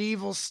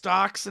medieval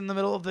stocks in the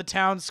middle of the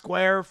town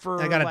square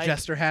for I got like, a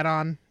jester hat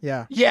on.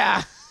 Yeah.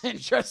 Yeah, and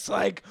just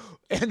like,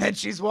 and then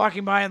she's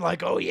walking by and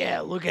like, oh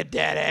yeah, look at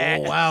that ass.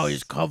 Oh, wow,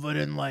 he's covered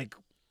in like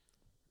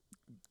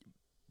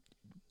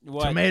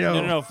What?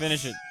 tomato. No,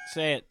 finish it.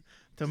 Say it.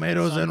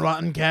 Tomatoes and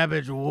rotten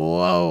cabbage.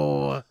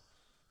 Whoa.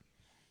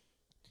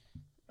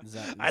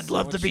 I'd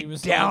love to be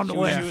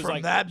downwind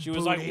from that She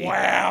was booty. like,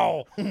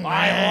 wow,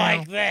 I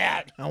like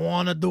that. I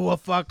want to do a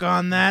fuck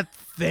on that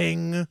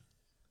thing.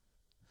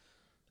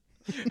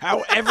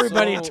 How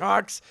everybody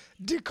talks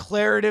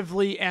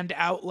declaratively and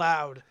out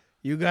loud.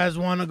 You guys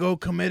want to go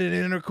commit an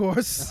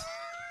intercourse?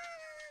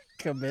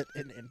 Commit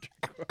an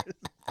intercourse.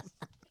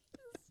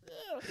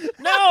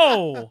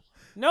 No.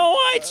 No,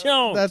 I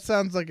don't. That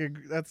sounds like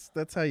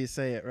that's how you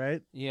say it,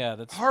 right? Yeah,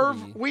 that's Harv,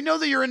 pretty... we know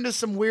that you're into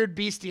some weird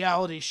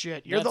bestiality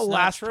shit. You're That's the not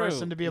last true.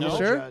 person to be able Nope.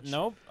 to Sure? judge.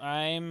 Nope.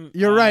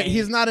 You're right.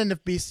 He's not into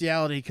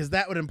bestiality because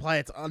that would imply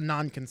it's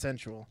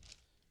non-consensual.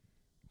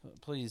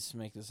 Please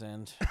make this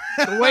end.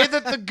 The way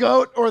that the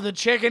goat or the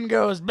chicken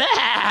goes,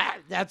 bah,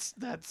 that's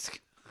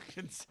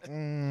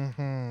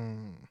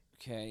Mm-hmm.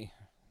 Okay.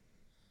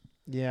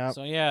 Yeah.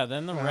 So yeah,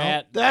 then the Well,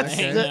 rat. that's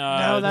thing,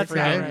 no, that's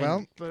okay, not right.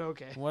 well. But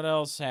okay. What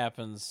else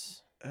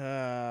happens? Uh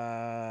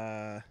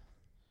I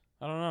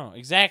don't know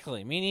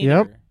exactly. Me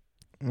neither.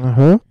 Yep.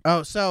 huh.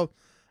 Oh, so,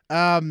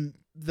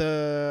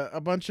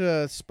 a bunch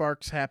of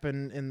sparks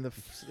happen in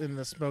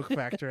the smoke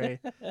factory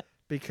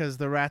because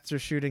the rats are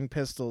shooting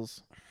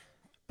pistols.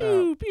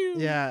 Pew, pew.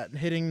 Yeah,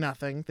 hitting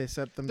nothing. They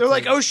set them. They're to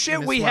like, oh shit,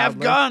 miss we have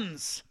wildly.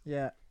 guns.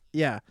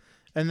 Yeah,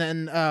 and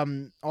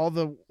then all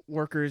the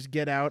workers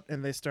get out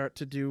and they start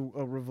to do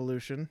a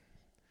revolution.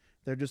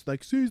 They're just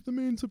like, seize the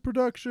means of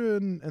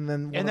production, and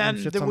then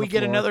We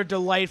get another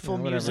delightful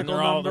Yeah, whatever. musical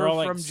They're all number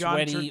like from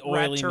John sweaty,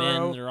 oily men.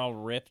 Turturro. They're all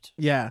ripped.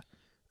 Yeah,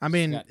 I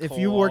mean, Got if coal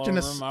you all worked in a,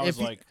 over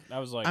 'em. I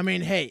was like, I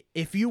mean, hey,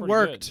 if you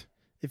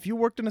pretty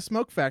worked in a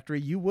smoke factory,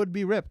 you would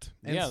be ripped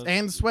and, Yeah,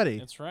 and sweaty.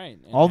 that's right.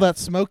 And All have- that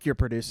smoke you're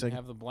producing.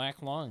 have the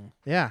black lung.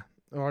 Yeah,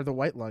 or the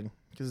white lung,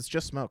 because it's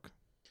just smoke.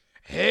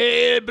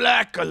 Hey,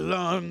 black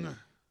lung.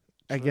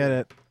 I get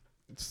it.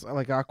 It's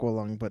like aqua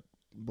lung, but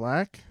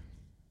black.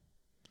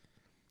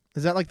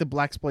 Is that like the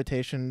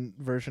blaxploitation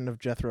version of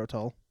Jethro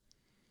Tull?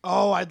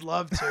 Oh, I'd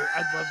love to.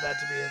 I'd love that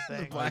to be a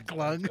thing. Black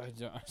lung. I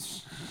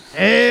don't-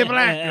 Hey,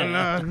 black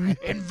lung.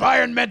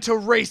 Environmental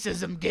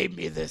racism gave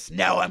me this.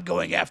 Now I'm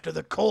going after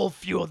the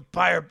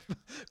coal-fired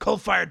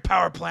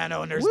power plant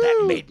owners that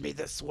Woo. made me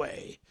this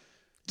way.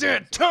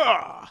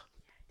 Da-ta!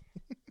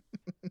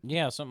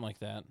 Yeah, something like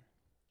that.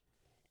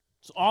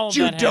 So all of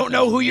You that don't know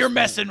happens who in you're this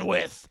messing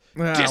with.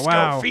 Ah, Disco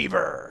wow.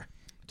 fever.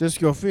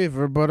 Disco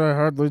fever, but I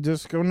hardly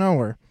disco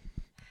nowhere.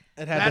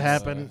 It had to That's-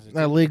 happen. it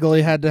That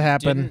legally had to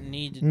happen. Didn't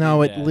need to No,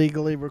 do it that.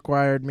 legally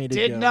required me to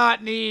Did go. not.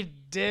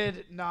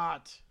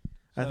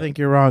 I think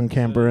you're wrong, So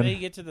do they Camberin.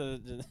 get to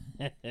the?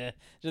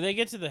 Do they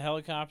get to the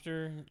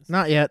helicopter?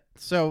 Not yet.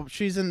 So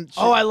she's in.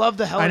 Oh, I love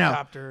the I know.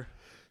 helicopter.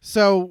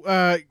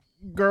 So,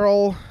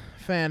 girl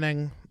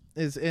Fanning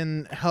is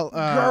in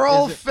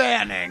Girl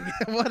fanning.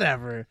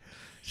 whatever.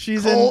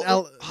 She's Cold,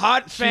 in.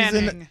 hot she's in-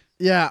 fanning.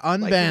 Yeah,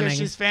 Like because unbanning.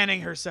 she's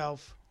fanning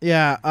herself.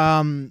 Yeah.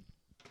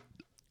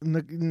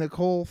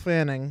 Nicole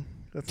Fanning.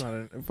 That's not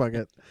it. Fuck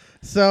it.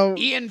 So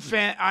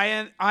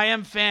I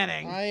am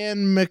fanning.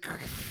 Ian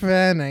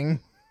McFanning.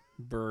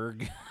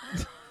 Berg.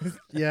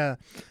 Yeah.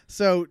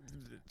 So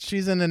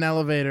she's in an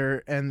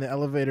elevator, and the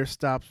elevator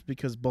stops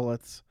because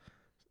bullets.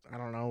 I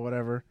don't know.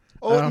 Whatever.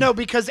 Oh, no,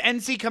 because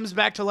NC comes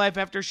back to life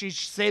after she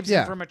saves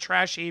Yeah. him from a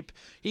trash heap.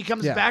 He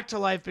comes Yeah. back to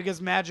life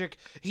because magic.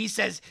 He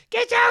says,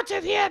 "Get out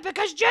of here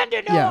because gender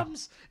Yeah.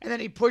 norms." And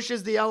then he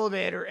pushes the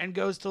elevator and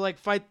goes to like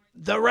fight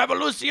the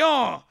revolution.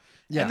 Yeah.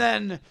 And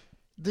then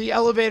the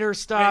elevator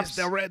stops.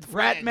 the red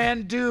flag?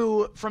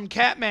 Ratmandu from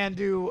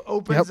Catmandu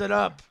opens it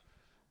up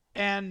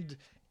and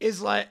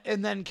is like,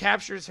 and then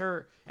captures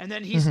her. And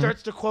then he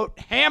starts to quote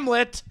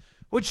Hamlet,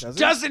 which Does he?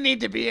 doesn't need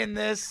to be in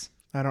this.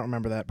 I don't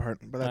remember that part,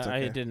 but that's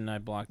okay. I didn't. I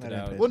blocked it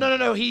out. Well,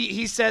 no.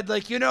 He said,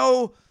 like,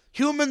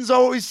 humans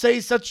always say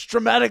such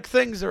dramatic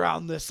things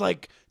around this,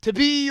 like, to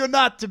be or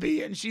not to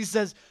be. And she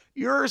says,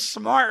 you're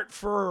smart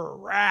for a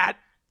rat.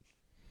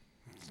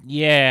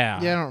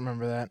 Yeah. Yeah, I don't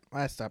remember that.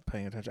 I stopped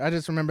paying attention. I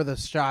just remember the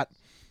shot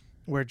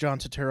where John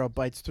Turturro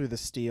bites through the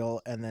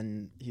steel, and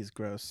then he's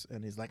gross,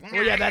 and he's like...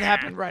 Well, yeah, that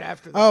happened right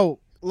after that. Oh,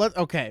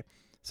 okay.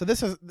 So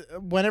this is...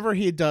 Whenever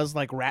he does,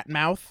 like, rat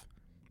mouth,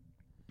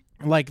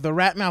 like, the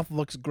rat mouth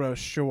looks gross,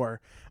 sure,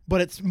 but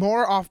it's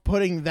more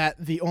off-putting that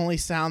the only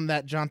sound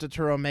that John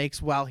Turturro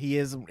makes while he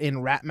is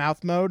in rat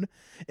mouth mode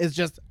is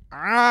just...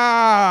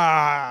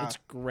 Ah! It's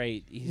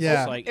great. He's Yeah.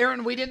 just like...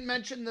 Aaron, we didn't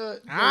mention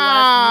the last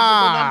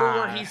musical number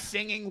where he's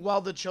singing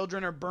while the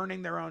children are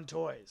burning their own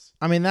toys.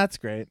 I mean, that's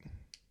great.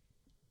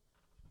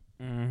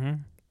 Mm-hmm.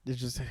 You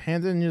just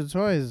hand in your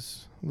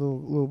toys,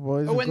 little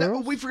boys and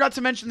girls. We forgot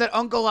to mention that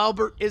Uncle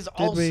Albert is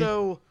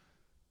also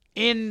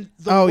in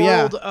the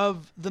world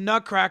of the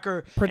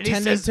Nutcracker, pretending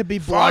and he says, to be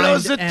blind.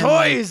 Follows the and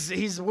toys.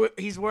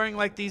 He's wearing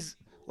like these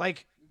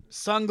like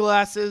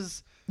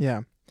sunglasses.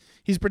 Yeah,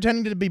 he's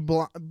pretending to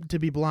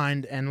be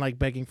blind and like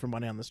begging for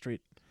money on the street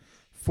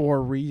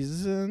for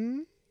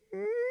reasons.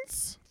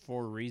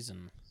 For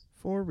reason.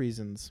 For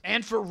reasons.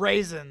 And for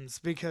raisins,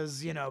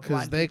 because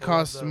because they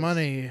cost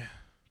money.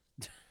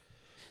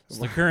 It's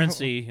the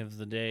currency of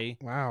the day.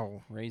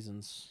 Wow.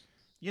 Raisins.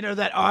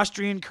 That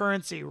Austrian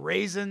currency,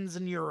 raisins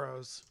and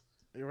euros.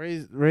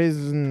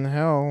 Raisin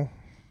hell.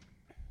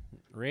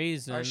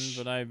 Raisin,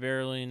 but I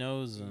barely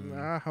knows him.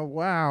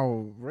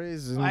 Wow.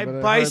 Raisin, I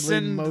but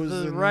bison I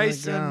the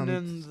raisin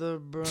and the...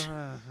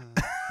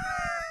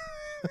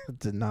 It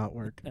did not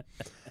work.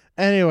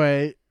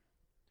 Anyway,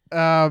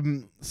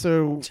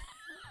 so...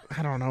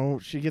 I don't know.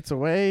 She gets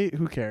away.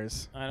 Who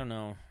cares? I don't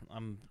know.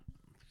 I'm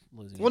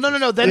losing. Well,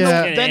 no.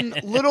 Then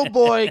little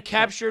boy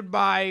captured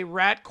by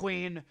Rat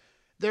Queen.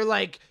 They're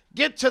like,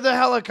 get to the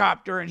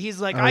helicopter, and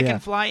he's like, I can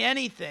fly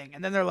anything.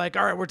 And then they're like,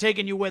 all right, we're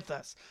taking you with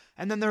us.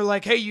 And then they're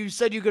like, hey, you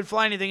said you could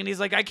fly anything, and he's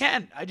like, I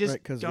can. I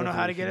just don't know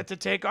how to get it to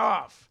take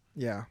off.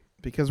 Yeah,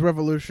 because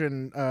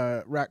Revolution,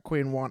 Rat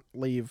Queen won't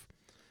leave.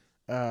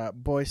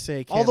 Boy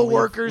say can't all the leave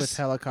workers with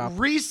helicopter.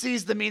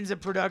 re-sees the means of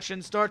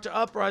production, start to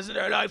uprise, and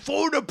they're like,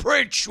 for the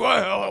prince.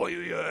 Well,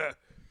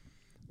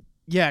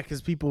 yeah,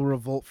 because people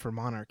revolt for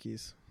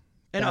monarchies.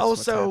 And That's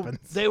also,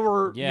 they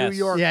were New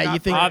York. Yeah, you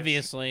think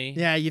obviously.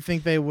 Yeah, you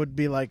think they would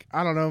be like,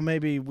 I don't know,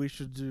 maybe we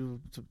should do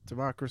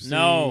democracy.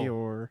 No,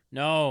 or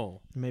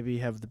maybe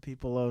have the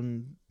people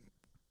own.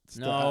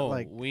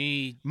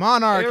 We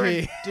monarchy.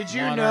 Aaron, did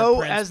you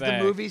know, as back.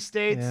 the movie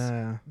states,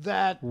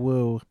 that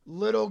Woo.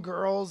 little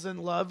girls in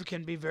love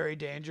can be very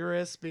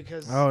dangerous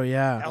because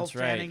Elle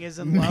Fanning is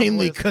in love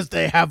mainly with... because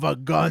they have a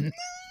gun.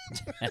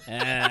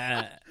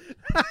 They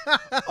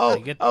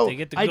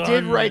get the I gun.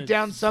 did write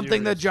down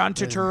something that John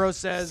Turturro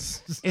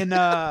says in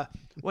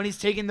when he's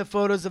taking the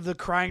photos of the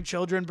crying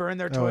children burning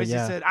their toys. He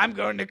said, I'm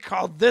going to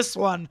call this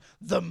one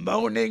the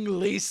Moaning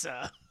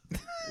Lisa.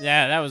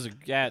 Yeah, that was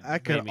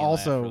that could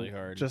also really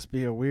hard. Just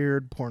be a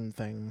weird porn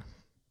thing.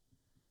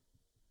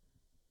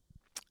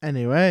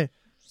 Anyway,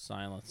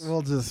 silence.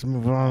 We'll just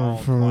move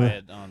on from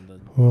quiet on the.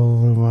 We'll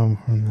move on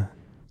from that.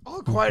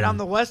 All quiet on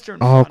the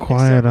Western. All front,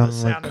 quiet on the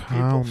sound of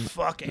people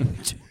fucking.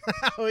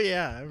 Oh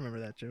yeah, I remember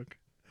that joke.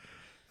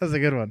 That's a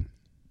good one.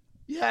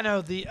 Yeah,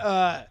 no,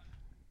 the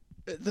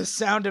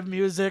Sound of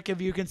Music,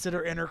 if you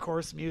consider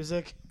intercourse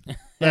music.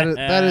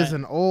 That is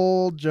an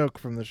old joke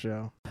from the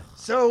show.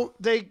 So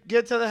they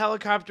get to the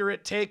helicopter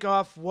at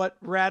takeoff. What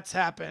rats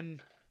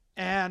happen?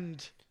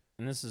 And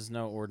this is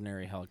no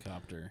ordinary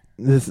helicopter.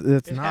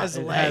 It has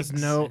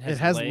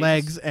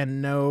legs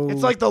and no.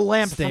 It's like the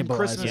lamp from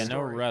Christmas Yeah, no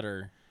Story.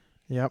 rudder.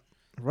 Yep,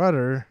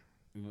 rudder.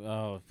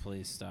 Oh,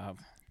 please stop.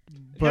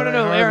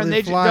 No, Aaron.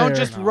 They don't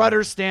just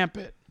rudder stamp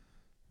it.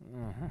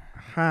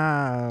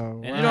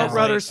 How? You don't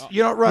rudder.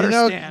 You don't rudder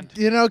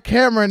stand.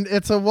 Cameron.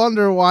 It's a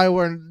wonder why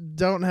we're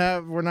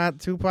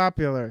not too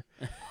popular.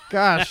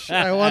 Gosh,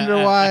 I wonder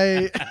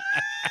why.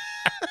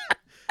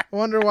 I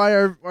wonder why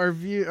our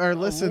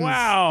listens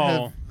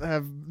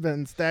have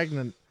been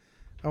stagnant.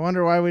 I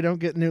wonder why we don't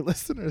get new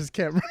listeners,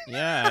 Cameron.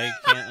 Yeah,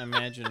 I can't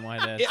imagine why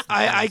that's.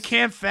 I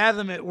can't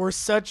fathom it. We're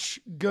such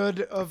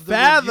good of the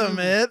fathom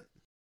review. it.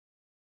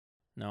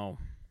 No.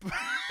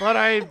 But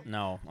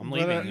I'm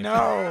leaving.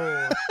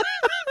 No.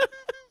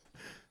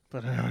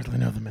 But I hardly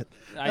know them.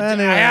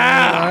 Anyway, all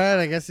right.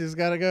 I guess he's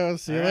got to go.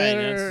 See you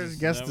later.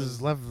 Guest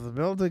has left the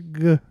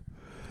building.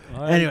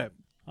 Anyway,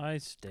 I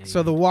stayed.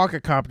 So the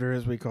walk-a-copter,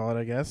 as we call it,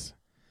 I guess.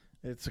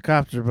 It's a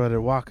copter, but it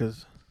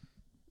walkers.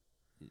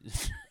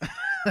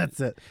 That's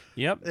it.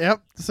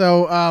 Yep.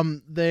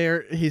 So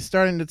he's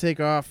starting to take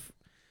off,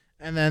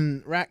 and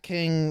then Rat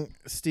King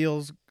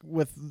steals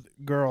with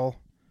girl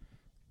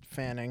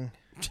Fanning.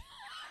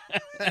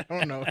 I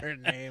don't know her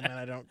name, and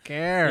I don't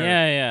care.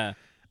 Yeah.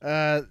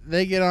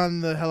 They get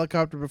on the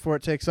helicopter before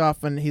it takes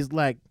off, and he's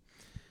like,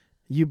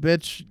 "You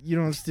bitch! You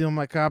don't steal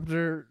my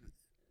copter,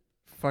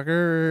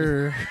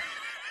 fucker!"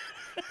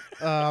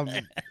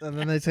 And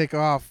then they take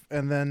off,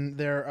 and then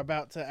they're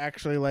about to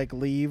actually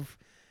leave,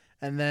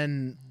 And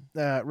then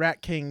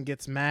Rat King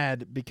gets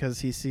mad because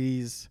he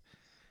sees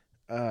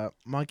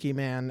Monkey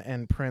Man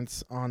and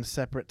Prince on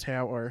separate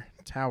tower.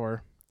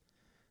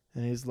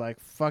 And he's like,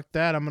 fuck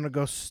that, I'm going to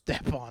go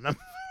step on him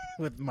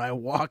with my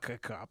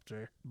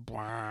walker-copter.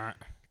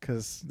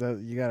 Because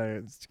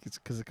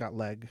it got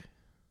leg.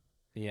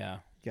 Yeah.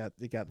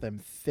 It got them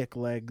thick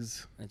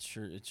legs. It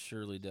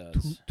surely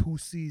does.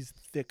 2C's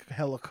thick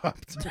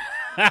helicopter.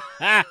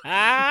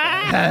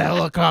 That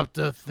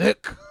helicopter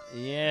thick.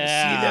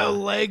 Yeah. See the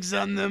legs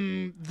on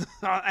them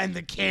and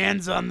the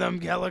cans on them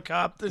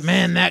helicopters?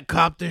 Man, that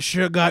copter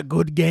sure got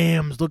good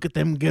gams. Look at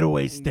them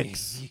getaway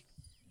sticks.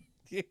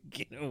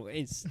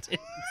 Getaway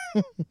sticks.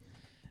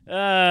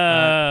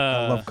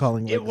 I love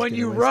calling it legs when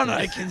you getaway run,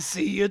 sticks. I can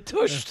see you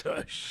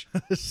tush.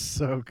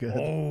 So good.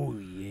 Oh,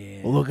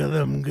 yeah. Look at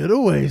them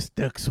getaway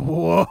sticks.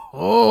 Whoa.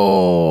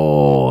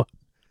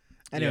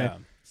 Anyway, Yeah.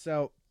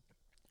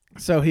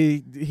 so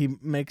he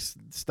makes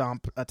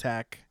stomp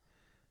attack,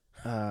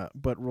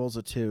 but rolls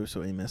a 2,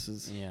 so he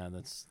misses. Yeah,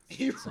 that's...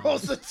 He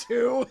rolls a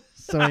 2.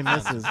 So he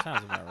misses.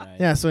 Sounds about right.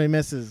 Yeah, so he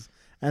misses.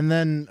 And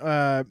then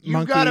You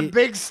Monkey... got a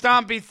big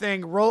stompy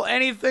thing. Roll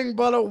anything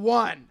but a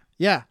 1.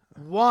 Yeah.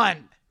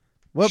 1.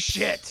 Whoops.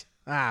 Shit.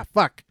 Ah,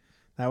 fuck.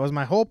 That was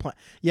my whole plan.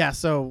 Yeah,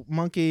 so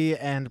Monkey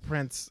and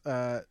Prince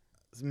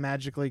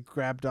magically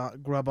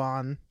grub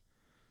on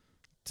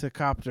to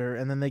Copter,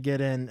 and then they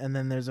get in, and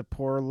then there's a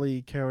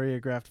poorly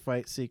choreographed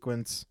fight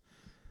sequence.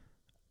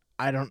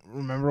 I don't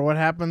remember what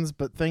happens,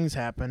 but things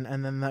happen,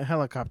 and then the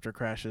helicopter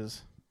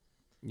crashes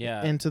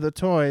into the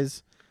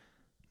toys.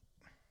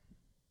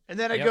 And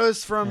then it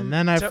goes from... And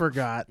then I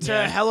forgot.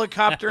 To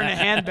helicopter and a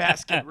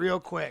handbasket real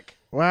quick.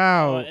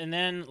 Wow. And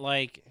then,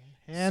 like...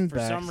 For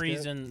some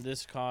reason,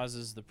 this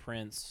causes the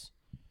prince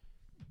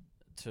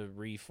to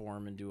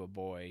reform into a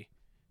boy.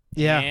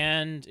 Yeah.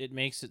 And it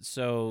makes it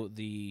so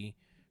the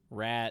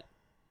rat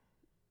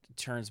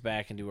turns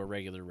back into a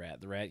regular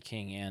rat, the Rat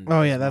King and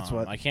that's mom.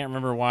 what. I can't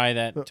remember why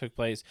that took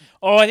place.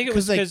 Oh, I think it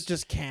was because they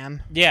just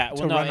can. Yeah,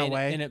 well, run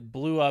away. And it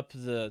blew up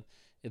the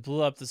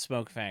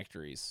smoke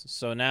factories.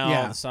 So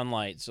now the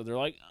sunlight. So they're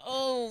like,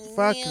 oh,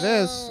 fuck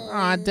this.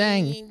 Aw,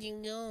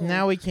 dang.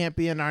 Now we can't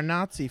be in our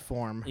Nazi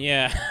form.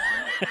 Yeah.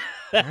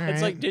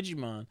 It's like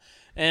Digimon.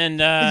 And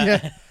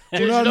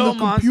we're not in the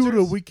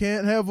computer. We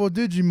can't have our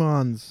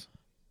Digimons.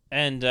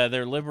 And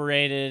they're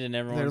liberated, and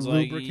everyone's they're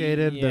like...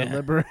 lubricated. Yeah. They're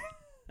liberated.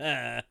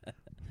 Yeah.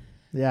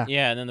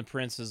 Yeah, and then the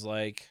prince is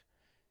like,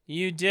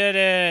 you did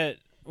it.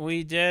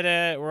 We did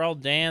it. We're all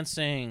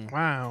dancing.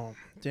 Wow.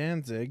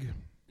 Danzig.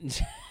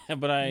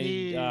 But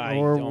I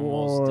or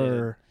almost did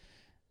it.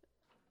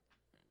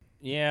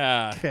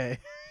 Yeah. Okay.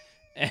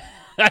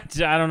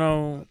 I don't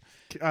know.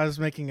 I was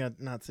making a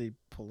Nazi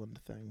pulling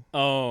thing.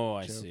 Oh,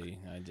 I joke. see.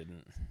 I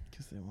didn't.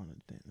 Because they wanted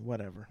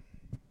whatever.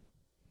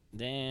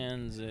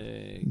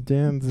 Danzig.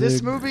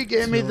 This movie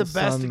gave me the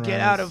best sunrise. get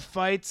out of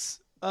fights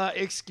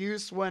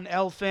excuse when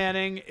Elle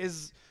Fanning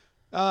is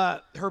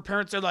her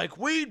parents are like,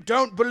 we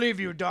don't believe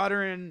you,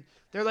 daughter, and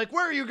they're like,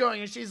 where are you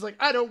going? And she's like,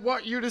 I don't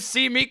want you to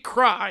see me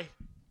cry.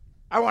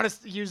 I want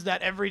to use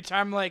that every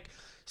time. Like,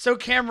 so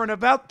Cameron,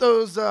 about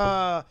those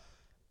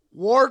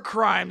war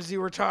crimes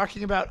you were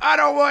talking about, I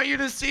don't want you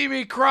to see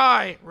me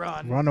cry.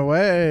 Run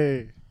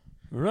away.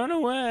 Run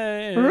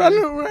away. Run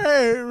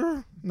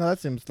away. No, that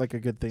seems like a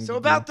good thing. So to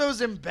about do.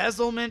 those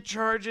embezzlement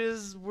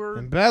charges were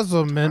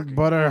embezzlement,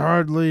 but I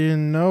hardly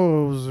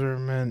knows or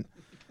meant.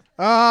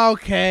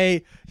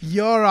 Okay,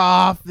 you're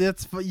off.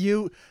 That's for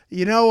you.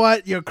 You know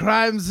what? Your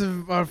crimes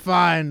are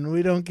fine.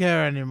 We don't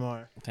care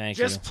anymore. Thank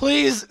you. Just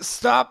please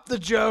stop the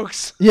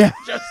jokes. Yeah.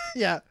 Just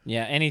Yeah.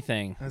 Yeah,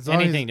 anything. As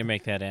long Anything as- to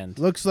make that end.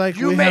 Looks like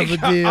you we make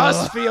have a deal.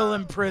 us feel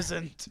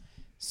imprisoned.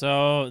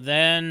 So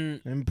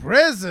then In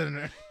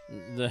prison.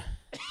 the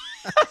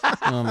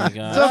oh my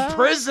god. The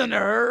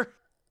prisoner.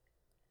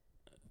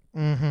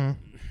 Mm-hmm.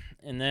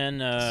 And then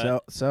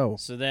So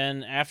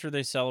then after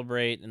they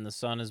celebrate and the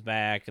sun is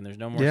back and there's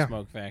no more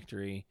smoke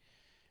factory,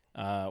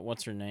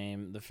 what's her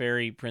name? The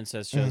fairy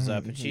princess shows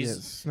up and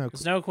she's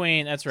Snow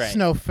Queen. That's right.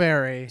 Snow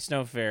Fairy.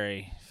 Snow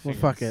Fairy. Well,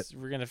 fuck it.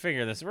 We're gonna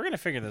figure this. We're gonna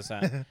figure this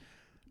out.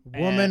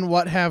 Woman,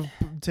 what have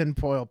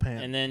tinfoil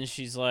pants? And then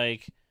she's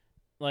like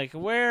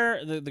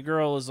where the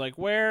girl is like,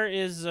 where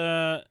is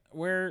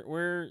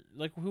where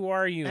like who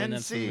are you? And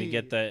that's when we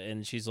get that,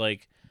 and she's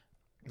like,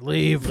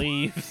 leave.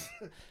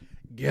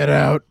 Get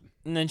out.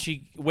 And then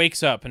she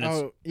wakes up and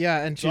And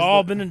it's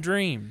all been a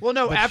dream. Well,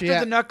 no, But after she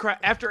the Nutcracker,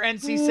 after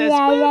NC says,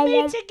 we'll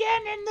meet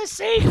again in the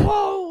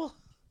sequel.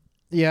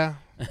 Yeah.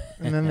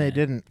 And then they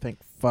didn't think,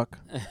 fuck.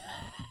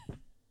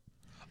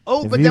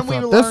 Oh, If but you then we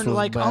thought this learn, was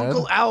like, bad.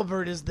 Uncle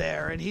Albert is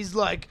there, and he's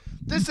like,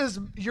 this is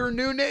your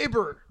new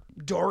neighbor,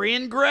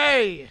 Dorian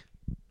Gray.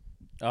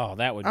 Oh,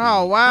 that would.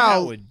 Oh, wow.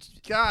 That would.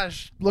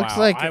 Gosh, looks Wow,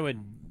 like I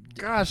would.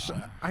 Gosh,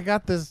 I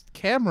got this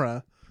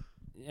camera.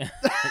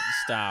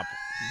 Stop.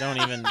 Don't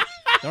even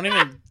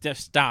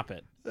just stop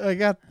it. I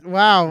got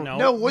wow.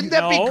 No, wouldn't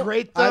that be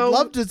great, though? I'd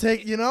love to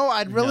take,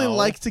 I'd really No.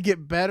 like to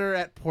get better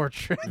at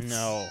portraits.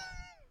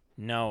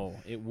 No,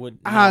 it would.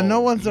 No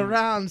one's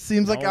around.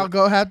 Seems like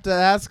I'll have to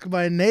ask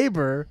my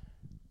neighbor.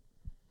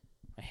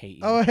 I hate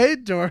you. Oh, hey,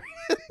 Dorian.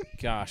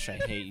 Gosh, I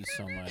hate you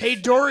so much. Hey,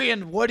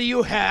 Dorian, what do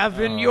you have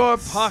in your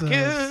pocket?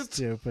 So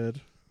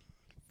stupid.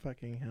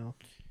 Fucking hell.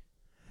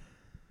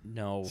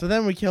 No. So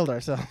then we killed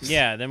ourselves.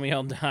 Yeah, then we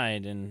all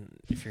died, and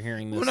if you're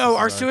hearing this, Well, no, this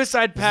our is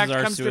suicide pact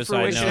our comes to suicide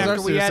fruition note.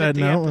 after we suicide added the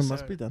note. It episode.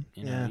 must be done.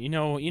 You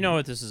know, you know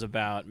what this is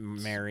about,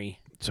 Mary.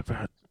 It's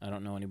about I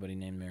don't know anybody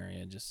named Mary.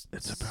 it's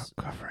about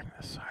covering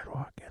the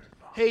sidewalk and.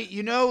 Hey,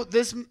 you know,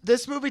 this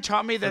movie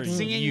taught me that For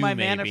singing you, my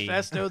maybe.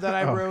 manifesto that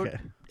I wrote Okay.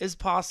 is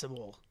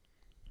possible.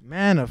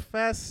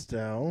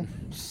 Manifesto.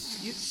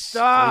 You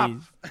stop.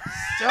 Please.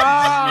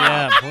 Stop.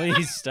 Yeah,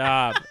 please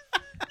stop.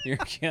 You're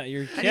killing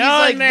And he's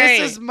like, me.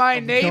 this is my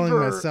I'm killing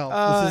neighbor,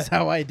 myself. This is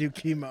how I do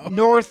chemo.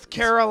 North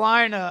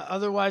Carolina,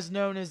 otherwise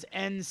known as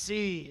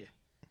NC.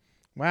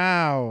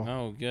 Wow.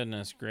 Oh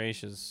goodness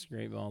gracious!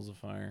 Great balls of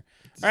fire.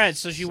 All right,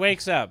 so she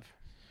wakes up,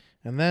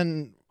 And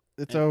then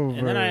it's and, over.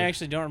 and then I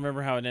actually don't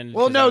remember how it ended.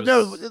 Well, 'cause no,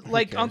 I was- no.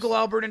 Like who cares? Uncle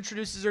Albert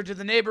introduces her to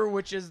the neighbor,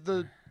 which is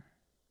the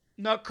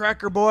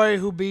Nutcracker boy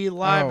who be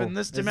live Oh, in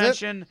this is it?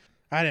 dimension.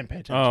 I didn't pay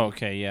attention. Oh,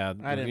 okay, yeah.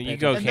 I didn't You pay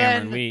go, attention.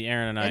 Cameron. And then-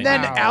 Aaron and I. And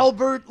then Wow.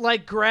 Albert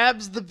like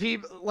grabs the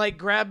people, like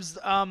grabs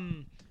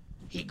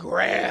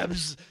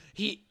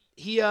he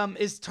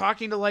is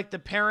talking to like the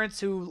parents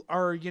who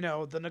are, you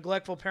know, the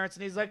neglectful parents,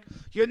 and he's like,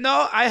 you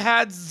know, I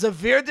had the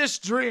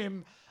weirdest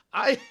dream.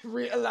 I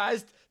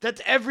realized that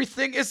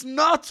everything is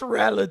not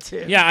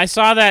relative. Yeah, I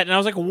saw that, and I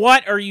was like,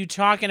 "What are you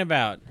talking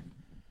about?"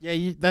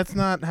 Yeah, that's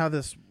not how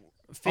this.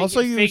 Also,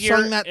 you figure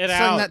sung that it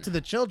out. to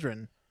the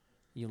children.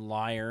 You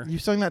liar. You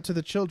sung that to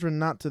the children,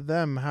 not to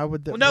them. How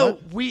would that? Well, no,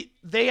 what?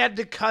 they had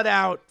to cut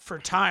out for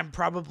time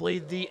probably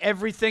the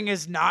 "Everything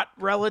Is Not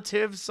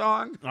Relative"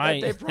 song.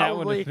 They That would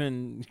probably have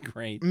been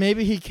great.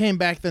 Maybe he came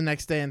back the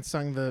next day and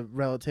sung the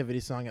relativity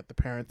song at the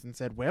parents and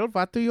said, "Well,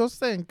 what do you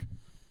think?"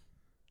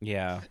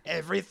 Yeah.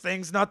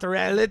 everything's not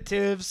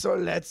relative, so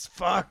let's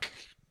fuck.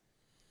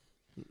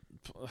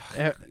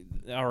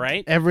 All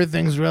right.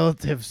 Everything's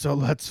relative, so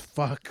let's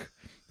fuck.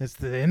 It's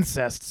the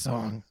incest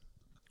song.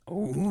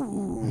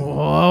 Ooh.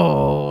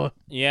 Whoa.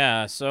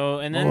 Yeah. So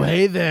and then Oh,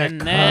 hey there, and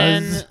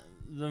then cuz.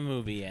 the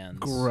movie ends.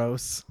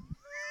 Gross.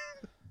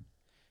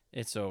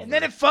 It's over. And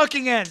then it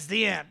fucking ends.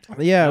 The end.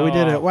 Yeah, we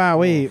did Oh, it. Wow,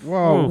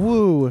 whoa, oof.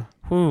 woo.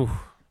 Whew.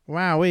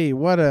 Wow, what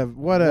What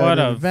an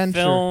a adventure.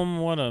 film!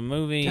 What a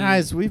movie!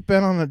 Guys, we've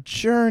been on a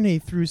journey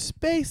through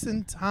space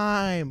and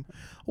time.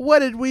 What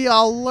did we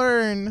all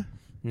learn?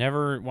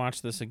 Never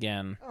watch this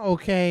again.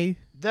 Okay.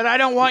 That I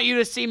don't want you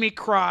to see me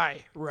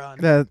cry. Run.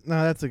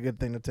 That's a good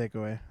thing to take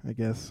away, I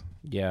guess.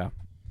 Yeah.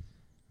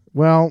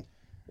 Well,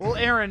 Well,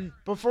 Aaron,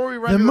 before we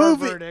run The to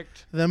movie- our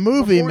verdict, the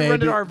movie Before we may run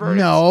to be our verdicts.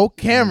 No,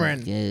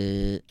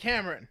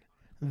 Cameron.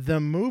 The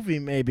movie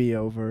may be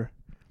over,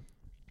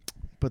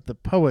 but the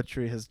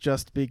poetry has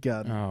just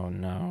begun. Oh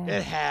no.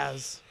 it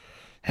has.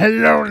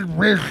 Hello and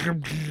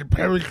welcome to the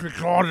Paris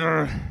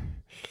Recorder.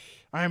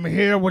 I'm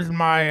here with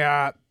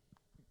my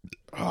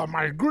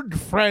my good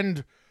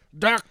friend,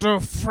 Dr.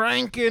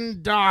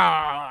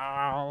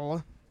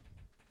 Frankendahl.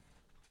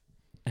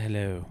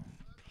 Hello.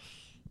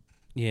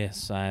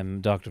 Yes,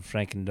 I'm Dr.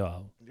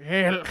 Frankendahl.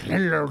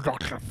 Hello,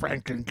 Dr.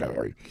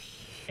 Frankendahl.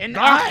 And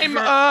Doctor- I'm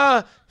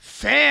a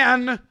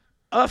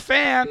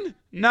fan,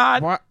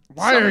 not Why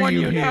are someone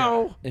you you here?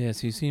 know. Yes,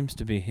 he seems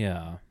to be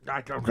here,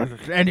 I don't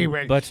understand.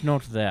 Anyway, but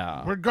not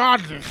there.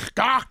 regardless,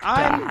 Doctor,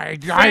 I'm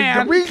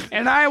fan,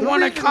 and I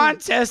won a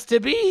contest to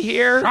be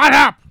here. Shut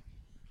up!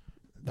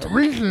 The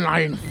reason I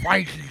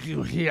invited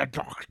you here,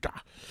 Doctor,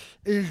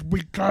 is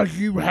because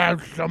you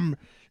have some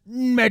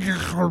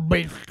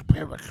medical-based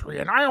poetry,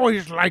 and I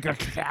always like a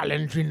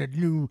challenge in a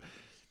new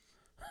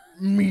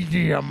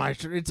medium.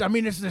 It's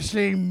the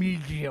same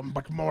medium,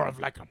 but more of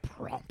like a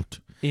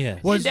prompt.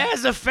 Yes. And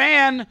as a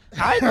fan,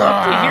 I'd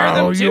love to hear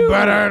them too. You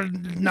better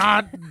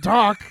not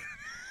talk.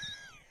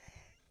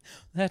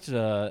 That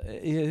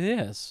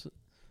yes.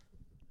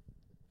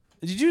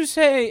 Did you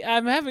say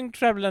I'm having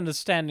trouble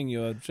understanding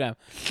you, Jam?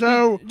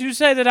 So, Did you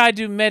say that I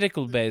do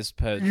medical-based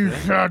poetry? you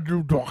sure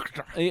do,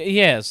 Doctor.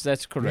 Yes,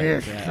 that's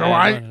correct. Yes, so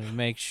I- wanted to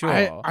make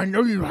sure. I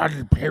know you had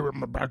a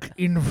poem about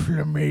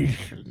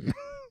inflammation.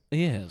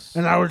 Yes.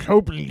 And I was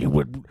hoping you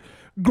would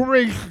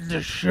grace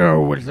the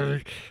show with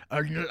a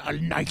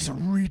nice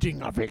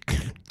reading of it.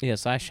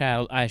 Yes, I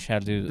shall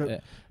do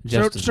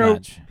just as so-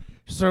 much.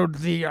 So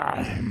the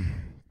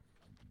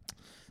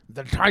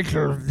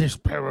title of this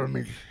poem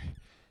is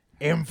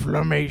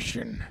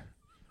Inflammation.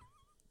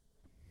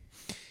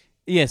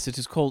 Yes, it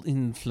is called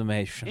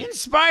inflammation.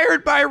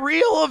 Inspired by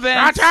real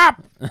events. Shut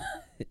up!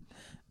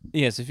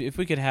 Yes, if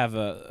we could have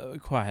a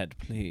quiet,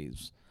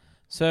 please.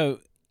 So,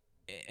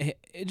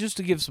 just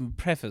to give some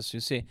preface, you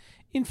see,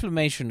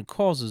 inflammation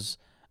causes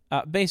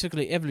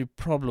basically every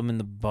problem in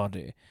the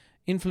body.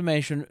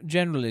 Inflammation,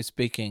 generally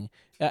speaking,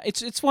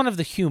 it's one of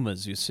the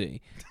humors, you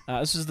see.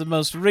 This is the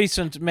most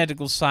recent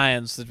medical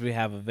science that we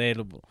have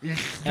available.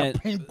 It's the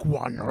And- pink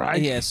one,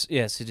 right? Yes,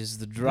 it is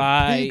the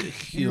dry pink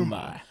humor.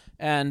 humor.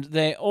 And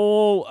they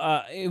all,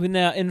 when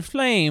they're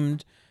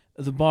inflamed,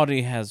 the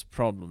body has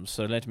problems.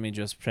 So let me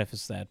just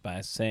preface that by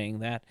saying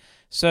that.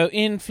 So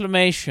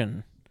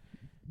inflammation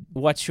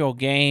What's your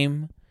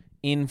game?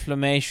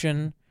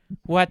 Inflammation.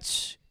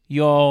 What's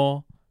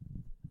your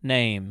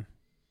name?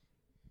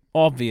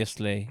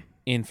 Obviously,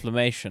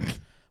 inflammation.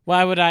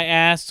 Why would I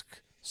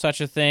ask such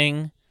a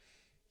thing?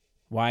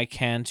 Why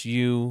can't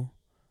you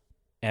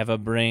ever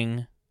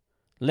bring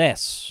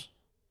less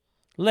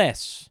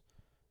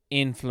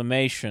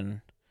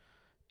inflammation?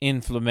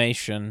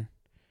 Inflammation.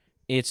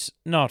 It's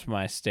not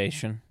my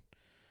station,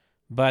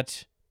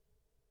 but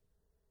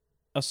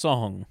a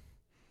song.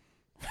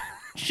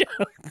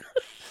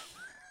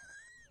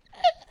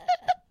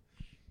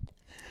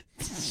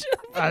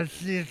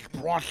 This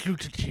brought you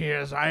to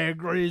tears. I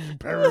agree. The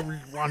poem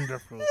is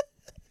wonderful.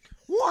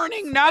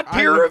 Warning, not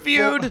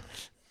peer-reviewed.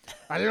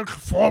 I look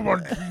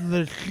forward to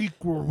the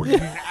sequel, which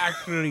is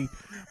actually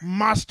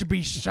must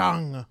be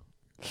sung.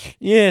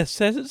 Yes,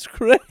 that is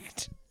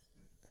correct.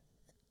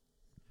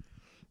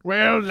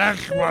 Well,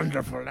 that's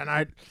wonderful,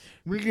 and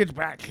we get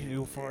back to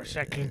you for a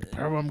second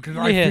poem because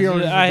I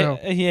feel as though.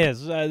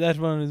 Yes, that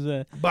one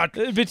is but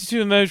a bit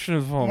too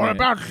emotional for me. We're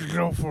about to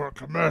go for a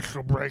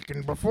commercial break,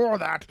 and before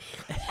that,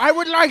 I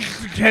would like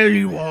to tell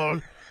you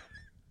all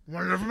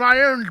one of my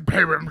own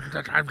poems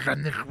that I've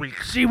done this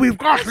week. See, we've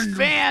got Yes,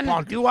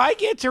 Van, do I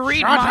get to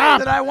read Shut mine up.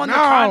 that I won No. the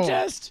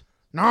contest?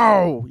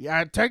 No,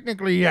 yeah,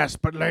 technically yes,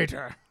 but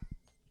later.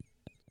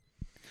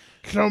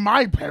 So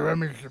my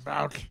poem is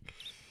about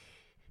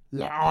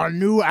our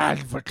new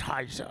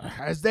advertiser,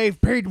 as they've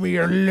paid me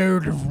a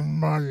load of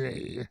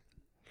money.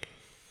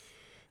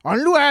 Our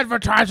new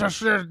advertiser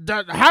says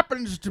that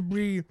happens to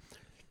be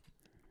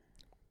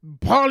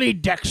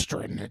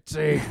polydextrin. It's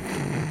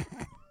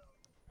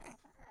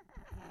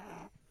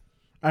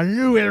a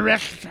new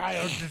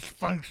erectile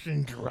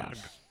dysfunction drug.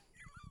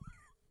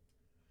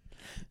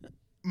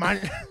 My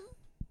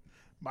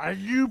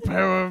new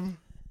poem,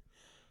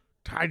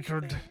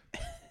 titled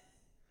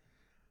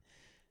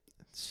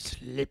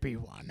Slippy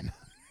One.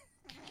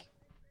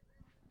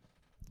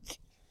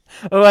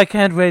 Oh, I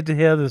can't wait to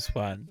hear this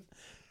one.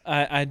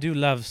 I do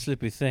love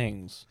slippy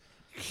things.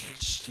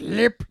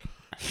 Slip,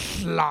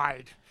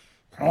 slide,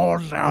 all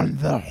down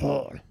the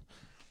hall.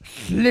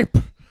 Slip,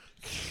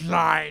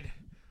 slide,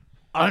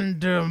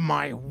 under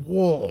my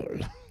wall.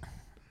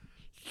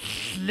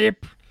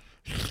 Slip,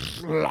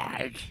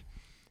 slide,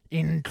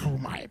 into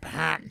my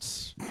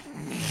pants.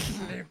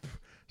 Slip,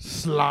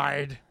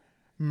 slide,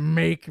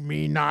 make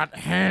me not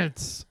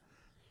hands.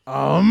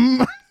 Oh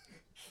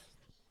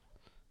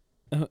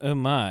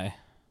my.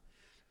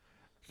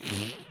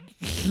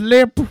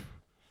 Slip,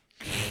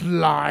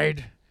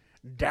 slide,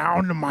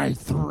 down my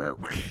throat.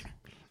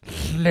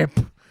 Slip,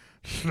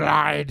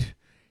 slide,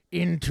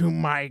 into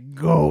my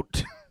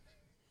goat.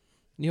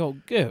 Your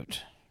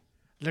goat.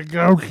 The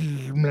goat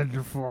is a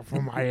metaphor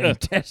for my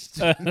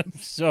intestine.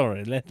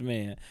 Sorry, let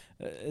me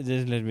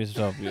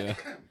stop you.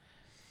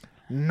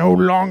 No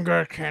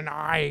longer can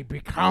I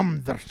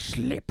become the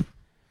slip.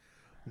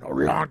 No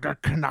longer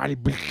can I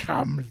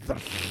become the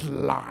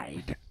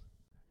slide.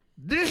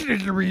 This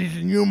is the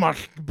reason you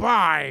must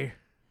buy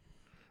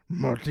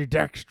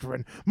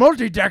multidextrin.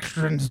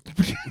 Multidextrin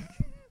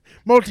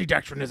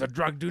is a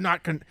drug.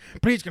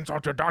 Please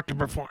consult your doctor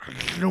before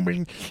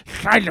consuming.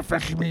 Side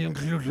effects may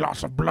include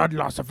loss of blood,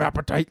 loss of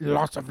appetite,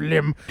 loss of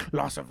limb,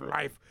 loss of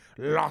life,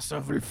 loss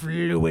of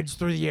fluids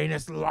through the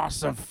anus,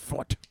 loss of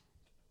foot.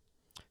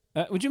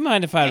 Would you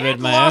mind if I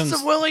read my loss own?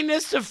 of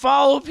willingness to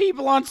follow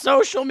people on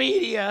social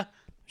media.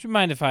 Would you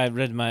mind if I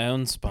read my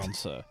own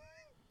sponsor?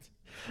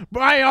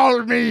 By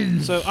all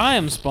means. So I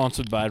am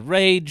sponsored by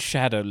Raid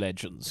Shadow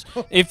Legends.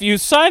 If you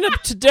sign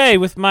up today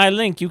with my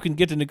link, you can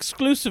get an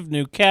exclusive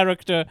new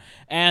character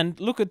and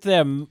look at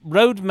their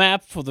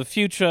roadmap for the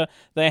future.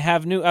 They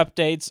have new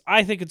updates.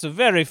 I think it's a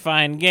very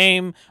fine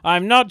game.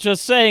 I'm not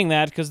just saying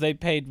that because they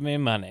paid me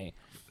money.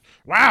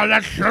 Wow,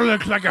 that sure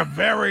looks like a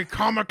very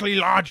comically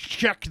large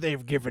check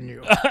they've given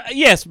you.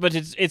 Yes, but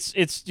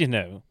it's you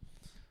know.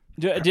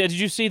 Did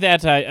you see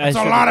that? It's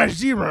a lot of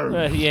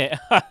zeros. Yeah.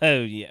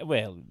 Oh, yeah.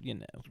 Well, you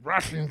know.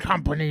 Russian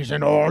companies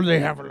and all, they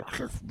have a lot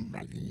of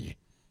money.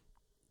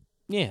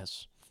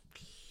 Yes.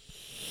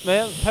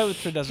 Well,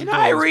 poetry doesn't. Can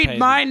I read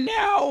mine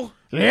now?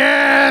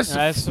 Yes,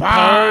 I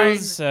fine.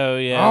 suppose so.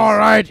 Yes. All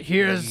right,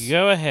 here's.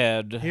 Go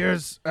ahead.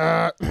 Here's.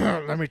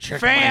 Let me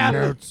check my Fan,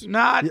 notes.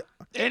 not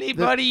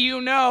anybody you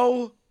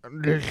know.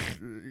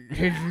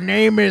 His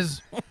name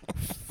is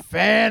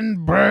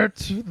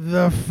Fanbert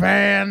the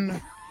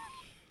Fan.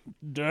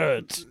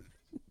 Dirt.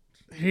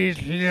 He's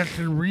here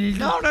to read.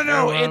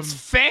 No. It's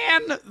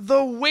Fan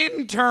the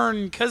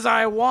Wintern, because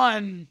I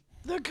won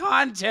the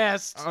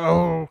contest.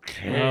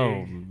 Okay.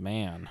 Oh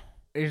man.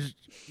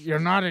 You're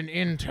not an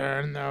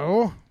intern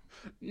though?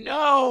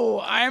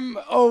 No, I'm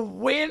a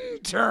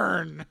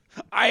Wintern.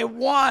 I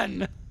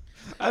won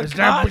a Is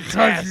that contest.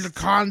 because the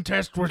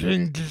contest was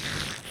in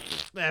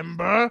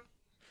December?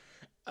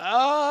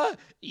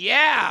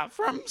 Yeah,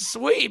 from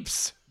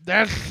sweeps.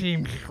 That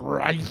seems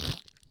right.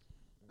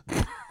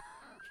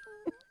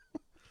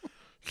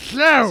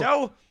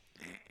 So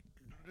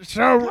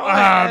go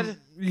ahead.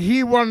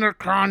 He won a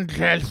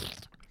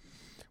contest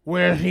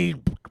where he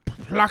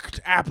plucked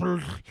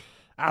apples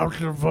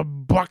out of a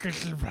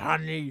bucket of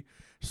honey,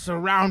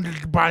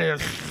 surrounded by a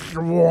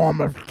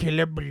swarm of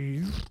killer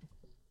bees.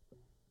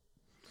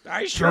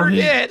 I sure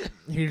did.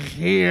 He's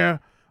here,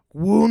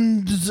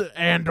 wounds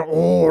and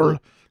all,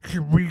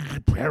 to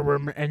repair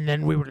him, and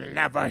then we will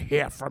never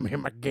hear from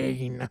him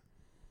again.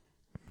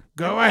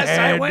 Go Unless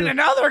ahead. I win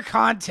another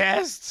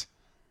contest.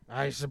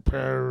 I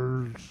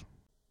suppose.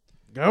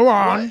 Go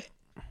on.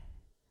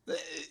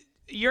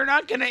 You're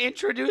not going to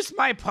introduce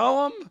my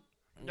poem?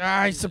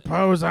 I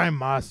suppose I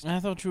must. I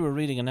thought you were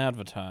reading an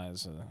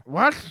advertiser.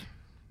 What?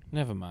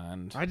 Never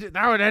mind.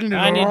 That would end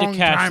I a need long to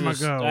cash time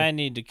this. ago. I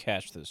need to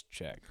cash this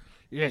check.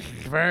 Yes,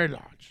 it's very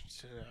large.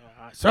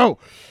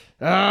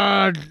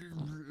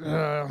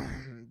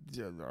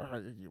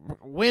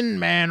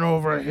 Windman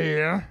over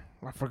here.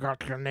 I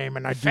forgot your name,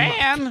 and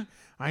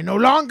I no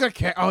longer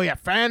care. Oh yeah,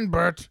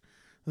 Fanbert,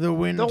 the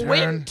wind. The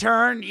wind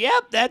turn.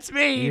 Yep, that's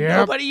me. Yep.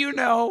 Nobody you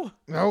know.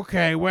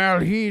 Okay, well,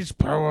 his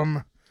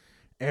poem,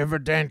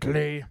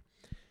 evidently,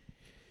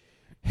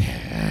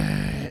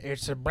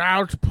 it's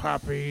about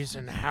puppies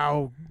and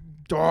how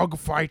dog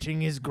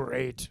fighting is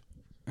great.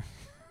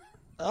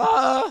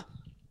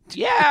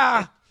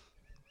 Yeah.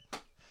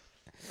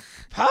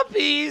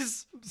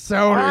 Puppies.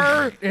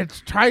 So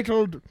it's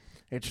titled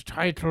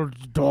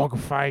Dog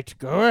Fight.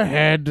 Go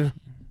ahead.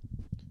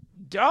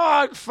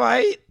 Dog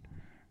fight.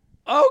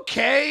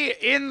 Okay,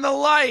 in the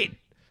light.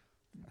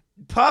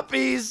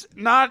 Puppies,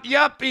 not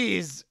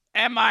yuppies.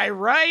 Am I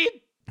right?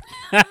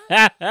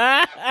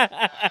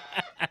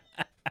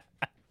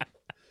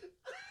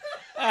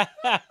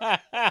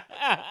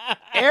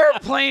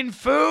 Airplane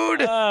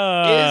food is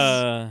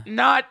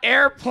not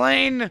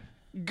airplane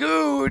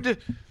good,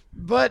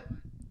 but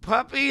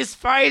puppies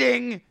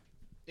fighting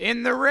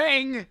in the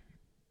ring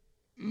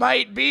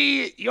might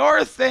be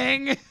your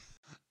thing.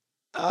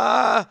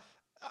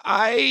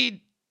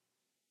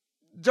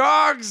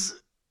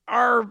 Dogs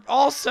are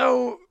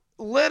also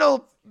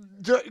little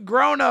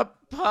grown-up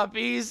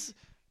puppies,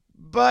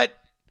 but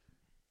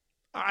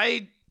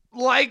I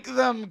like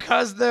them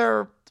 'cause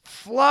they're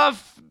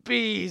fluff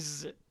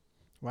bees.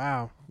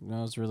 Wow. That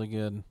was really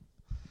good.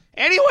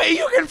 Anyway,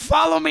 you can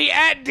follow me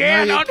at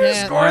Dan No, you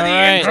can't. _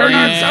 the intern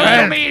on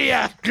social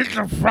media. Get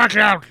the fuck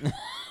out.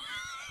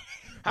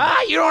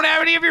 You don't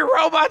have any of your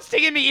robots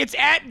taking me. It's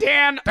at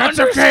Dan That's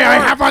okay, I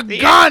have a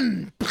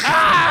gun.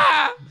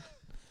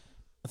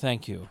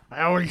 Thank you.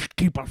 I always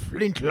keep a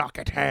flintlock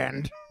at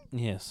hand.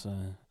 Yes.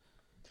 The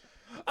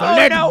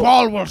lead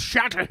ball will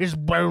shatter his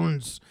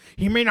bones.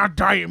 He may not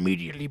die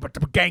immediately, but the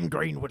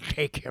gangrene will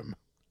take him.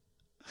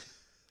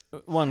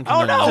 One can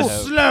only no. hope.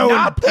 Slow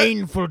Not and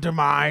painful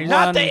demise.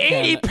 Not the One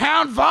can-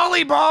 80-pound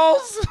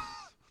volleyballs.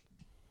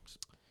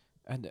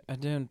 I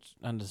don't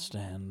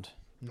understand.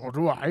 Nor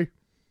do I.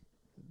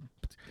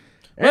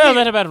 Well,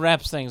 that about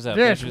wraps things up.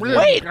 Yes, don't you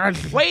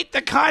think? Wait,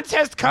 the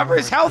contest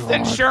covers health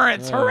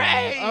insurance.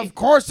 Hooray! Of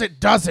course it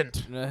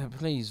doesn't.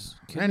 Please.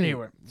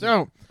 Anyway,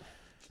 so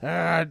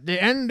the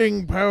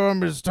ending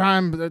poem is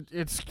time.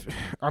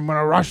 I'm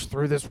gonna rush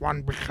through this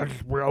one because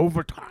we're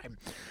over time.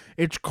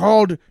 It's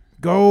called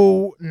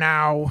 "Go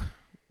Now."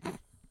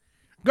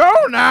 Go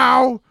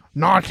now,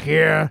 not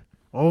here,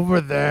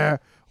 over there,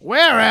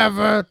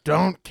 wherever.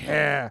 Don't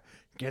care.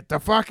 Get the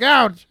fuck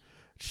out.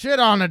 Shit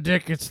on a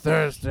dick. It's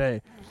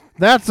Thursday.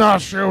 That's our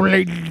show,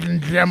 ladies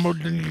and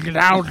gentlemen. Get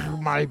out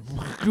of my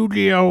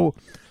studio.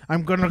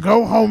 I'm gonna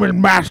go home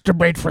and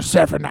masturbate for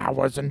 7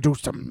 hours and do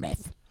some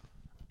meth.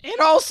 And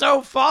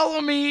also follow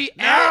me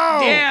at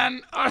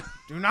Dan.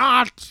 Do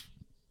not.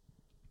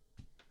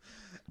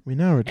 We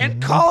know we're doing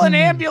And call an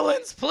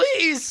ambulance,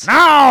 please.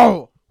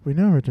 No. We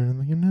know we're doing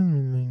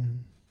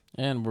everything.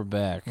 And we're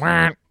back.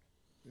 Mwah.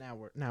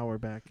 Now we're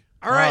back.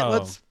 All right, Oh.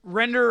 let's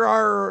render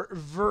our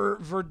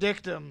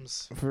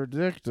verdictums. For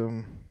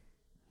dictum.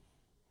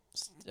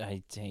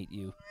 I hate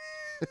you.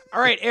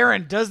 All right,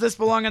 Aaron, does this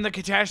belong in the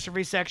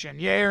catastrophe section?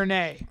 Yay or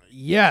nay?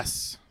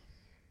 Yes.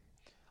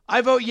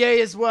 I vote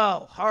yay as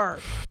well.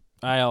 Hard.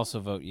 I also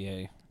vote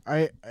yay.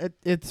 I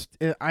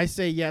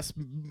say yes,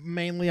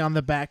 mainly on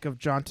the back of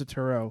John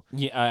Turturro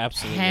Yeah,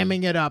 absolutely.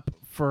 hamming it up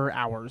for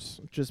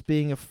hours, just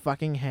being a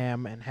fucking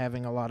ham and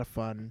having a lot of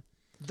fun.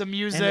 The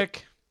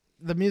music.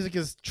 The music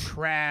is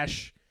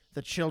trash.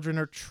 The children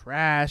are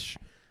trash.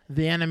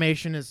 The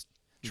animation is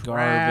trash.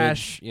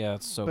 Garbage. Yeah,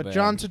 it's so But bad.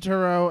 John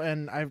Turturro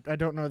and I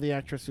don't know the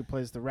actress who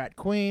plays the Rat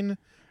Queen.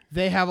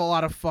 They have a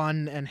lot of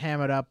fun and ham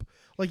it up.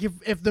 Like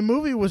if the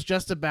movie was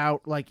just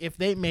about if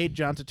they made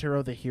John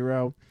Turturro the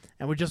hero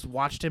and we just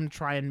watched him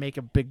try and make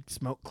a big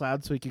smoke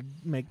cloud so he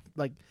could make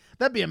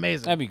that'd be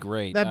amazing. That'd be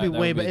great. That'd be That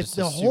way. would But if just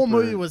the a whole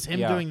movie super- was him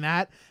yeah. doing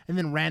that and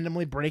then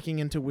randomly breaking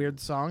into weird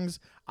songs,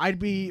 I'd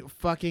be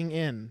fucking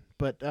in.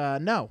 But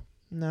no,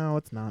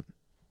 it's not.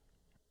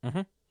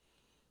 Mhm.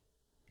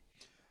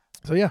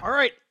 So yeah. All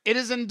right, it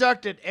is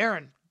inducted.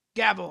 Aaron,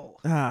 gavel.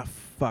 Ah,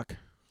 fuck.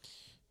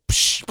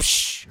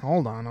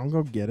 Hold on, I'll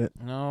go get it.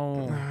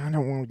 No. I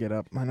don't want to get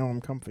up. I know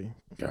I'm comfy.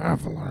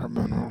 Gaveler,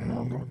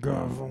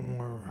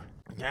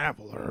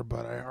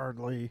 but I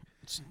hardly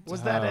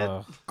Was that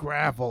it?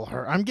 gravel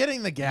her. I'm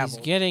getting the gavel.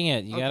 He's getting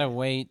it. You gotta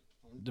wait.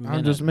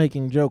 I'm just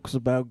making jokes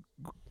about.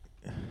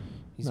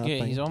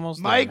 He's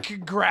almost Mike there.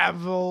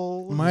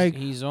 Gravel. Mike.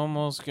 He's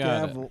almost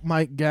got it.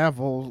 Mike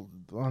Gavel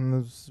on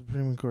the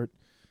Supreme Court.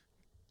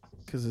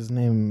 Because his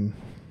name.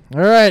 All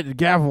right,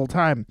 gavel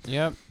time.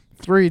 Yep.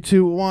 3,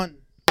 2, 1.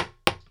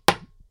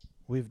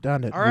 We've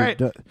done it. All right.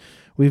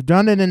 We've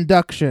done an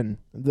induction,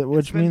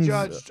 which means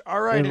judged.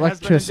 All right,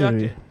 electricity. it has been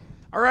inducted.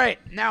 All right,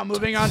 now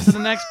moving on to the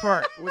next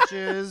part, which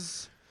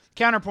is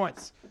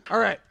counterpoints. All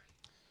right.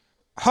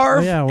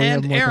 Harv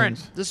and Aaron.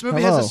 Things. This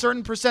movie has a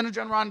certain percentage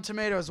on Rotten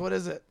Tomatoes. What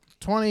is it?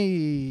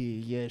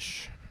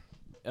 20-ish.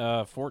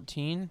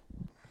 14.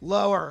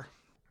 Lower.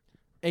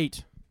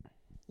 8.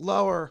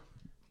 Lower.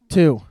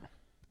 2.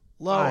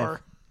 Lower.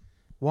 5.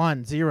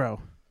 1.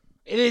 0.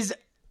 It is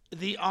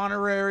the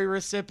honorary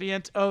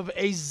recipient of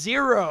a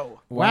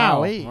 0. Wow.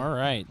 All Hey.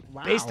 right.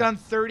 Wow. Based on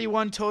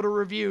 31 total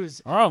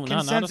reviews. Oh,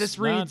 Consensus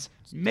reads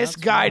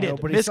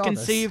misguided,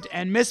 misconceived,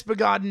 and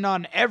misbegotten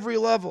on every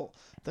level.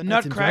 The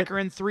Nutcracker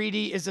in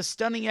 3D is a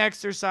stunning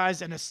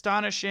exercise in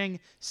astonishing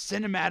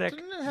cinematic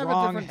Didn't it have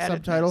a different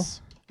subtitle?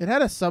 It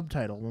had a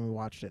subtitle when we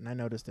watched it, and I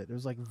noticed it. It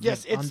was like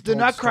yes, it's Untold the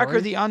Nutcracker,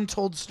 Story. the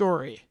Untold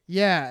Story.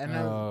 Yeah, and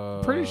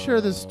I'm pretty sure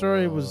this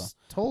story was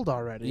told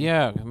already.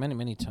 Yeah,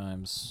 many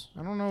times.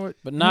 I don't know what,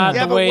 But not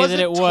the way that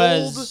it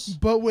was.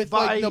 but with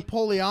by- like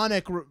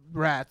Napoleonic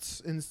rats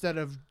instead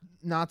of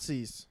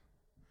Nazis.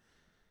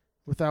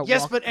 Without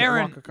Yes, but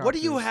Aaron, Walker what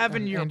do you cockers, have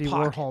in an your Andy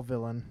pocket? Warhol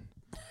villain.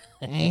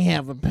 I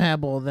have a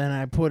pebble that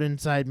I put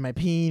inside my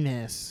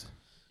penis.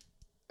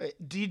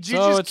 Did you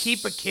So just it's-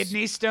 keep a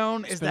kidney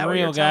stone? Is It's been that what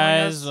real, you're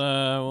telling guys.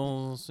 us?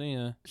 We'll see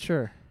ya.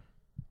 Sure.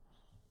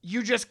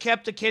 You just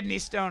kept a kidney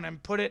stone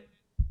and put it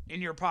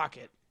in your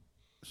pocket.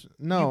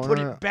 No, You put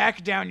no, it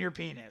back down your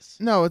penis.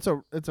 no. It's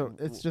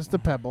just a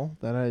pebble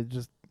that I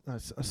just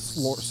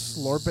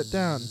slurp it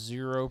down.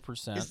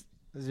 0%.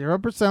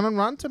 0% on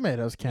Rotten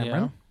Tomatoes,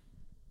 Cameron.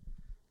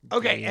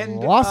 Okay,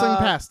 and Glossing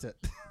past it.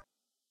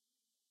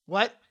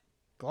 what?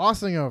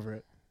 Glossing over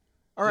it.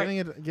 All right.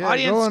 Audience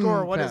Audience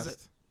score, what is it?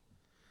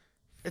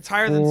 It's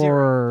higher than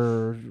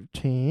 0.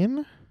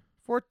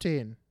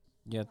 14.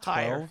 Yeah, 12.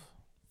 Higher.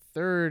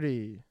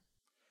 30.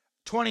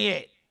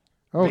 28.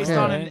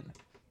 Okay.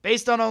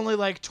 Based on only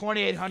like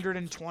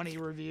 2,820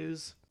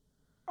 reviews.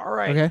 All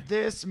right, Okay.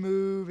 this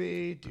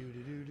movie.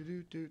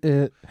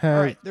 It has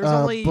All right, there's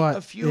only butt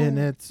a few in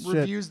its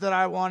reviews that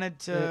I wanted It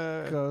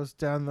to. goes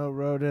down the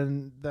road,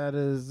 and that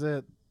is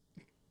it.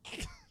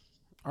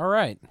 All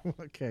right.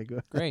 Okay,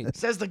 good. Great. It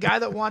says the guy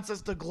that wants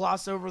us to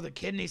gloss over the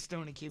kidney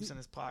stone he keeps in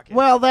his pocket.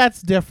 Well,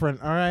 that's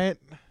different. All right.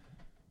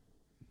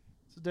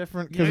 It's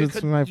different You know, because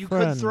it's my you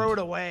friend. could throw it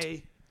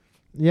away.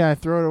 Yeah, I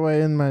throw it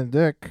away in my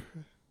dick.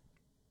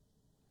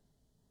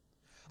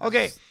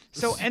 Okay,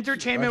 so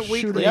Entertainment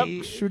Shoot Weekly.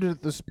 it, shoot it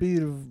at the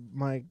speed of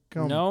my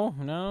cum. No.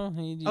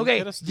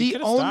 Okay, the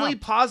only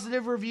stopped.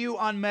 positive review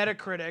on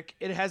Metacritic,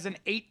 it has an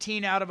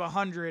 18 out of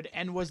 100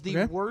 and was the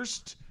Okay.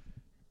 worst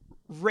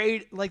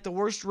rated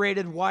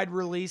wide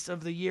release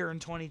of the year in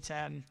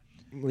 2010.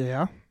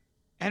 Yeah.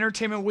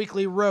 Entertainment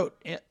Weekly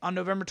wrote on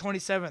November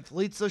 27th,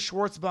 Litza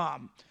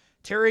Schwartzbaum,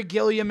 Terry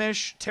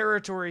Gilliamish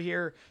territory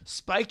here,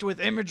 spiked with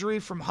imagery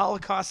from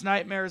Holocaust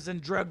nightmares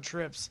and drug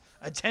trips.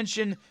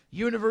 Attention,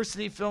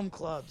 university film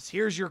clubs.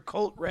 Here's your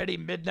cult-ready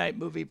midnight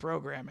movie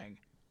programming.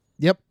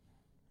 Yep.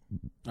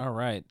 All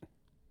right.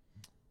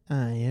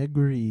 I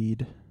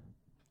agreed.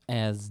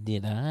 As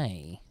did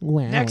I.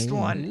 Wow. Next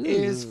one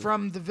is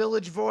from The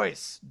Village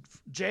Voice.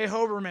 Jay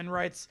Hoberman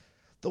writes,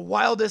 the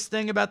wildest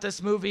thing about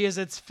this movie is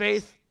its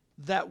faith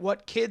that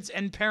what kids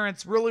and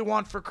parents really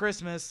want for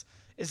Christmas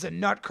is a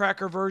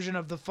Nutcracker version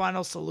of the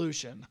final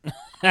solution.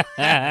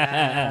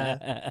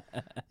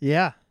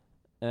 Yeah.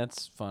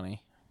 That's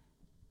funny.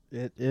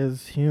 It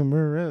is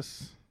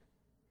humorous.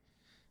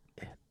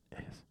 It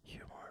is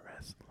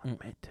humorous.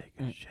 Let me take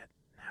a shit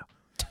now.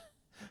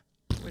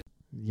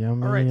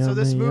 Yummy, All right, so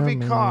this movie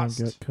yummy, cost-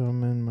 got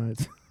cum in my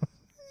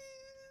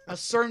A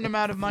certain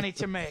amount of money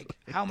to make.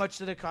 How much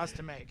did it cost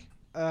to make?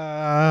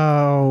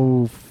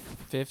 Oh,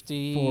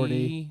 $50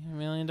 40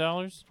 million?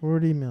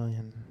 $40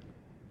 million.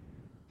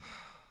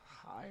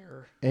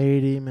 Higher.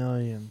 80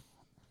 million.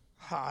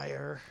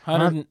 Higher.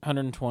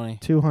 120.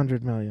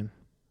 200 million.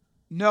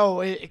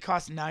 No, it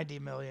cost $90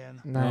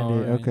 million. 90. All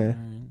right, Okay. all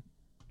right.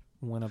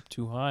 Went up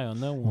too high on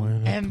that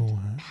one.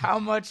 And how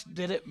much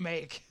did it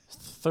make?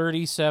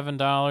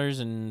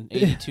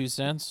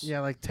 $37.82. Yeah,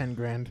 like 10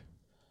 grand.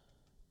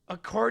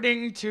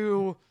 According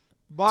to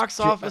Box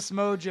Office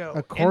Mojo,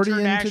 Accordion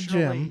to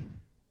internationally, Jim.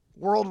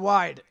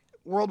 worldwide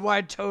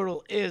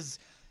total is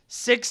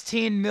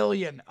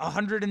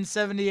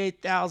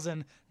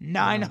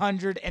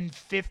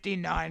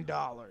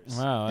 $16,178,959.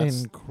 Wow,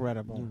 that's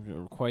Incredible.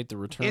 quite the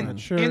return.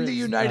 Sure In the it's,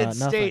 United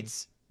nothing.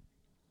 States,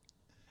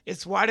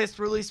 its widest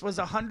release was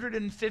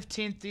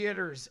 115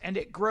 theaters, and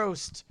it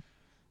grossed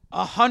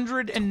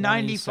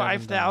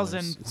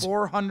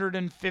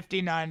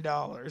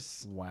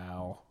 $195,459.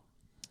 Wow.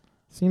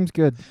 Seems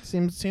good.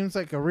 Seems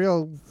like a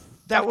real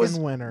That was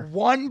fucking winner.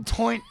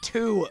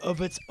 1.2 of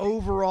its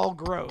overall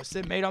gross.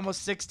 It made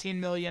almost $16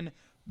 million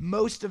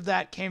most of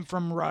that came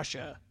from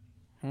Russia.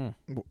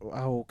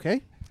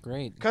 Okay.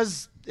 Great.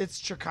 Because it's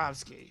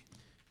Tchaikovsky.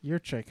 You're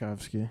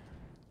Tchaikovsky.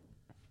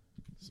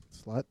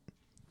 Slut.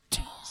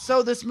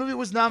 So this movie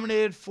was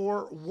nominated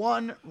for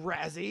 1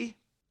 Razzie.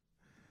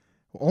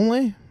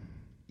 Only?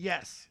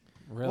 Yes.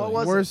 Really? What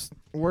was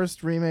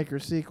worst remake or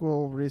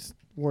sequel,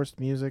 worst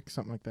music,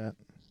 something like that.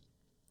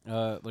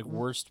 Like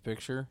worst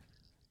picture?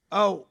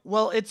 Oh,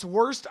 well, it's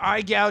worst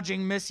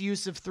eye-gouging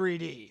misuse of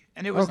 3D.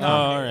 And it was Okay.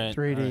 nominated.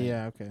 all right. 3D,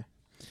 yeah, okay.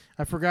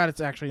 I forgot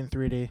it's actually in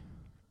 3D.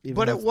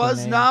 But it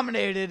was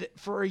nominated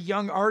for a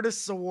Young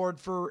Artists Award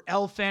for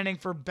Elle Fanning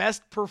for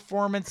Best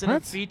Performance in a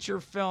What? Feature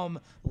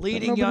Film,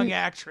 Leading Young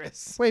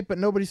Actress. Wait, but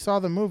nobody saw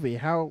the movie.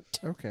 How?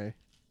 Okay.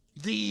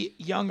 The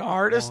Young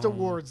Artist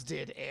Awards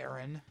did,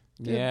 Aaron.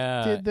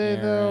 Yeah. Did they,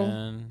 though?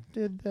 Aaron.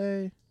 Did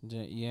they?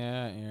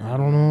 Yeah, Aaron. I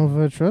don't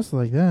know if I trust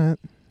like that.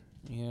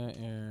 Yeah,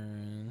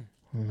 Aaron.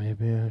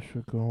 Maybe I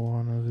should go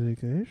on a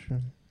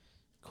vacation.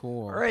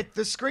 Cool. All right,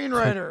 the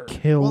screenwriter.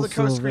 Kill the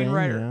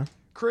co-screenwriter. Sylvania.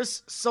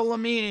 Chris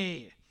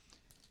Solomini.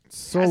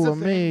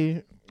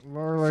 Solomie.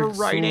 More like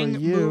For writing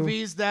Solo you.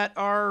 movies that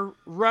are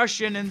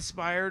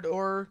Russian-inspired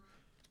or,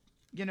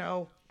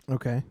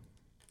 Okay.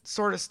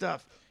 sort of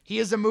stuff. He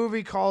has a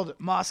movie called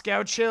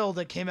Moscow Chill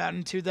that came out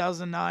in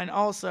 2009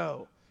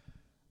 also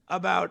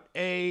about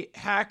a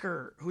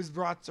hacker who's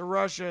brought to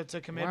Russia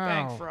to commit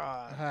bank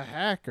fraud. A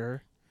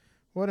hacker?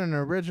 What an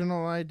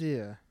original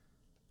idea.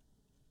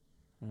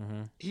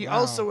 Mm-hmm. He Wow.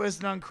 also is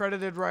an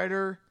uncredited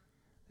writer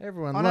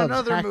Everyone on loves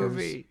another hackers.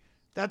 movie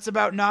that's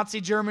about Nazi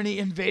Germany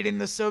invading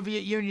the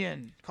Soviet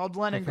Union called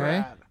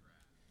Leningrad.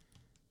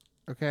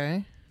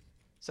 Okay.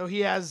 So he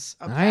has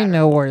a I pattern.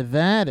 know where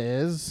that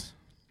is.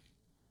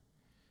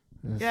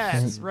 Yeah,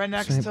 it's right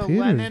next St. to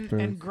Lenin Petersburg.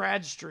 and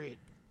Grad Street.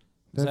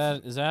 Is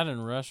that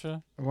in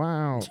Russia?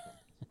 Wow.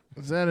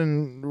 Is that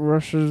in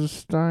Russia's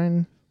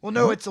Stein? Well,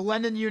 no, it's a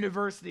Lenin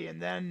University,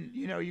 and then,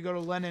 you go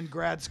to Lenin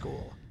Grad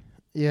School.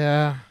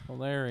 Yeah.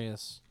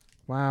 Hilarious.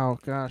 Wow,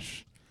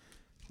 gosh.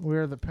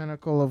 We're the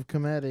pinnacle of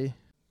comedy.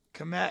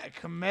 Get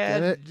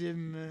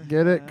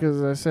Get it?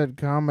 Because I said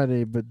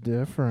comedy, but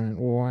different.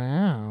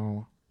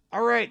 Wow.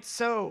 All right,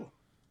 so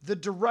the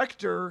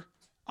director,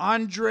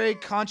 Andrei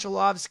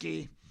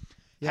Konchalovsky,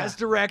 has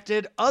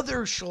directed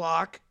other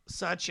schlock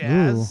such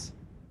as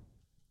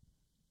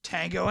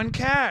Tango and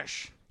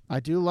Cash. I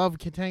do love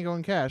Tango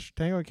and Cash.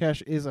 Tango and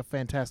Cash is a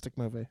fantastic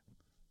movie.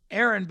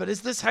 Aaron, but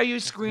is this how you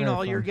screen very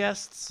all your fun.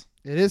 guests?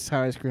 It is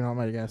how I screen all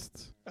my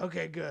guests.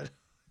 Okay, good.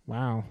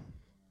 Wow.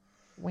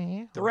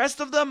 The rest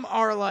of them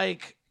are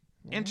like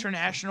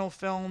international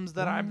films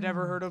that I've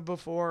never heard of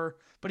before,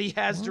 but he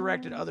has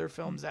directed other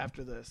films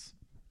after this.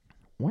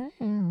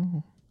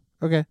 Wow.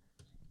 Okay.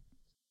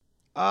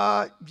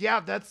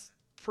 Yeah, that's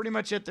pretty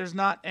much it. There's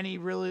not any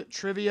really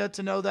trivia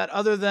to know that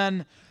other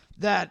than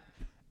that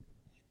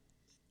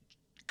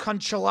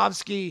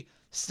Konchalovsky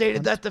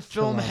stated that the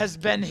film has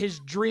been his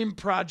dream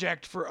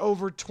project for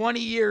over 20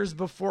 years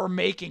before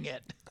making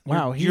it.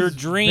 Wow. Your he's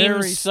dream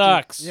very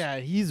sucks. Yeah,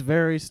 he's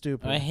very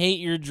stupid. I hate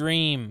your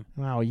dream.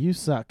 Wow, you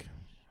suck,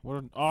 What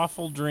an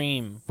awful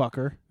dream.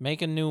 fucker.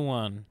 Make a new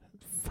one.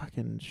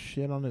 Fucking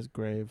shit on his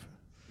grave.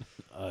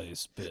 I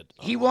spit.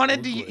 He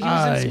wanted to. He was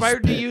I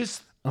inspired to spit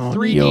use on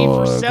 3D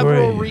your for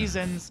several grave.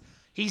 reasons.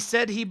 He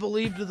said he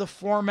believed the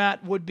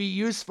format would be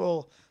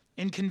useful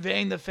in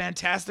conveying the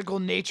fantastical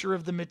nature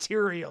of the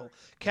material,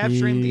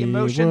 capturing the He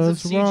emotions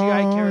of was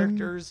CGI wrong.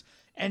 characters,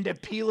 and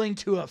appealing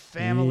to a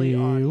family He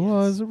audience.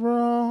 was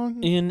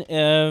wrong. In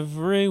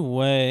every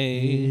way.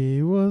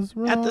 He was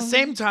wrong. At the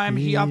same time,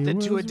 he opted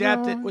to was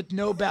adapt it wrong. with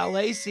no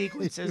ballet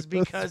sequences He was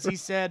because he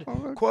said,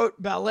 wrong.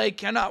 quote, ballet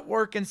cannot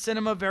work in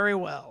cinema very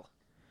well.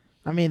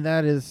 I mean,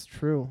 that is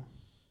true.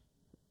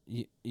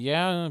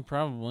 Yeah,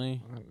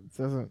 probably. It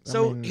doesn't.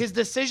 So I mean, his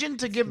decision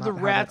to give not the how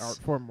that rats art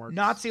form works.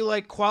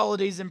 Nazi-like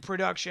qualities in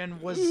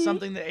production was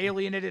something that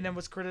alienated and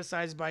was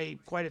criticized by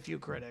quite a few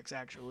critics,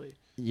 actually.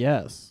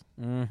 Yes.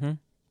 Mm-hmm.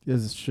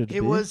 As it should be.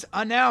 It was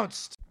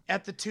announced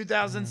at the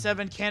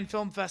 2007 Cannes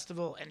Film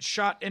Festival and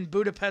shot in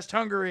Budapest,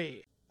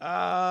 Hungary.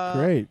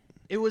 Great.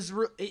 It was.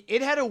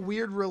 It had a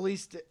weird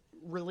release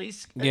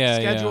Yeah,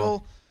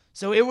 schedule,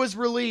 so it was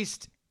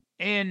released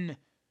in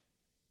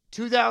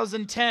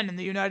 2010 in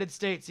the United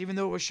States, even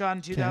though it was shot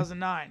in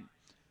 2009.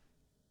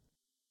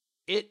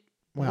 It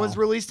was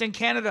released in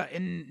Canada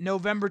in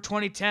November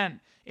 2010,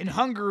 in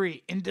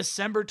Hungary in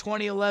December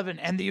 2011,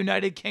 and the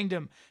United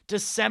Kingdom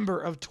December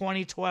of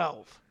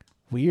 2012.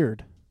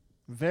 Weird.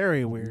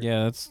 Very weird.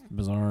 Yeah, that's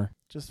bizarre.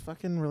 Just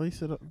fucking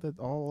release it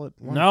all at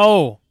once.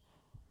 No!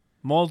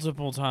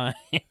 Multiple times.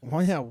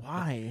 Well, yeah,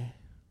 why?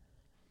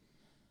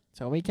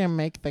 So we can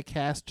make the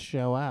cast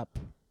show up.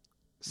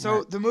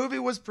 So the movie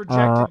was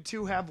projected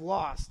to have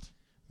lost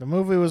The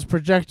movie was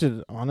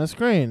projected on a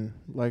screen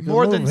like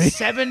more a than movie.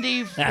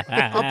 70,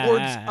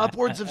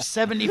 upwards of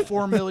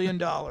 $74 million.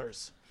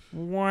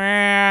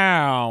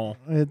 Wow.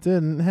 It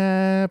didn't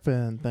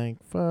happen.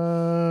 Thank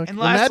fuck. And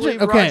lastly,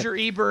 Roger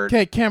Ebert.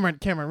 Okay, Cameron,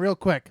 real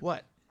quick.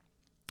 What?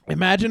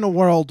 Imagine a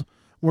world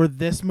where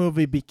this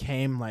movie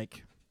became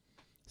like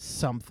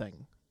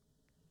something.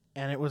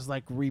 and it was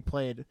like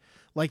replayed.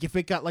 Like if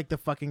it got like the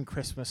fucking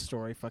Christmas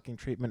Story fucking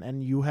treatment,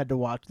 and you had to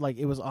watch like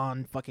it was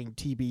on fucking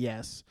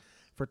TBS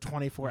for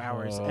 24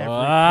 hours every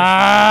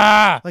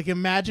Christmas. Like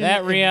imagine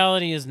that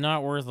reality is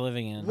not worth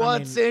living in.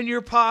 What's in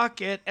your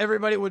pocket?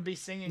 Everybody would be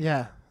singing.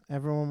 Yeah.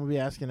 Everyone would be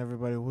asking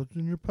everybody, "What's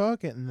in your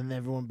pocket?" And then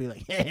everyone would be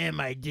like, "Hey,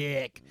 my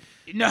dick."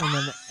 No.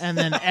 And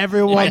then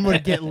everyone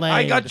would get laid.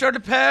 I got your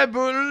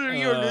pebble,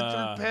 your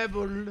little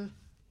pebble.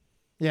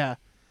 Yeah.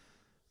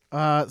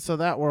 So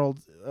that world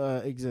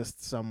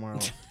exists somewhere.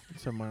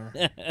 Somewhere.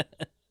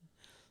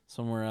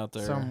 Somewhere out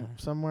there.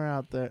 Somewhere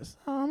out there.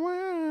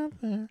 Somewhere out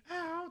there.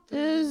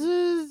 Is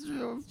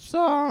a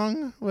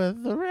song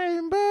with a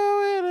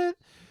rainbow in it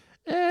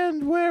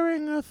and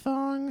wearing a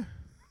thong.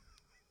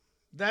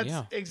 That's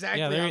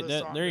exactly how the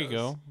song there you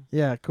goes. go.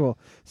 Yeah, cool.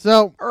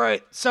 So, all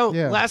right. So,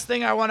 last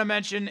thing I want to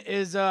mention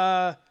is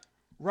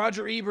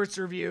Roger Ebert's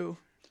review.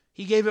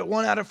 He gave it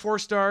 1 out of 4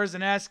 stars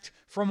and asked,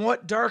 "From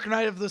what dark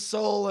night of the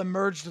soul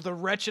emerged the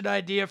wretched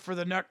idea for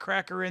the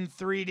Nutcracker in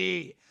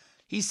 3D?"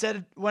 He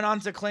went on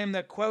to claim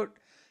that, quote,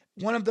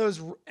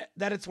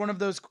 it's one of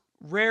those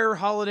rare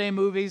holiday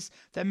movies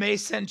that may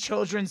send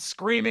children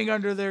screaming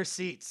under their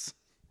seats.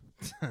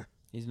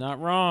 He's not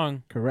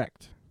wrong.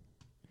 Correct.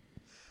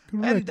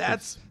 And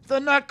that's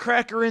the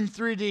Nutcracker in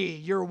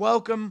 3D. You're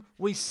welcome.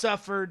 We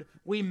suffered.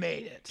 We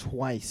made it.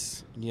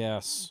 Twice.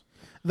 Yes.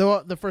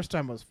 Though the first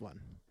time was fun.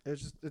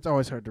 It's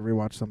always hard to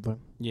rewatch something.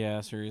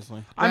 Yeah,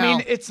 seriously. I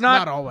mean, it's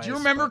not always. Do you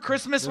remember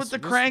Christmas with the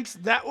Cranks?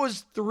 That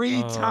was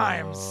 3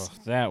 times.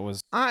 That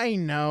was. I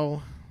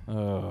know.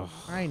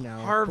 I know.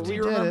 Harv, do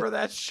you remember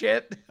that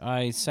shit?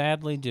 I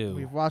sadly do.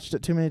 We've watched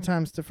it too many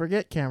times to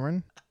forget,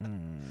 Cameron.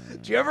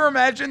 Do you ever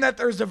imagine that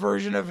there's a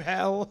version of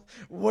hell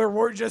where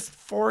we're just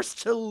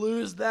forced to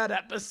lose that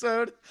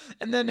episode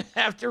and then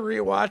have to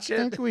rewatch it?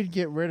 I think we'd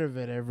get rid of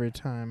it every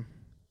time.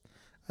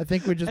 I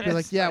think we'd just be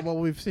like, yeah, well,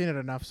 we've seen it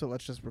enough, so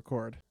let's just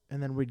record.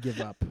 And then we'd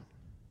give up.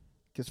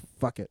 Just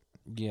fuck it.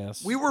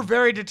 Yes. We were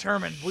very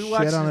determined. We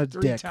watched it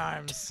 3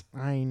 times.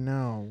 I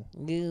know.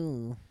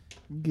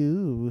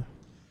 Goo.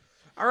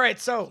 All right,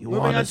 so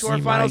moving on to our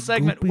final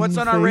segment. What's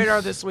on our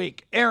radar this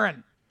week?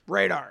 Aaron,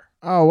 radar.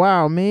 Oh,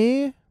 wow,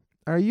 me?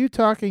 Are you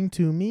talking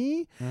to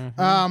me?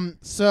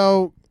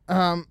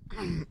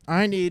 Mm-hmm.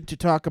 I need to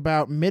talk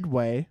about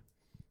Midway.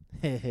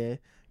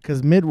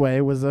 Because Midway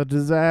was a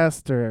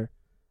disaster.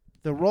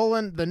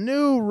 The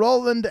new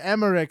Roland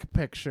Emmerich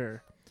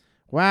picture.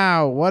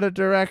 Wow, what a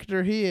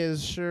director he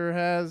is. Sure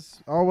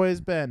has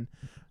always been.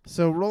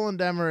 So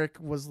Roland Emmerich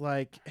was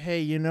like, hey,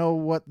 you know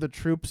what the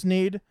troops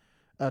need?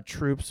 A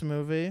troops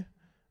movie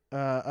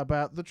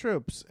about the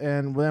troops.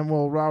 And then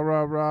we'll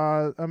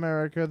rah,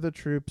 America, the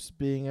troops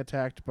being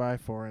attacked by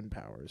foreign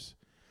powers.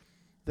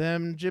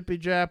 Them Jippy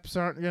Japs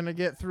aren't going to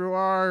get through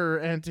our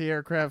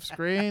anti-aircraft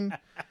screen.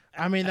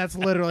 I mean, that's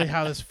literally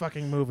how this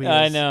fucking movie is.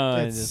 I know.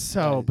 It's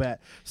so bad.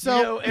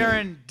 So,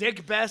 Aaron,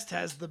 Dick Best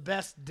has the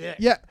best dick.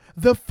 Yeah,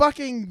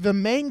 the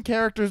main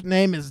character's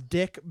name is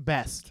Dick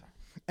Best.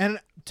 And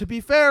to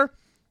be fair,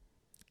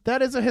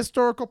 that is a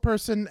historical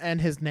person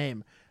and his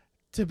name.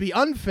 To be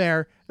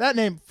unfair, that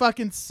name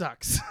fucking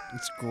sucks.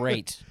 It's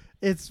great.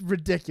 It's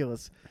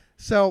ridiculous.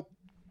 So,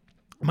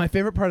 my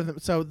favorite part of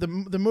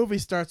the movie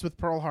starts with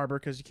Pearl Harbor,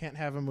 because you can't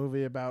have a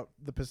movie about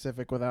the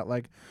Pacific without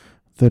like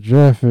the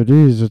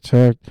Japanese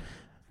attacked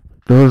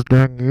those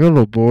dang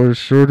yellow boys.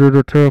 Sure did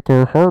attack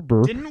our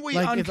harbor. Didn't we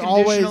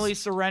unconditionally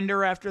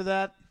surrender after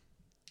that?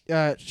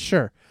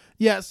 Sure.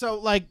 Yeah. So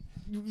like,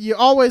 you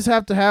always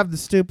have to have the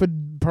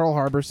stupid Pearl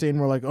Harbor scene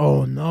where like,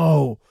 oh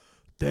no,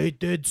 they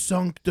did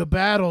sunk the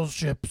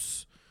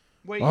battleships.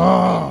 Wait, you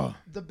mean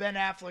the Ben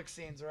Affleck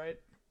scenes, right?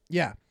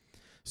 Yeah.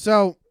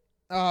 So,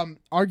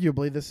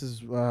 arguably, this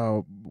is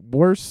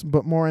worse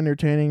but more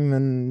entertaining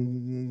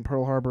than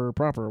Pearl Harbor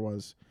proper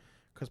was.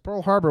 Because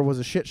Pearl Harbor was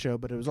a shit show,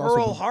 but it was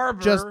also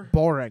just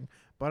boring.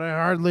 But a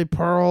hardly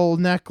pearl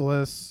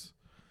necklace.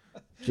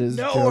 Titanic.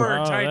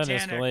 That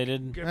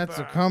escalated. Goodbye. That's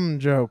a cum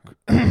joke.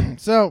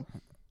 So,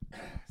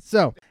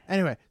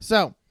 anyway,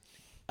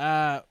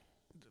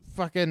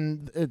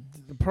 fucking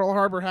Pearl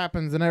Harbor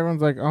happens, and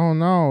everyone's like, "Oh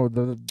no,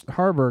 the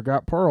harbor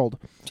got pearled."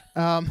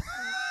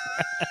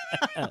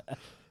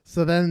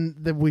 So then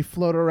we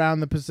float around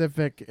the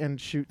Pacific and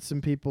shoot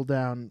some people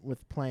down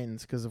with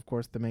planes, because of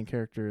course the main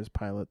character is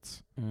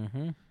pilots.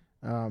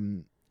 Mm-hmm.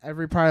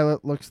 Every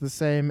pilot looks the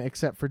same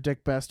except for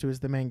Dick Best, who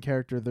is the main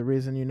character. The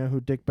reason you know who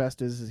Dick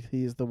Best is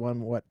he's the one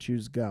what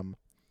chews gum.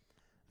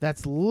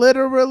 That's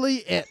literally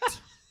it.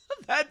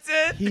 That's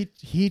it.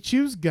 He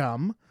chews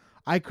gum.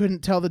 I couldn't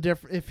tell the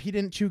difference. If he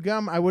didn't chew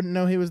gum, I wouldn't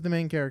know he was the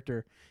main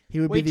character. He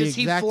would be the exact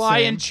same. Does he fly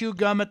and chew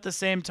gum at the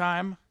same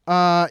time?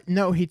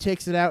 No, he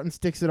takes it out and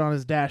sticks it on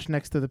his dash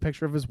next to the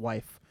picture of his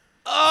wife.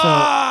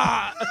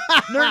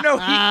 No,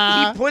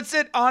 he puts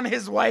it on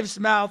his wife's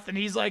mouth and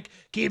he's like,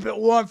 "Keep it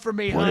warm for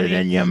me, honey. Put it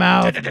in your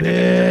mouth,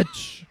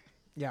 bitch."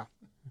 Yeah.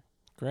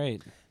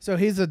 Great. So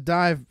he's a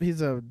dive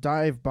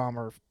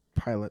bomber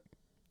pilot.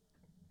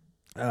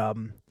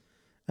 And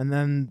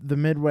then the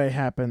Midway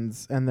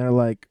happens and they're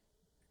like,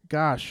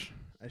 "Gosh,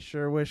 I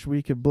sure wish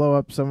we could blow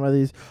up some of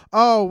these.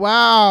 Oh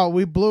wow,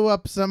 we blew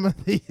up some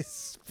of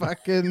these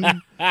fucking.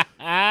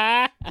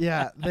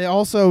 Yeah, they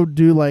also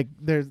do like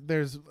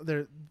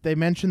they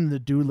mention the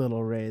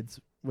Doolittle raids,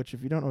 which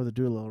if you don't know the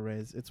Doolittle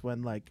raids, it's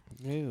when like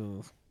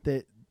Ew.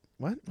 they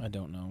what? I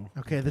don't know.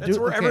 Okay, that's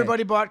where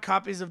everybody bought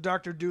copies of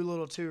Dr.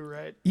 Doolittle too,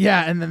 right?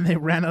 Yeah, and then they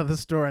ran out of the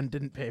store and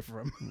didn't pay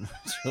for them.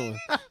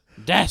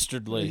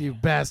 Dastardly. You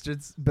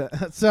bastards.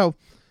 So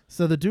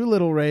the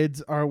Doolittle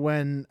raids are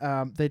when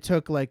they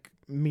took like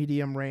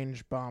medium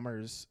range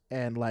bombers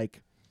and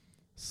like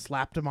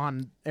slapped them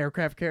on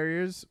aircraft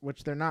carriers,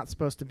 which they're not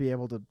supposed to be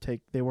able to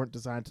take. They weren't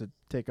designed to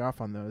take off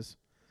on those,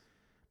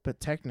 but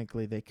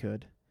technically they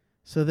could.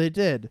 So they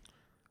did,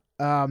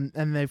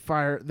 and they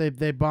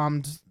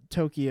bombed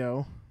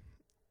Tokyo,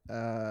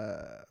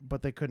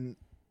 but they couldn't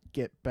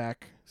get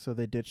back, so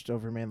they ditched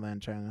over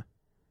mainland China.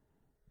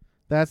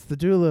 That's the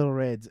Doolittle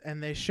raids,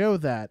 and they show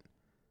that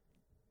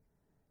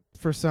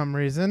for some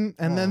reason,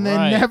 and then they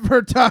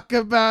never talk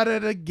about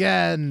it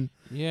again.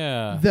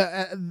 Yeah.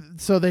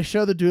 So they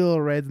show the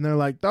Doolittle raids, and they're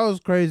like, those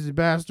crazy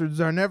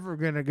bastards are never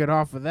going to get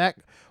off of that.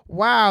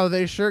 Wow,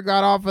 they sure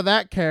got off of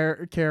that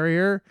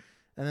carrier.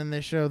 And then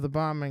they show the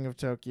bombing of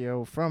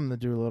Tokyo from the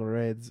Doolittle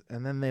raids,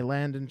 and then they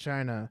land in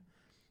China.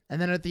 And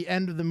then at the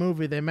end of the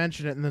movie, they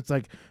mention it, and it's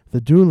like,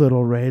 the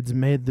Doolittle raids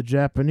made the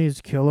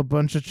Japanese kill a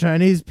bunch of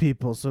Chinese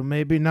people, so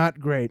maybe not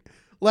great.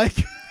 Like,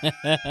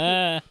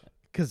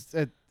 because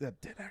that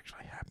did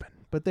actually happen.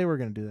 But they were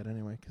going to do that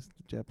anyway, because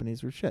the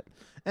Japanese were shit.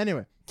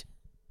 Anyway,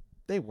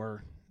 they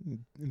were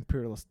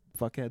imperialist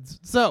fuckheads.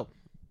 So,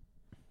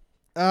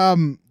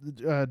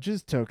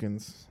 jizz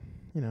tokens.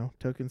 You know,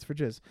 tokens for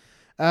jizz.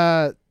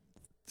 I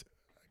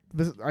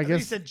guess you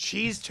said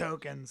cheese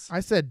tokens. I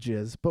said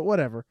jizz, but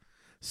whatever.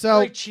 So I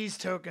like cheese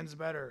tokens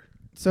better.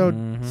 So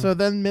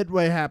then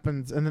Midway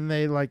happens, and then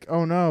they like,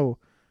 oh no,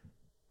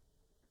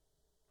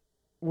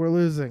 we're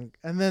losing.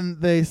 And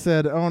then they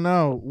said, oh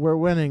no, we're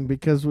winning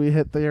because we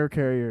hit the air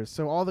carriers.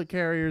 So all the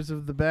carriers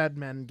of the bad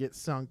men get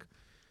sunk.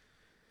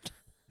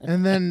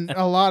 And then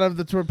a lot of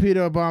the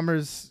torpedo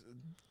bombers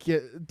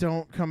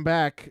don't come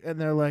back, and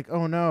they're like,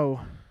 oh no,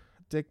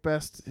 Dick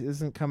Best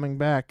isn't coming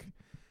back.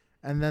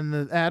 And then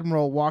the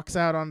admiral walks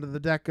out onto the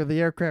deck of the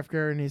aircraft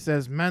carrier, and he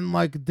says, men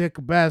like Dick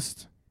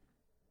Best.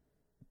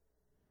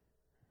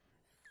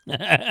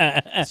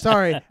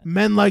 Sorry,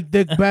 men like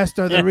Dick Best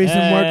are the reason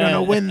we're going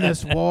to win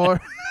this war.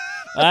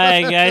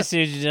 I see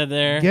what you did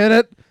there. Get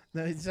it?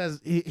 Then he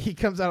says, he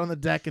comes out on the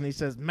deck, and he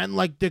says, men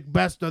like Dick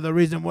Best are the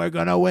reason we're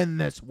going to win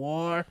this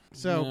war.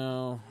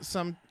 So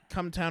some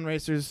come-town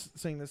racers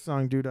sing this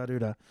song,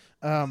 doo-da-doo-da.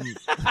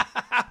 It's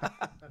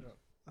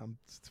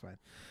fine.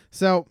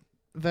 So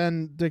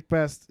then Dick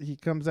Best, he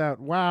comes out.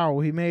 Wow,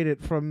 he made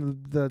it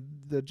from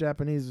the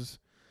Japanese.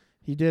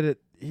 He did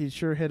it. He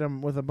sure hit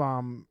him with a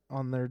bomb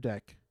on their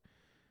deck,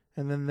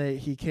 and then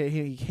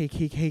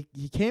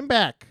he came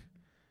back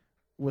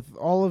with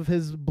all of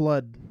his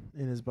blood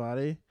in his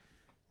body,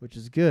 which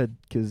is good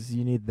because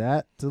you need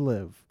that to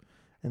live.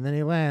 And then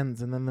he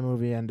lands, and then the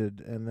movie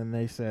ended, and then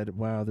they said,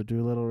 "Wow, the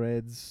Doolittle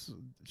raids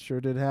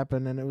sure did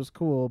happen, and it was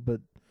cool."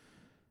 But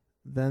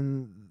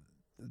then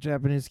the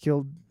Japanese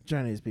killed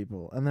Chinese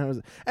people, and then it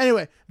was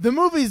anyway. The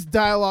movie's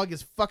dialogue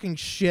is fucking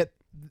shit,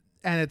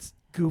 and it's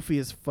goofy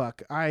as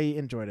fuck. I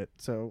enjoyed it,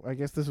 so I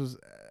guess this was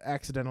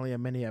accidentally a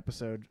mini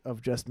episode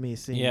of just me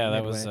seeing. Yeah,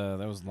 that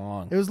Midway. was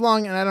long. It was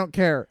long, and I don't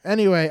care.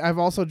 Anyway, I've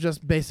also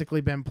just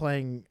basically been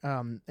playing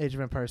Age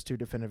of Empires 2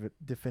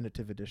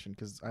 Definitive Edition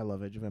because I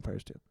love Age of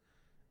Empires 2.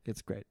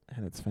 It's great,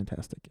 and it's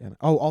fantastic. And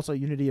also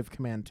Unity of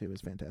Command 2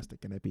 is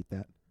fantastic, and I beat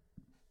that.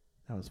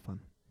 That was fun.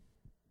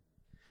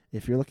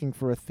 If you're looking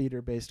for a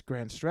theater-based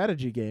grand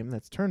strategy game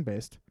that's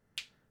turn-based,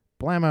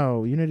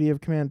 blammo, Unity of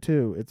Command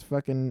 2. It's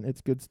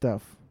good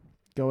stuff.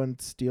 Go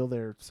and steal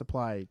their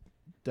supply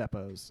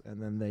depots,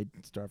 and then they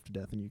starve to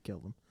death, and you kill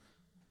them.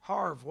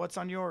 Harv, what's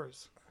on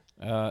yours?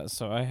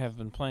 So I have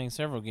been playing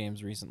several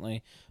games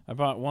recently. I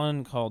bought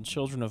one called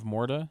Children of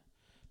Morta.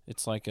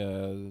 It's kind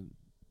of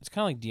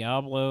like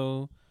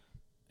Diablo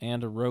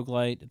and a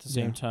roguelite at the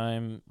same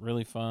time.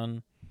 Really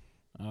fun.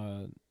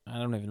 I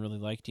don't even really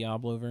like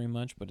Diablo very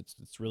much, but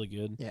it's really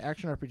good. Yeah,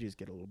 action RPGs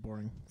get a little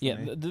boring. Yeah,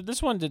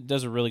 this one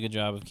does a really good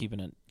job of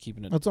keeping it.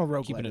 It's all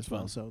roguelite as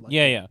well. So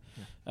yeah.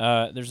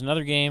 There's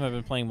another game I've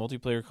been playing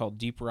multiplayer called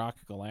Deep Rock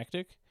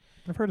Galactic.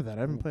 I've heard of that.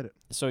 I haven't played it.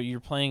 So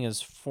you're playing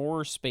as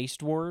 4 space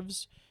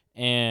dwarves,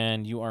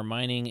 and you are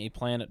mining a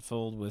planet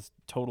filled with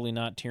totally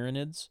not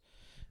Tyranids.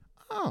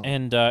 Oh,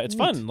 and it's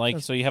neat.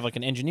 fun. So you have like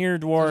an engineer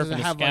dwarf and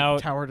a scout.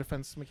 Like tower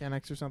defense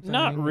mechanics or something?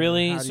 Not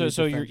really.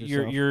 So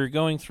you're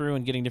going through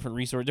and getting different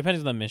resources. Depends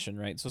on the mission,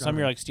 right? So some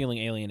you're like stealing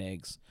alien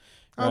eggs.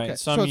 Right? Okay.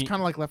 So it's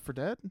kind of like Left 4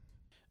 Dead.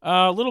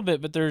 A little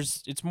bit, but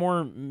it's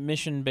more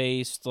mission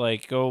based.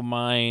 Like go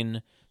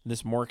mine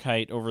this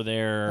Morkite over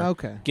there.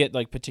 Okay. Get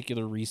like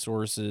particular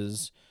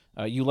resources.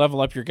 You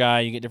level up your guy.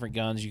 You get different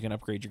guns. You can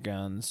upgrade your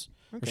guns.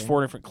 Okay. There's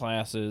 4 different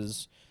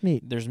classes.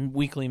 Neat. There's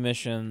weekly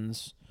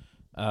missions.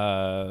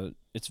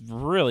 It's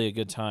really a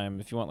good time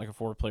if you want like a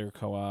 4-player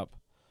co-op.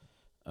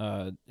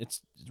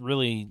 It's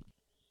really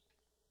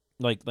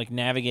like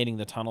navigating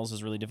the tunnels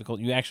is really difficult.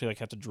 You actually like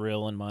have to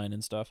drill and mine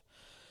and stuff.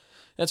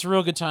 That's a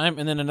real good time.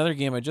 And then another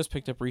game I just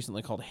picked up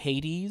recently called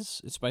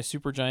Hades. It's by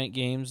Supergiant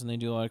Games, and they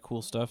do a lot of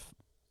cool stuff.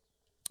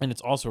 And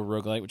it's also a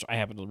roguelite, which I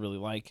happen to really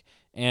like.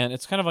 And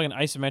it's kind of like an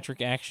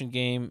isometric action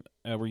game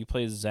where you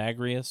play as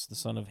Zagreus, the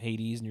son of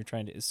Hades, and you're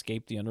trying to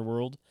escape the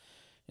underworld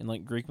in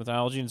like Greek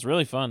mythology. And it's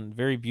really fun.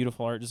 Very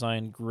beautiful art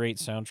design, great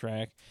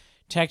soundtrack.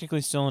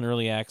 Technically still in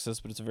early access,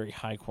 but it's a very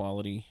high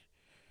quality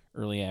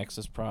early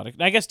access product.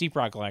 And I guess Deep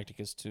Rock Galactic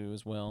is too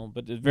as well,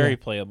 but it's very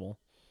playable.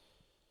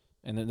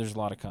 And then there's a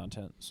lot of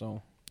content.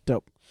 So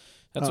dope.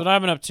 That's what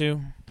I've been up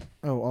to.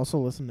 Oh, also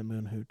listen to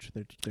Moon Hooch.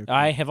 They're cool.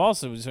 I have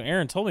also. So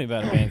Aaron told me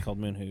about a band called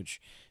Moon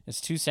Hooch.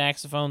 It's 2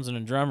 saxophones and a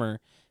drummer,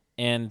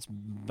 and it's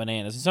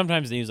bananas. And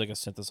sometimes they use like a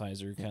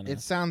synthesizer kind of.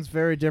 It sounds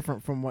very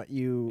different from what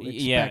you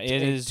expect. Yeah,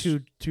 it is.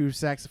 Two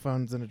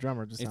saxophones and a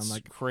drummer to sound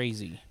like.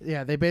 Crazy.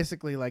 Yeah, they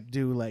basically like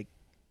do like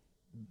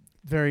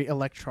very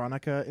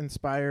electronica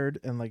inspired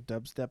and like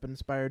dubstep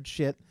inspired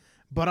shit,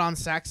 but on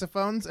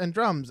saxophones and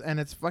drums, and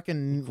it's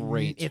fucking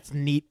great. It's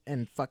neat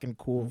and fucking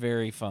cool.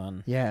 Very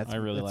fun. Yeah, I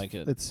really like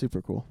it. It's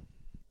super cool.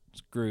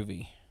 It's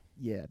groovy.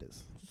 Yeah, it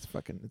is.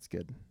 It's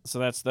good. So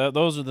that's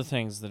those are the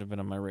things that have been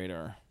on my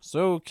radar.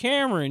 So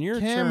Cameron, your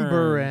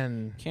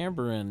turn.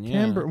 Camberin,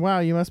 yeah. Wow,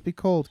 you must be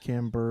cold,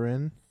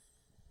 Camberin.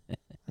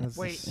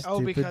 Wait,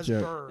 because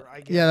joke. Burr, I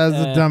guess. Yeah, that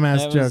was a dumbass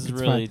that joke. Was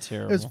it's really fine.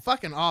 terrible. It was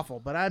fucking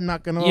awful, but I'm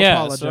not going to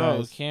apologize.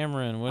 So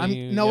Cameron, what do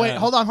you No, got? wait,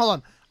 hold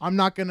on. I'm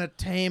not going to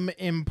tame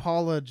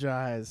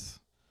apologize.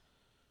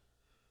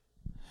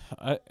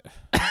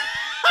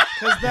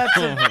 Because that's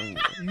a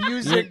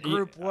music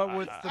group. What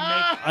was the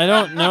make? I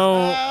don't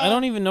know. I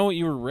don't even know what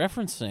you were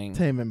referencing.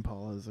 Tame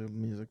Impala is a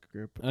music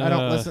group. I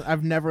don't listen.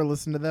 I've never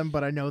listened to them,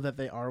 but I know that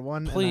they are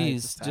one.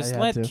 Please, just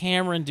let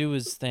Cameron do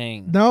his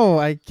thing. No,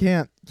 I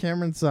can't.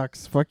 Cameron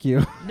sucks. Fuck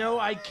you. No,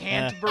 I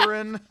can't,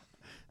 Burin.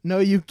 No,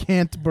 you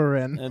can't,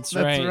 Burin. That's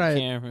right,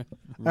 Cameron.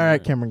 All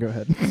right, Cameron, go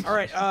ahead. All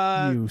right.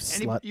 You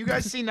slut. You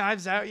guys see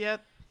Knives Out yet?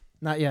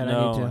 Not yet.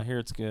 No, I need I to. hear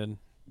it's good.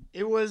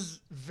 It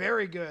was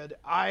very good.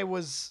 I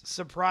was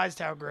surprised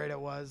how great it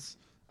was.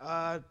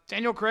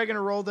 Daniel Craig in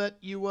a role that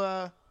you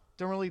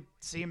don't really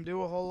see him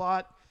do a whole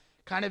lot.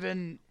 Kind of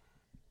in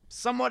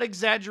somewhat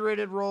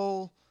exaggerated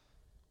role.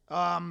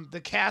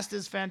 The cast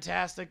is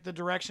fantastic. The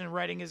direction and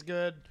writing is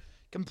good.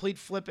 Complete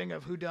flipping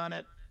of who done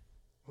it.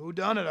 Who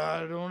done it?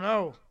 I don't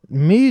know.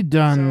 Me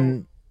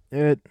done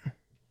it.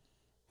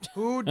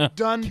 Who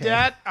done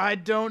that? I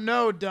don't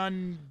know.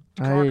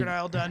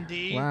 Crocodile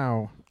Dundee.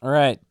 Wow. All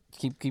right.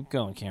 Keep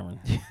going, Cameron.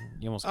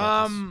 You almost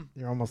got this.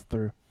 You're almost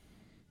through.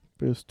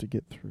 Boost to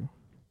get through.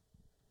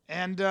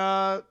 And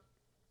are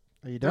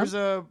you done? there's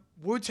a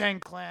Wu-Tang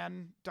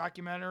Clan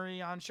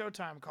documentary on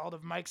Showtime called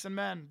Of Mics and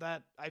Men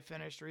that I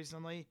finished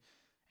recently.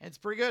 And it's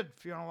pretty good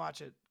if you want to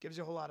watch it. Gives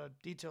you a whole lot of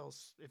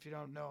details if you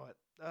don't know it.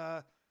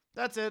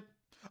 That's it.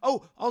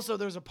 Oh, also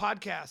there's a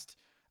podcast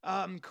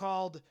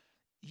called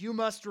You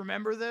Must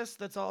Remember This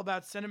that's all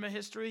about cinema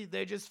history.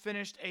 They just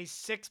finished a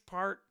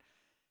 6-part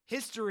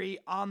history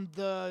on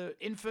the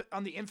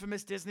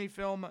infamous Disney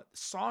film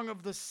Song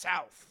of the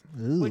South,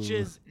 which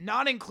is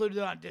not included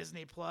on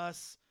Disney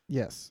Plus.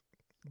 Yes.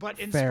 But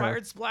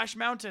inspired Splash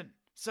Mountain.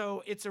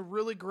 So it's a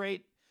really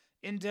great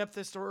in-depth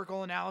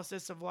historical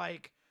analysis of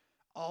like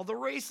all the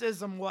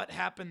racism, what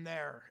happened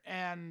there.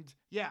 And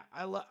yeah,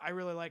 I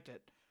really liked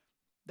it.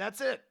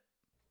 That's it.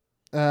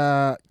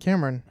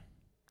 Cameron,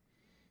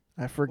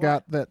 I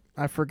forgot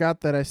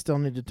that I still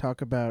need to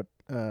talk about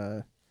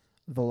The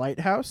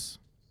Lighthouse.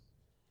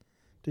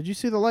 Did you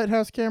see The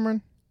Lighthouse,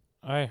 Cameron?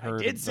 I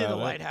did see The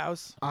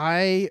Lighthouse.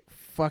 I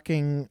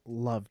fucking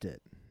loved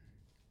it.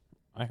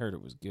 I heard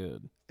it was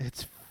good.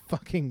 It's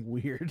fucking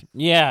weird.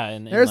 Yeah,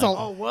 and there's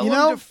like,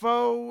 Willem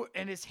Dafoe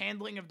and his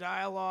handling of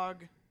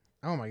dialogue.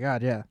 Oh my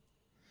god, yeah.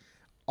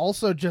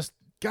 Also, just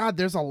God,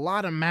 there's a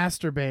lot of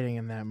masturbating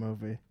in that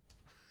movie.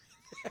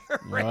 There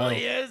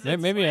really is.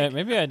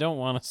 Maybe I don't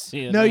want to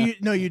see it. No,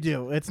 you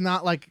do. It's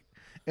not like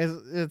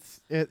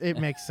it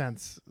makes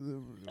sense,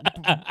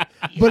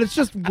 but it's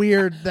just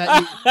weird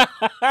that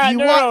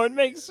it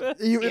makes sense.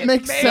 It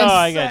makes sense. Oh,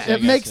 I got you,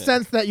 it makes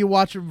sense that you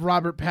watch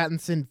Robert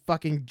Pattinson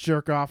fucking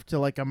jerk off to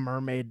like a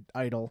mermaid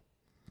idol,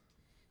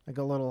 like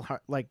a little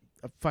like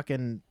a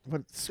fucking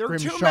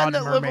scrimshawed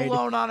that mermaid. live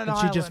alone on an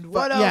island.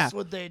 What else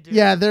would they do?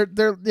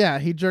 Yeah,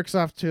 he jerks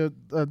off to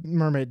a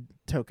mermaid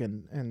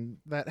token, and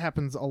that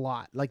happens a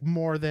lot, like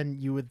more than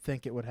you would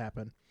think it would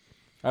happen.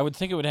 I would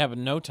think it would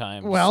happen no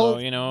time. Well,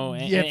 so,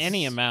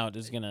 any amount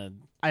is gonna.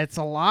 It's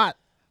a lot.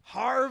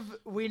 Harv,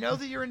 we know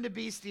that you're into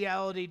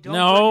bestiality. Don't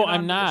no, bring it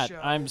I'm not.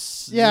 The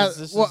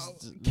show.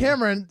 I'm.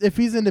 Cameron, if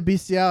he's into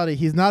bestiality,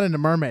 he's not into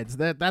mermaids.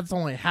 That's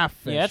only half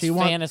fish. Yeah, it's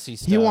fantasy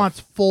stuff. He wants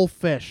full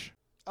fish.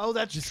 Oh,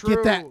 that's just true.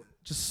 Get that.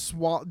 Just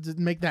swallow. Just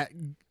make that.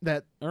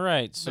 All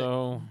right.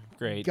 So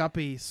great.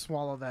 Guppy,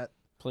 swallow that.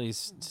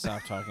 Please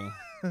stop talking.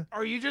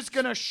 Are you just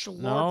gonna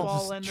schlorp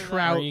all into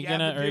trout? Are you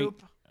gonna?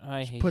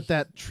 Put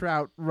that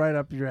trout right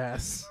up your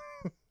ass.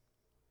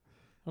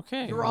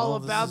 Okay. You're all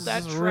about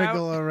that just trout.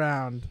 Wriggle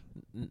around.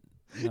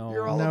 No.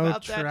 You're all no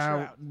about that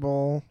trout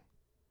bowl.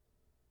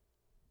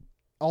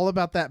 All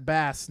about that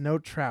bass, no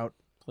trout.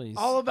 Please.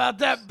 All about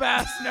that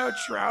bass, no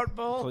trout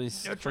bowl.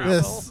 Please. No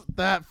trout bowl.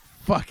 That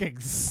fucking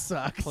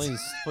sucks. Please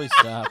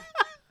stop.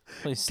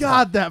 Please stop.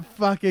 God, that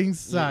fucking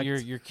sucks.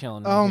 You're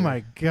killing me. Oh here.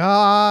 my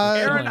God.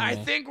 Aaron, killing I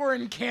me. think we're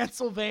in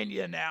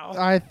Pennsylvania now.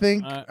 I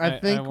think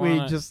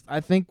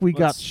we got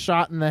let's-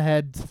 shot in the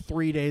head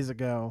 3 days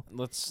ago.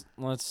 Let's.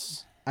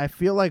 I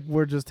feel like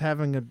we're just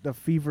having a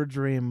fever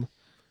dream.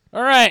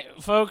 All right,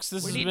 folks.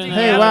 This We has need been. to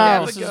Hey,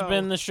 wow. This has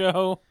been the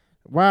show.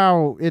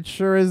 Wow, it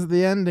sure is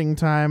the ending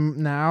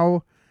time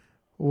now.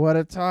 What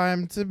a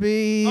time to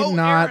be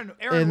not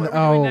Aaron, in. what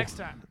are we doing next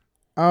time?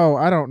 Oh,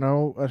 I don't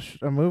know.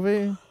 A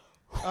movie?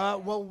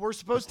 Well, we're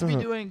supposed to be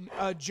doing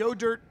Joe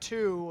Dirt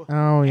 2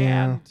 Oh,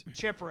 yeah. and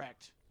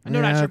Chipwrecked.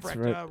 No, Yeah, not that's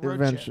Chipwrecked. right.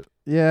 Road Chip.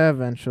 Yeah,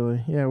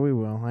 eventually. Yeah, we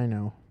will. I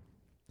know.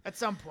 At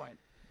some point.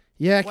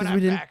 Yeah, When because I'm we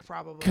didn't. back,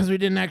 probably. Because we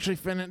didn't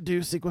actually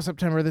do sequel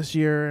September this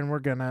year, and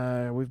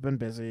we've been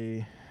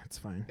busy. It's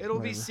fine. It'll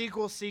be Whatever.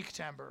 sequel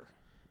Seek-tember.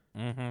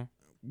 Mm-hmm.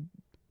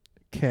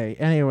 Okay.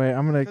 Anyway,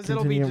 I'm gonna Because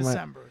it'll be continue my.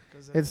 December.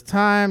 'cause it It's is.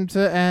 time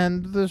to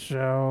end the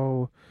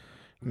show.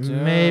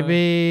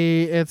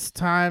 Maybe it's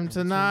time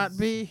to not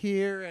be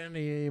here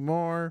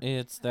anymore.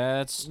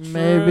 That's true.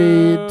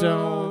 Maybe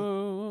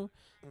don't.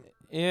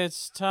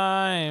 It's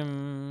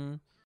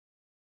time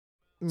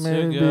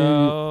Maybe. to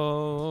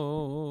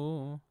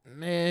go.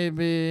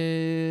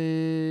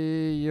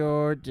 Maybe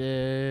your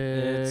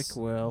dick It's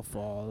will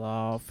fall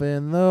off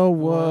in the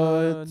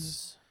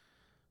woods.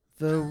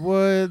 The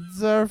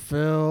woods are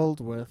filled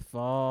with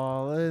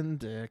fallen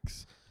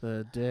dicks.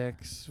 The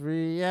dicks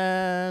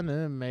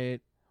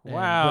reanimate and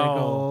Wow.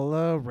 wiggle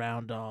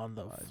around on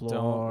the I floor.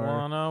 don't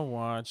want to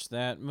watch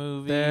that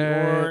movie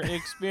There- or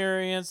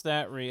experience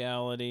that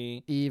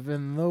reality.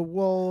 Even the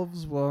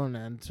wolves won't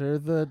enter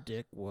the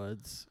dick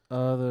woods.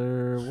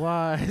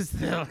 Otherwise,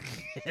 they'll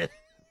get.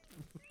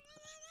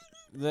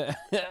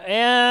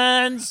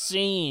 And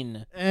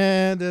scene.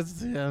 And it's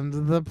the end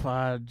of the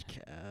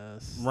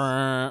podcast.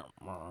 Brr,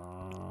 brr.